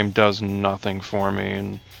VR game does nothing for me,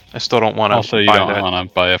 and I still don't want to. Also, you don't want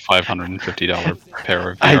to buy a $550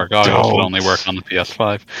 pair of VR goggles that only work on the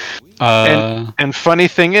PS5. And funny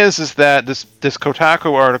thing is that this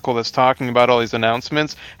Kotaku article that's talking about all these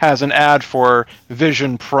announcements has an ad for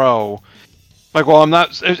Vision Pro. Like, well, I'm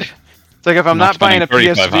not. It's like, if I'm not buying a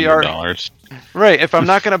PSVR, right? If I'm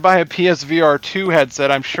not going to buy a PSVR 2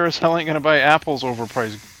 headset, I'm sure as hell ain't going to buy Apple's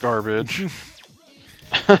overpriced garbage.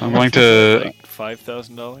 I'm going to like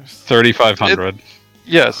 $5,000. $3,500.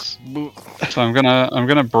 Yes. So I'm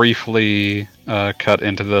gonna briefly cut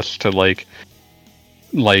into this to like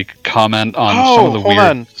comment on some of the hold weird.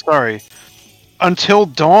 on. Sorry. Until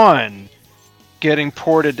Dawn getting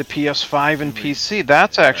ported to PS5 and PC.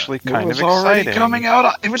 That's actually kind of exciting. Coming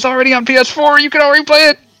out. It was already on PS4. You could already play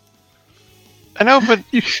it. I know, but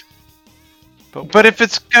but if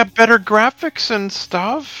it's got better graphics and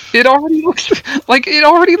stuff, it already looks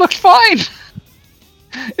fine.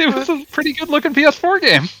 It was a pretty good looking PS4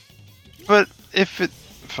 game. But if it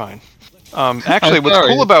fine. Actually,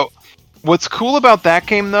 what's cool about that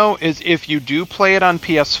game though is if you do play it on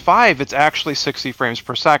PS5, it's actually 60 frames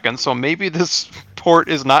per second. So maybe this port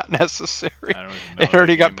is not necessary. It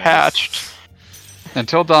already got patched.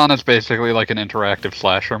 Until Dawn is basically like an interactive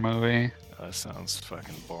slasher movie. That sounds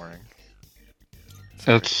fucking boring.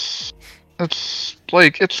 It's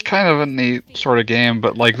like, it's kind of a neat sort of game,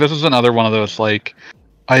 but like this is another one of those, like,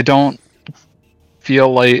 I don't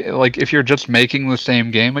feel like if you're just making the same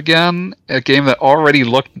game again, a game that already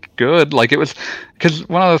looked good, like it was, because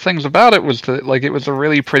one of the things about it was that like it was a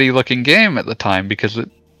really pretty looking game at the time, because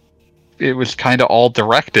it was kind of all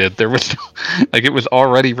directed. There was like, it was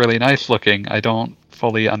already really nice looking. I don't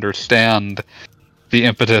fully understand the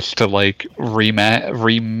impetus to like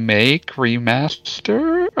remaster.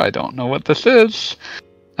 I don't know what this is.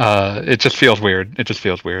 It just feels weird.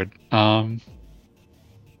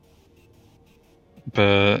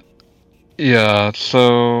 But yeah,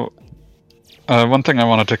 so one thing I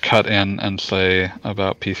wanted to cut in and say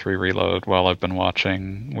about P3 Reload while I've been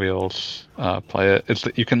watching Wheels play it is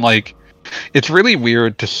that you can, like, it's really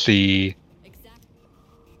weird to see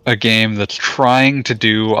a game that's trying to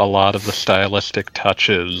do a lot of the stylistic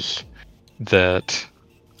touches that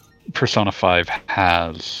Persona 5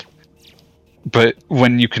 has, but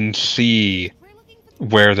when you can see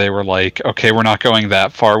where they were like, okay, we're not going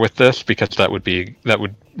that far with this because that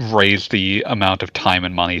would raise the amount of time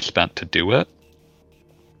and money spent to do it.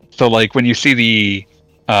 So like when you see the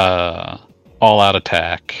all-out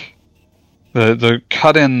attack, the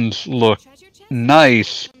cut-ins look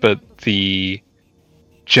nice, but the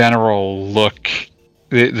general look,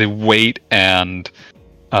 the weight and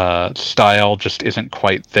style just isn't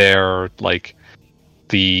quite there. Like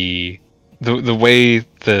the way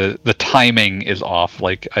the timing is off.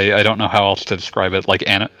 Like I don't know how else to describe it. Like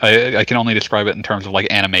I can only describe it in terms of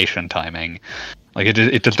like animation timing. Like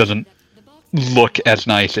it just doesn't look as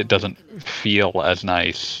nice. It doesn't feel as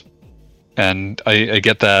nice. And I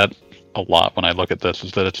get that a lot when I look at this,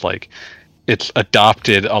 is that it's like it's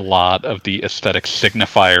adopted a lot of the aesthetic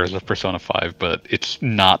signifiers of Persona 5, but it's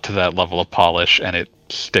not to that level of polish, and it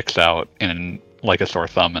sticks out in like a sore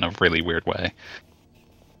thumb in a really weird way.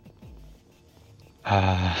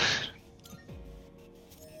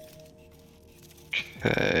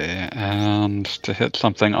 Okay, and to hit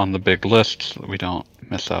something on the big list so that we don't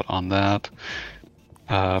miss out on that.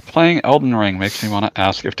 Playing Elden Ring makes me want to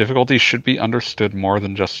ask if difficulty should be understood more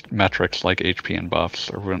than just metrics like HP and buffs,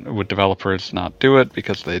 or would developers not do it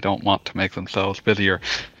because they don't want to make themselves busier?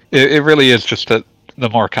 It really is just that the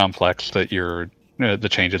more complex that the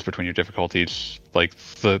changes between your difficulties, like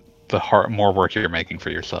the more work you're making for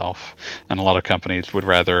yourself. And a lot of companies would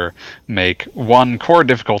rather make one core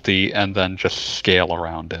difficulty and then just scale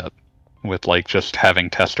around it with like just having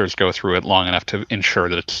testers go through it long enough to ensure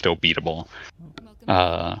that it's still beatable.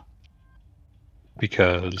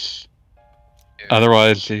 Because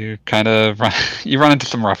otherwise you kind of run into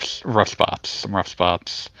some rough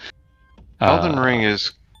spots. Elden Ring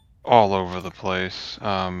is all over the place.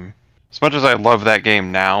 As much as I love that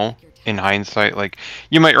game now, in hindsight, like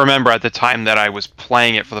you might remember at the time that I was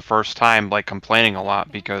playing it for the first time, like complaining a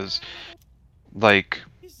lot because, like,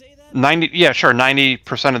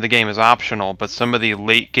 90% of the game is optional, but some of the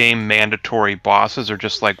late game mandatory bosses are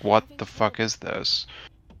just like, what the fuck is this?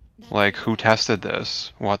 Like, who tested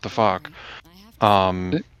this? What the fuck?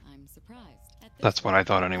 That's what I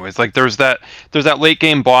thought, anyways. Like, there's that late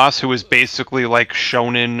game boss who is basically like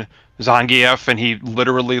Shonen Zangief, and he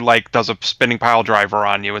literally like does a spinning pile driver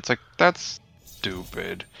on you. It's like, that's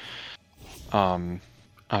stupid. I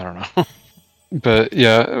don't know. But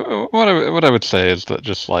yeah, what I would say is that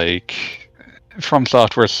just like From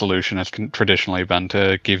Software's solution has traditionally been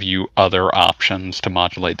to give you other options to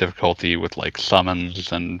modulate difficulty with like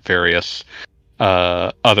summons and various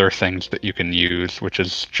other things that you can use, which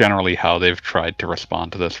is generally how they've tried to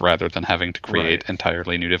respond to this, rather than having to create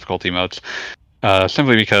entirely new difficulty modes.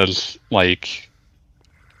 Simply because like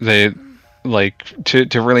they like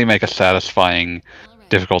to really make a satisfying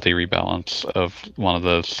difficulty rebalance of one of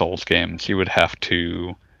the Souls games, you would have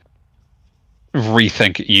to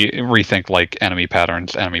rethink like enemy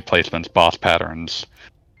patterns, enemy placements, boss patterns,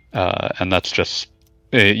 and that's just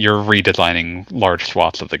you're redesigning large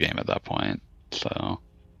swaths of the game at that point. So,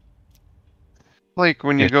 like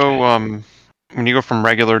when you go from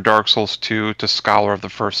regular Dark Souls 2 to Scholar of the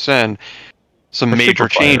First Sin, some major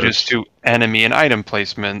changes to enemy and item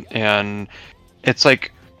placement, and it's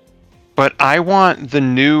like, but I want the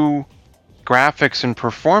new graphics and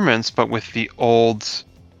performance, but with the old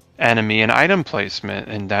enemy and item placement,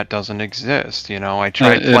 and that doesn't exist. You know, I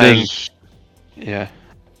tried playing.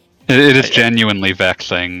 It is genuinely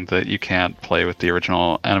vexing that you can't play with the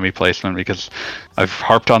original enemy placement, because I've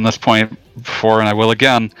harped on this point before, and I will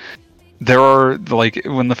again. There are, like,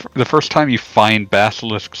 when the first time you find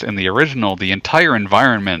basilisks in the original, the entire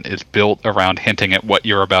environment is built around hinting at what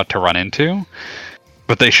you're about to run into.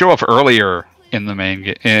 But they show up earlier in the main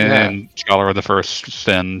game, in Scholar of the First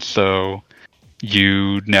Sin, so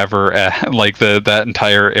you never, like, that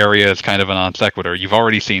entire area is kind of a non sequitur. You've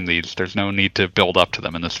already seen these. There's no need to build up to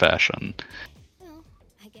them in this fashion.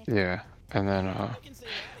 Yeah, and then,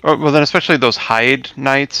 well, then especially those hide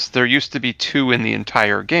knights, there used to be 2 in the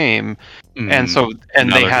entire game, and so,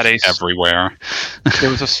 and they had everywhere. There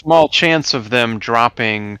was a small chance of them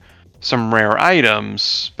dropping some rare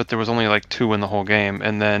items, but there was only like 2 in the whole game,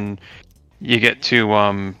 and then you get to,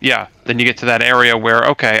 then you get to that area where,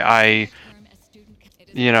 okay, I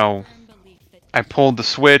pulled the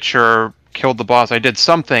switch or killed the boss, I did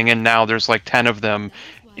something, and now there's like 10 of them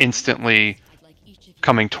instantly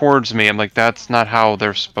coming towards me. I'm like, that's not how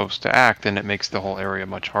they're supposed to act, and it makes the whole area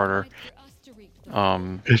much harder.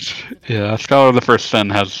 Scholar of the First Sin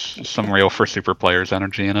has some real for super players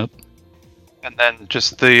energy in it. And then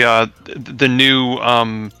just the new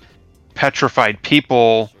petrified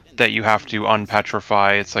people that you have to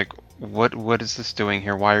unpetrify. It's like, what is this doing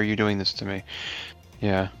here? Why are you doing this to me?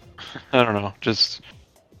 Yeah. I don't know. Just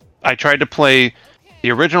I tried to play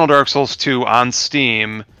the original Dark Souls 2 on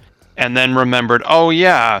Steam, and then remembered, oh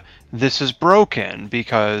yeah, this is broken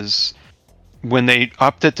because when they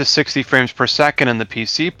upped it to 60 frames per second in the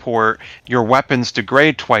PC port, your weapons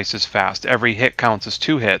degrade twice as fast. Every hit counts as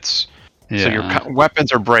 2 hits. So your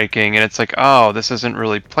weapons are breaking, and it's like, oh, this isn't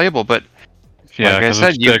really playable. But Yeah, like I because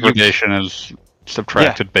said, degradation is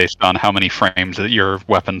subtracted based on how many frames that your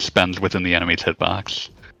weapon spends within the enemy's hitbox.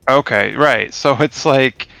 Okay, right. So it's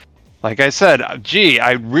like I said, gee,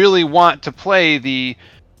 I really want to play the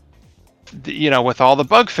with all the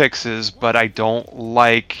bug fixes, but I don't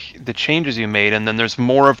like the changes you made. And then there's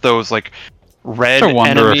more of those like red I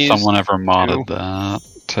wonder enemies. if someone ever modded that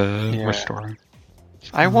to restore.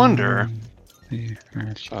 I wonder. The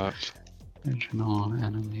original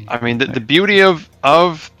enemy. I mean, the beauty of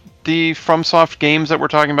the FromSoft games that we're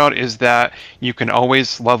talking about is that you can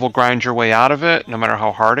always level grind your way out of it, no matter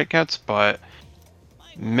how hard it gets. But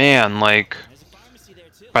man, like,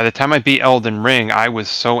 by the time I beat Elden Ring, I was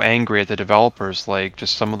so angry at the developers, like,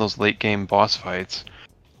 just some of those late game boss fights.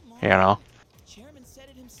 You know?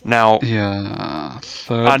 Now, Yeah.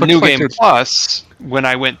 So on New Game Plus, when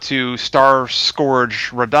I went to Star Scourge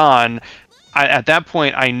Radahn, at that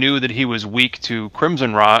point I knew that he was weak to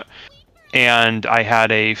Crimson Rot, and I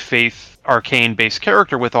had a Faith Arcane based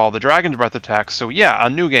character with all the Dragon's Breath attacks. So yeah,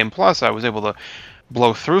 on New Game Plus, I was able to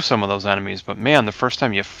blow through some of those enemies. But man, the first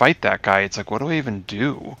time you fight that guy, it's like, what do I even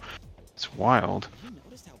do? It's wild.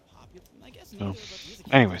 So,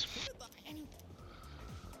 anyways.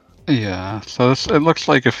 Yeah, so it looks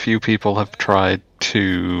like a few people have tried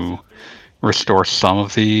to restore some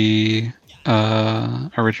of the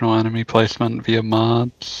original enemy placement via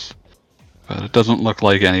mods, but it doesn't look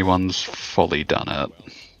like anyone's fully done it.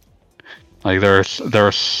 Like there's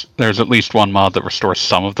at least one mod that restores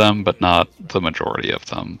some of them, but not the majority of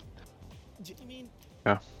them.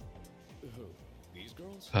 Yeah.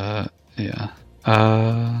 Yeah.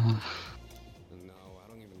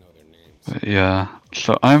 But yeah.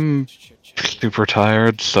 So I'm super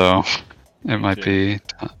tired, so it might be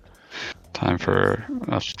time for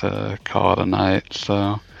us to call it a night.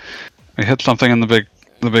 So we hit something in the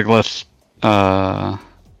big list.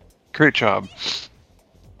 Great job.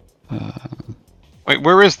 Wait,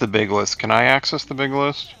 where is the big list? Can I access the big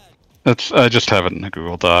list? I just have it in a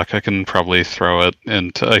Google Doc. I can probably throw it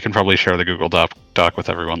into. I can probably share the Google Doc with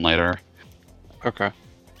everyone later. Okay.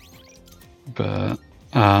 But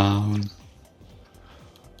let's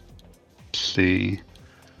see.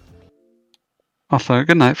 Also,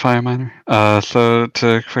 good night, Fireminer. So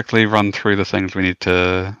to quickly run through the things we need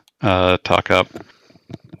to talk up.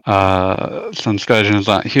 Since Gaijin is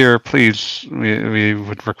not here, please, we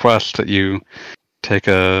would request that you take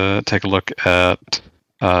a look at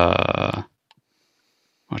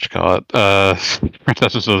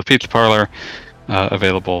Princesses of the Pizza Parlor,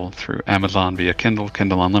 available through Amazon via Kindle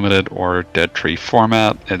Unlimited, or Dead Tree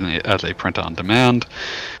format as a print on demand.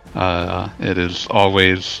 It is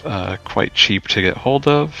always quite cheap to get hold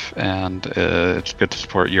of, and it's good to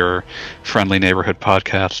support your friendly neighborhood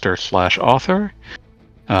podcaster / author.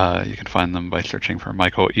 You can find them by searching for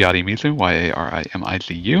Michael Yarimizu,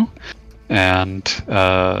 Yarimizu. And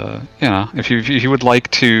if you would like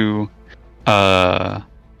to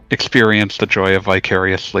experience the joy of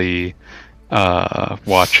vicariously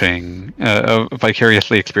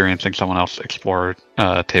vicariously experiencing someone else explore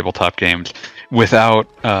tabletop games without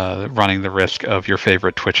running the risk of your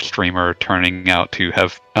favorite Twitch streamer turning out to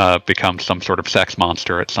have become some sort of sex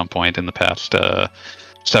monster at some point in the past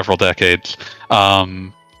several decades,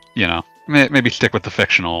 maybe stick with the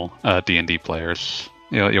fictional D&D players.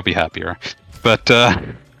 You'll be happier. But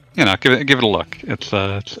give it a look. It's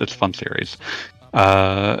a fun series.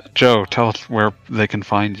 Joe, tell us where they can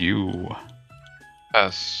find you.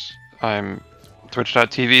 Yes, I'm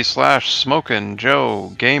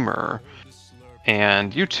twitch.tv/SmokinJoeGamer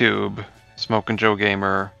and YouTube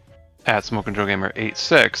SmokinJoeGamer at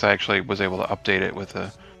SmokinJoeGamer86. I actually was able to update it with a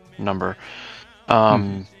number.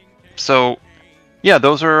 So yeah,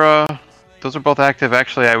 those are both active.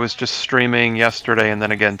 Actually, I was just streaming yesterday and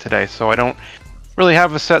then again today, so I don't really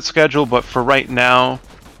have a set schedule, but for right now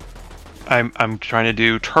I'm trying to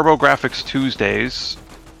do TurboGrafx Tuesdays,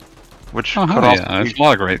 which could also there's a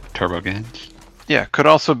lot of great Turbo games. Yeah, could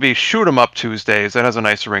also be Shoot 'em Up Tuesdays. That has a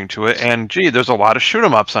nice ring to it. And gee, there's a lot of shoot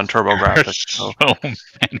 'em ups on TurboGrafx.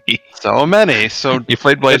 So many. So you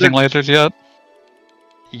played Blazing Lasers yet?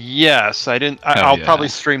 Yes, I didn't. I'll probably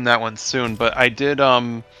stream that one soon. But I did.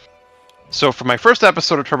 So for my first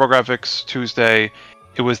episode of TurboGrafx Tuesday,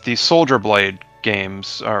 it was the Soldier Blade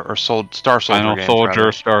games, or Star Soldier games. Soldier,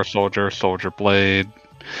 rather. Star Soldier, Soldier Blade,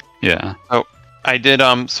 Yeah. I did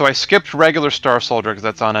so I skipped regular Star Soldier because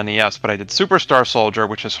that's on NES, but I did Super Star Soldier,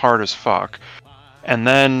 which is hard as fuck, and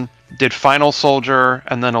then did Final Soldier,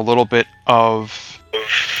 and then a little bit of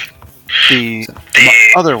the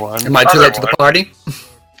other one. Am I too late to the party?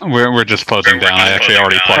 We're just closing down. I actually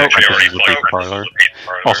already played Princesses of the Peach Parlor.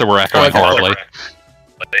 Also, we're echoing Okay. horribly.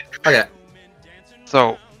 Okay.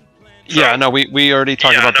 So, yeah, no, we already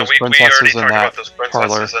talked about those princesses in that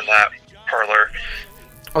parlor.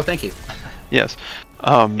 Oh, thank you. Yes.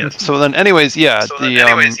 So then, anyways, yeah, I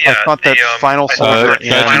thought that Final Soldier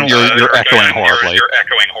and You're echoing horribly.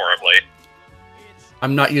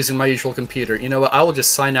 I'm not using my usual computer. You know what? I will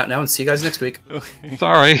just sign out now and see you guys next week.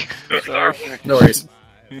 Sorry. No worries.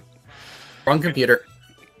 Wrong computer.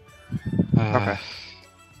 Okay.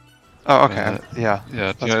 Oh, okay. Yeah.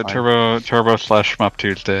 Yeah, That's fine. Turbo / Shmup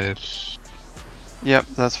Tuesdays. Yep,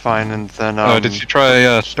 that's fine. And then Did you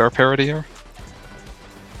try Star Parodier?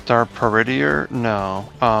 Star Parodier? No.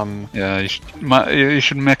 Yeah, you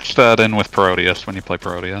should mix that in with Parodius when you play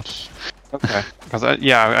Parodius. Okay. Because I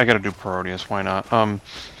got to do Parodius. Why not?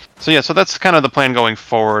 So that's kind of the plan going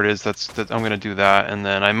forward. Is that I'm going to do that, and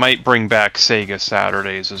then I might bring back Sega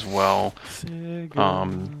Saturdays as well.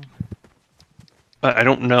 But I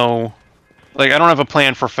don't know. Like, I don't have a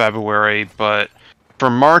plan for February, but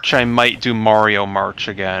for March I might do Mario March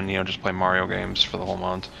again. You know, just play Mario games for the whole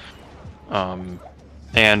month.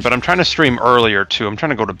 But I'm trying to stream earlier too. I'm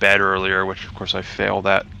trying to go to bed earlier, which of course I failed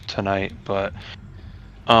at tonight. But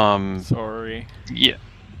Sorry.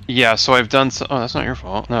 yeah. So I've done. Oh, that's not your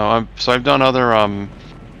fault. No. So I've done other.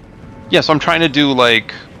 So I'm trying to do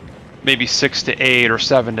like maybe 6 to 8 or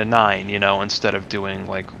 7 to 9. You know, instead of doing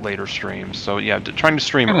like later streams. So yeah, trying to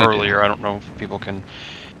stream earlier. I don't know if people can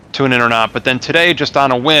tune in or not. But then today, just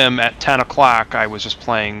on a whim, at 10 o'clock, I was just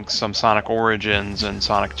playing some Sonic Origins and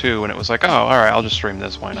Sonic 2, and it was like, oh, all right, I'll just stream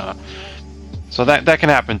this. Why not? So that can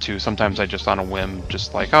happen too. Sometimes I just on a whim,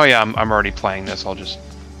 just like, oh yeah, I'm already playing this. I'll just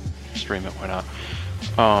stream it. Why not?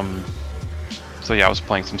 So yeah, I was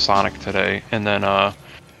playing some Sonic today, and then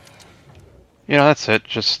that's it.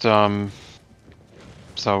 Just so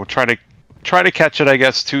try to catch it, I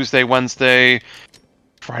guess, Tuesday, Wednesday,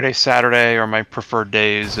 Friday, Saturday are my preferred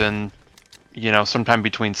days, and sometime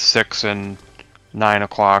between 6 and 9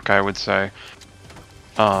 o'clock, I would say.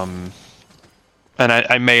 And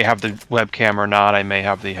I may have the webcam or not. I may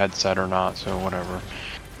have the headset or not. So whatever.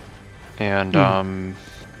 And and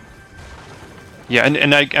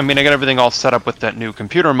I got everything all set up with that new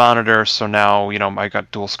computer monitor. So now I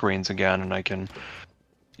got dual screens again, and I can,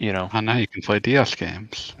 Oh, now you can play DS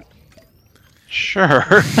games.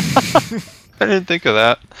 Sure. I didn't think of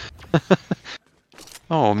that.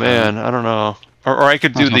 Oh man, I don't know. Or I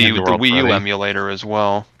could do the Wii U emulator as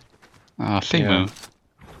well. Simu.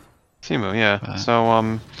 Simu, yeah.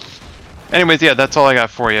 So anyways, yeah, that's all I got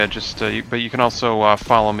for you. Just but you can also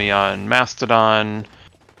follow me on Mastodon,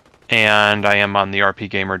 and I am on the RP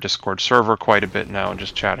Gamer Discord server quite a bit now,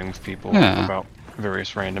 just chatting with people about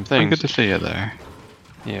various random things. Good to see you there.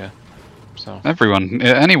 Yeah. So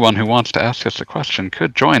anyone who wants to ask us a question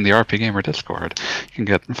could join the RP Gamer Discord. You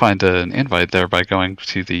can find an invite there by going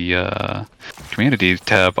to the community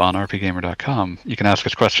tab on rpgamer.com. You can ask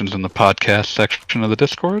us questions in the podcast section of the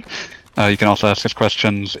Discord. You can also ask us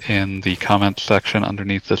questions in the comments section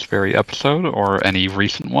underneath this very episode or any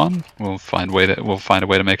recent one. We'll find a way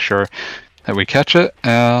to make sure that we catch it,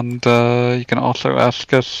 and you can also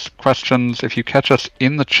ask us questions if you catch us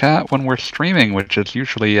in the chat when we're streaming, which is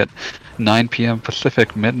usually at 9 p.m.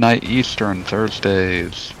 Pacific, midnight Eastern,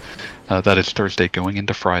 Thursdays. That is Thursday going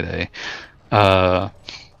into Friday. But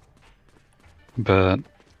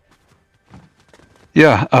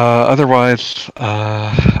yeah, otherwise,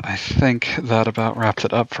 I think that about wraps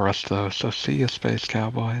it up for us, though. So see you, Space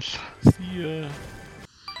Cowboys. See ya.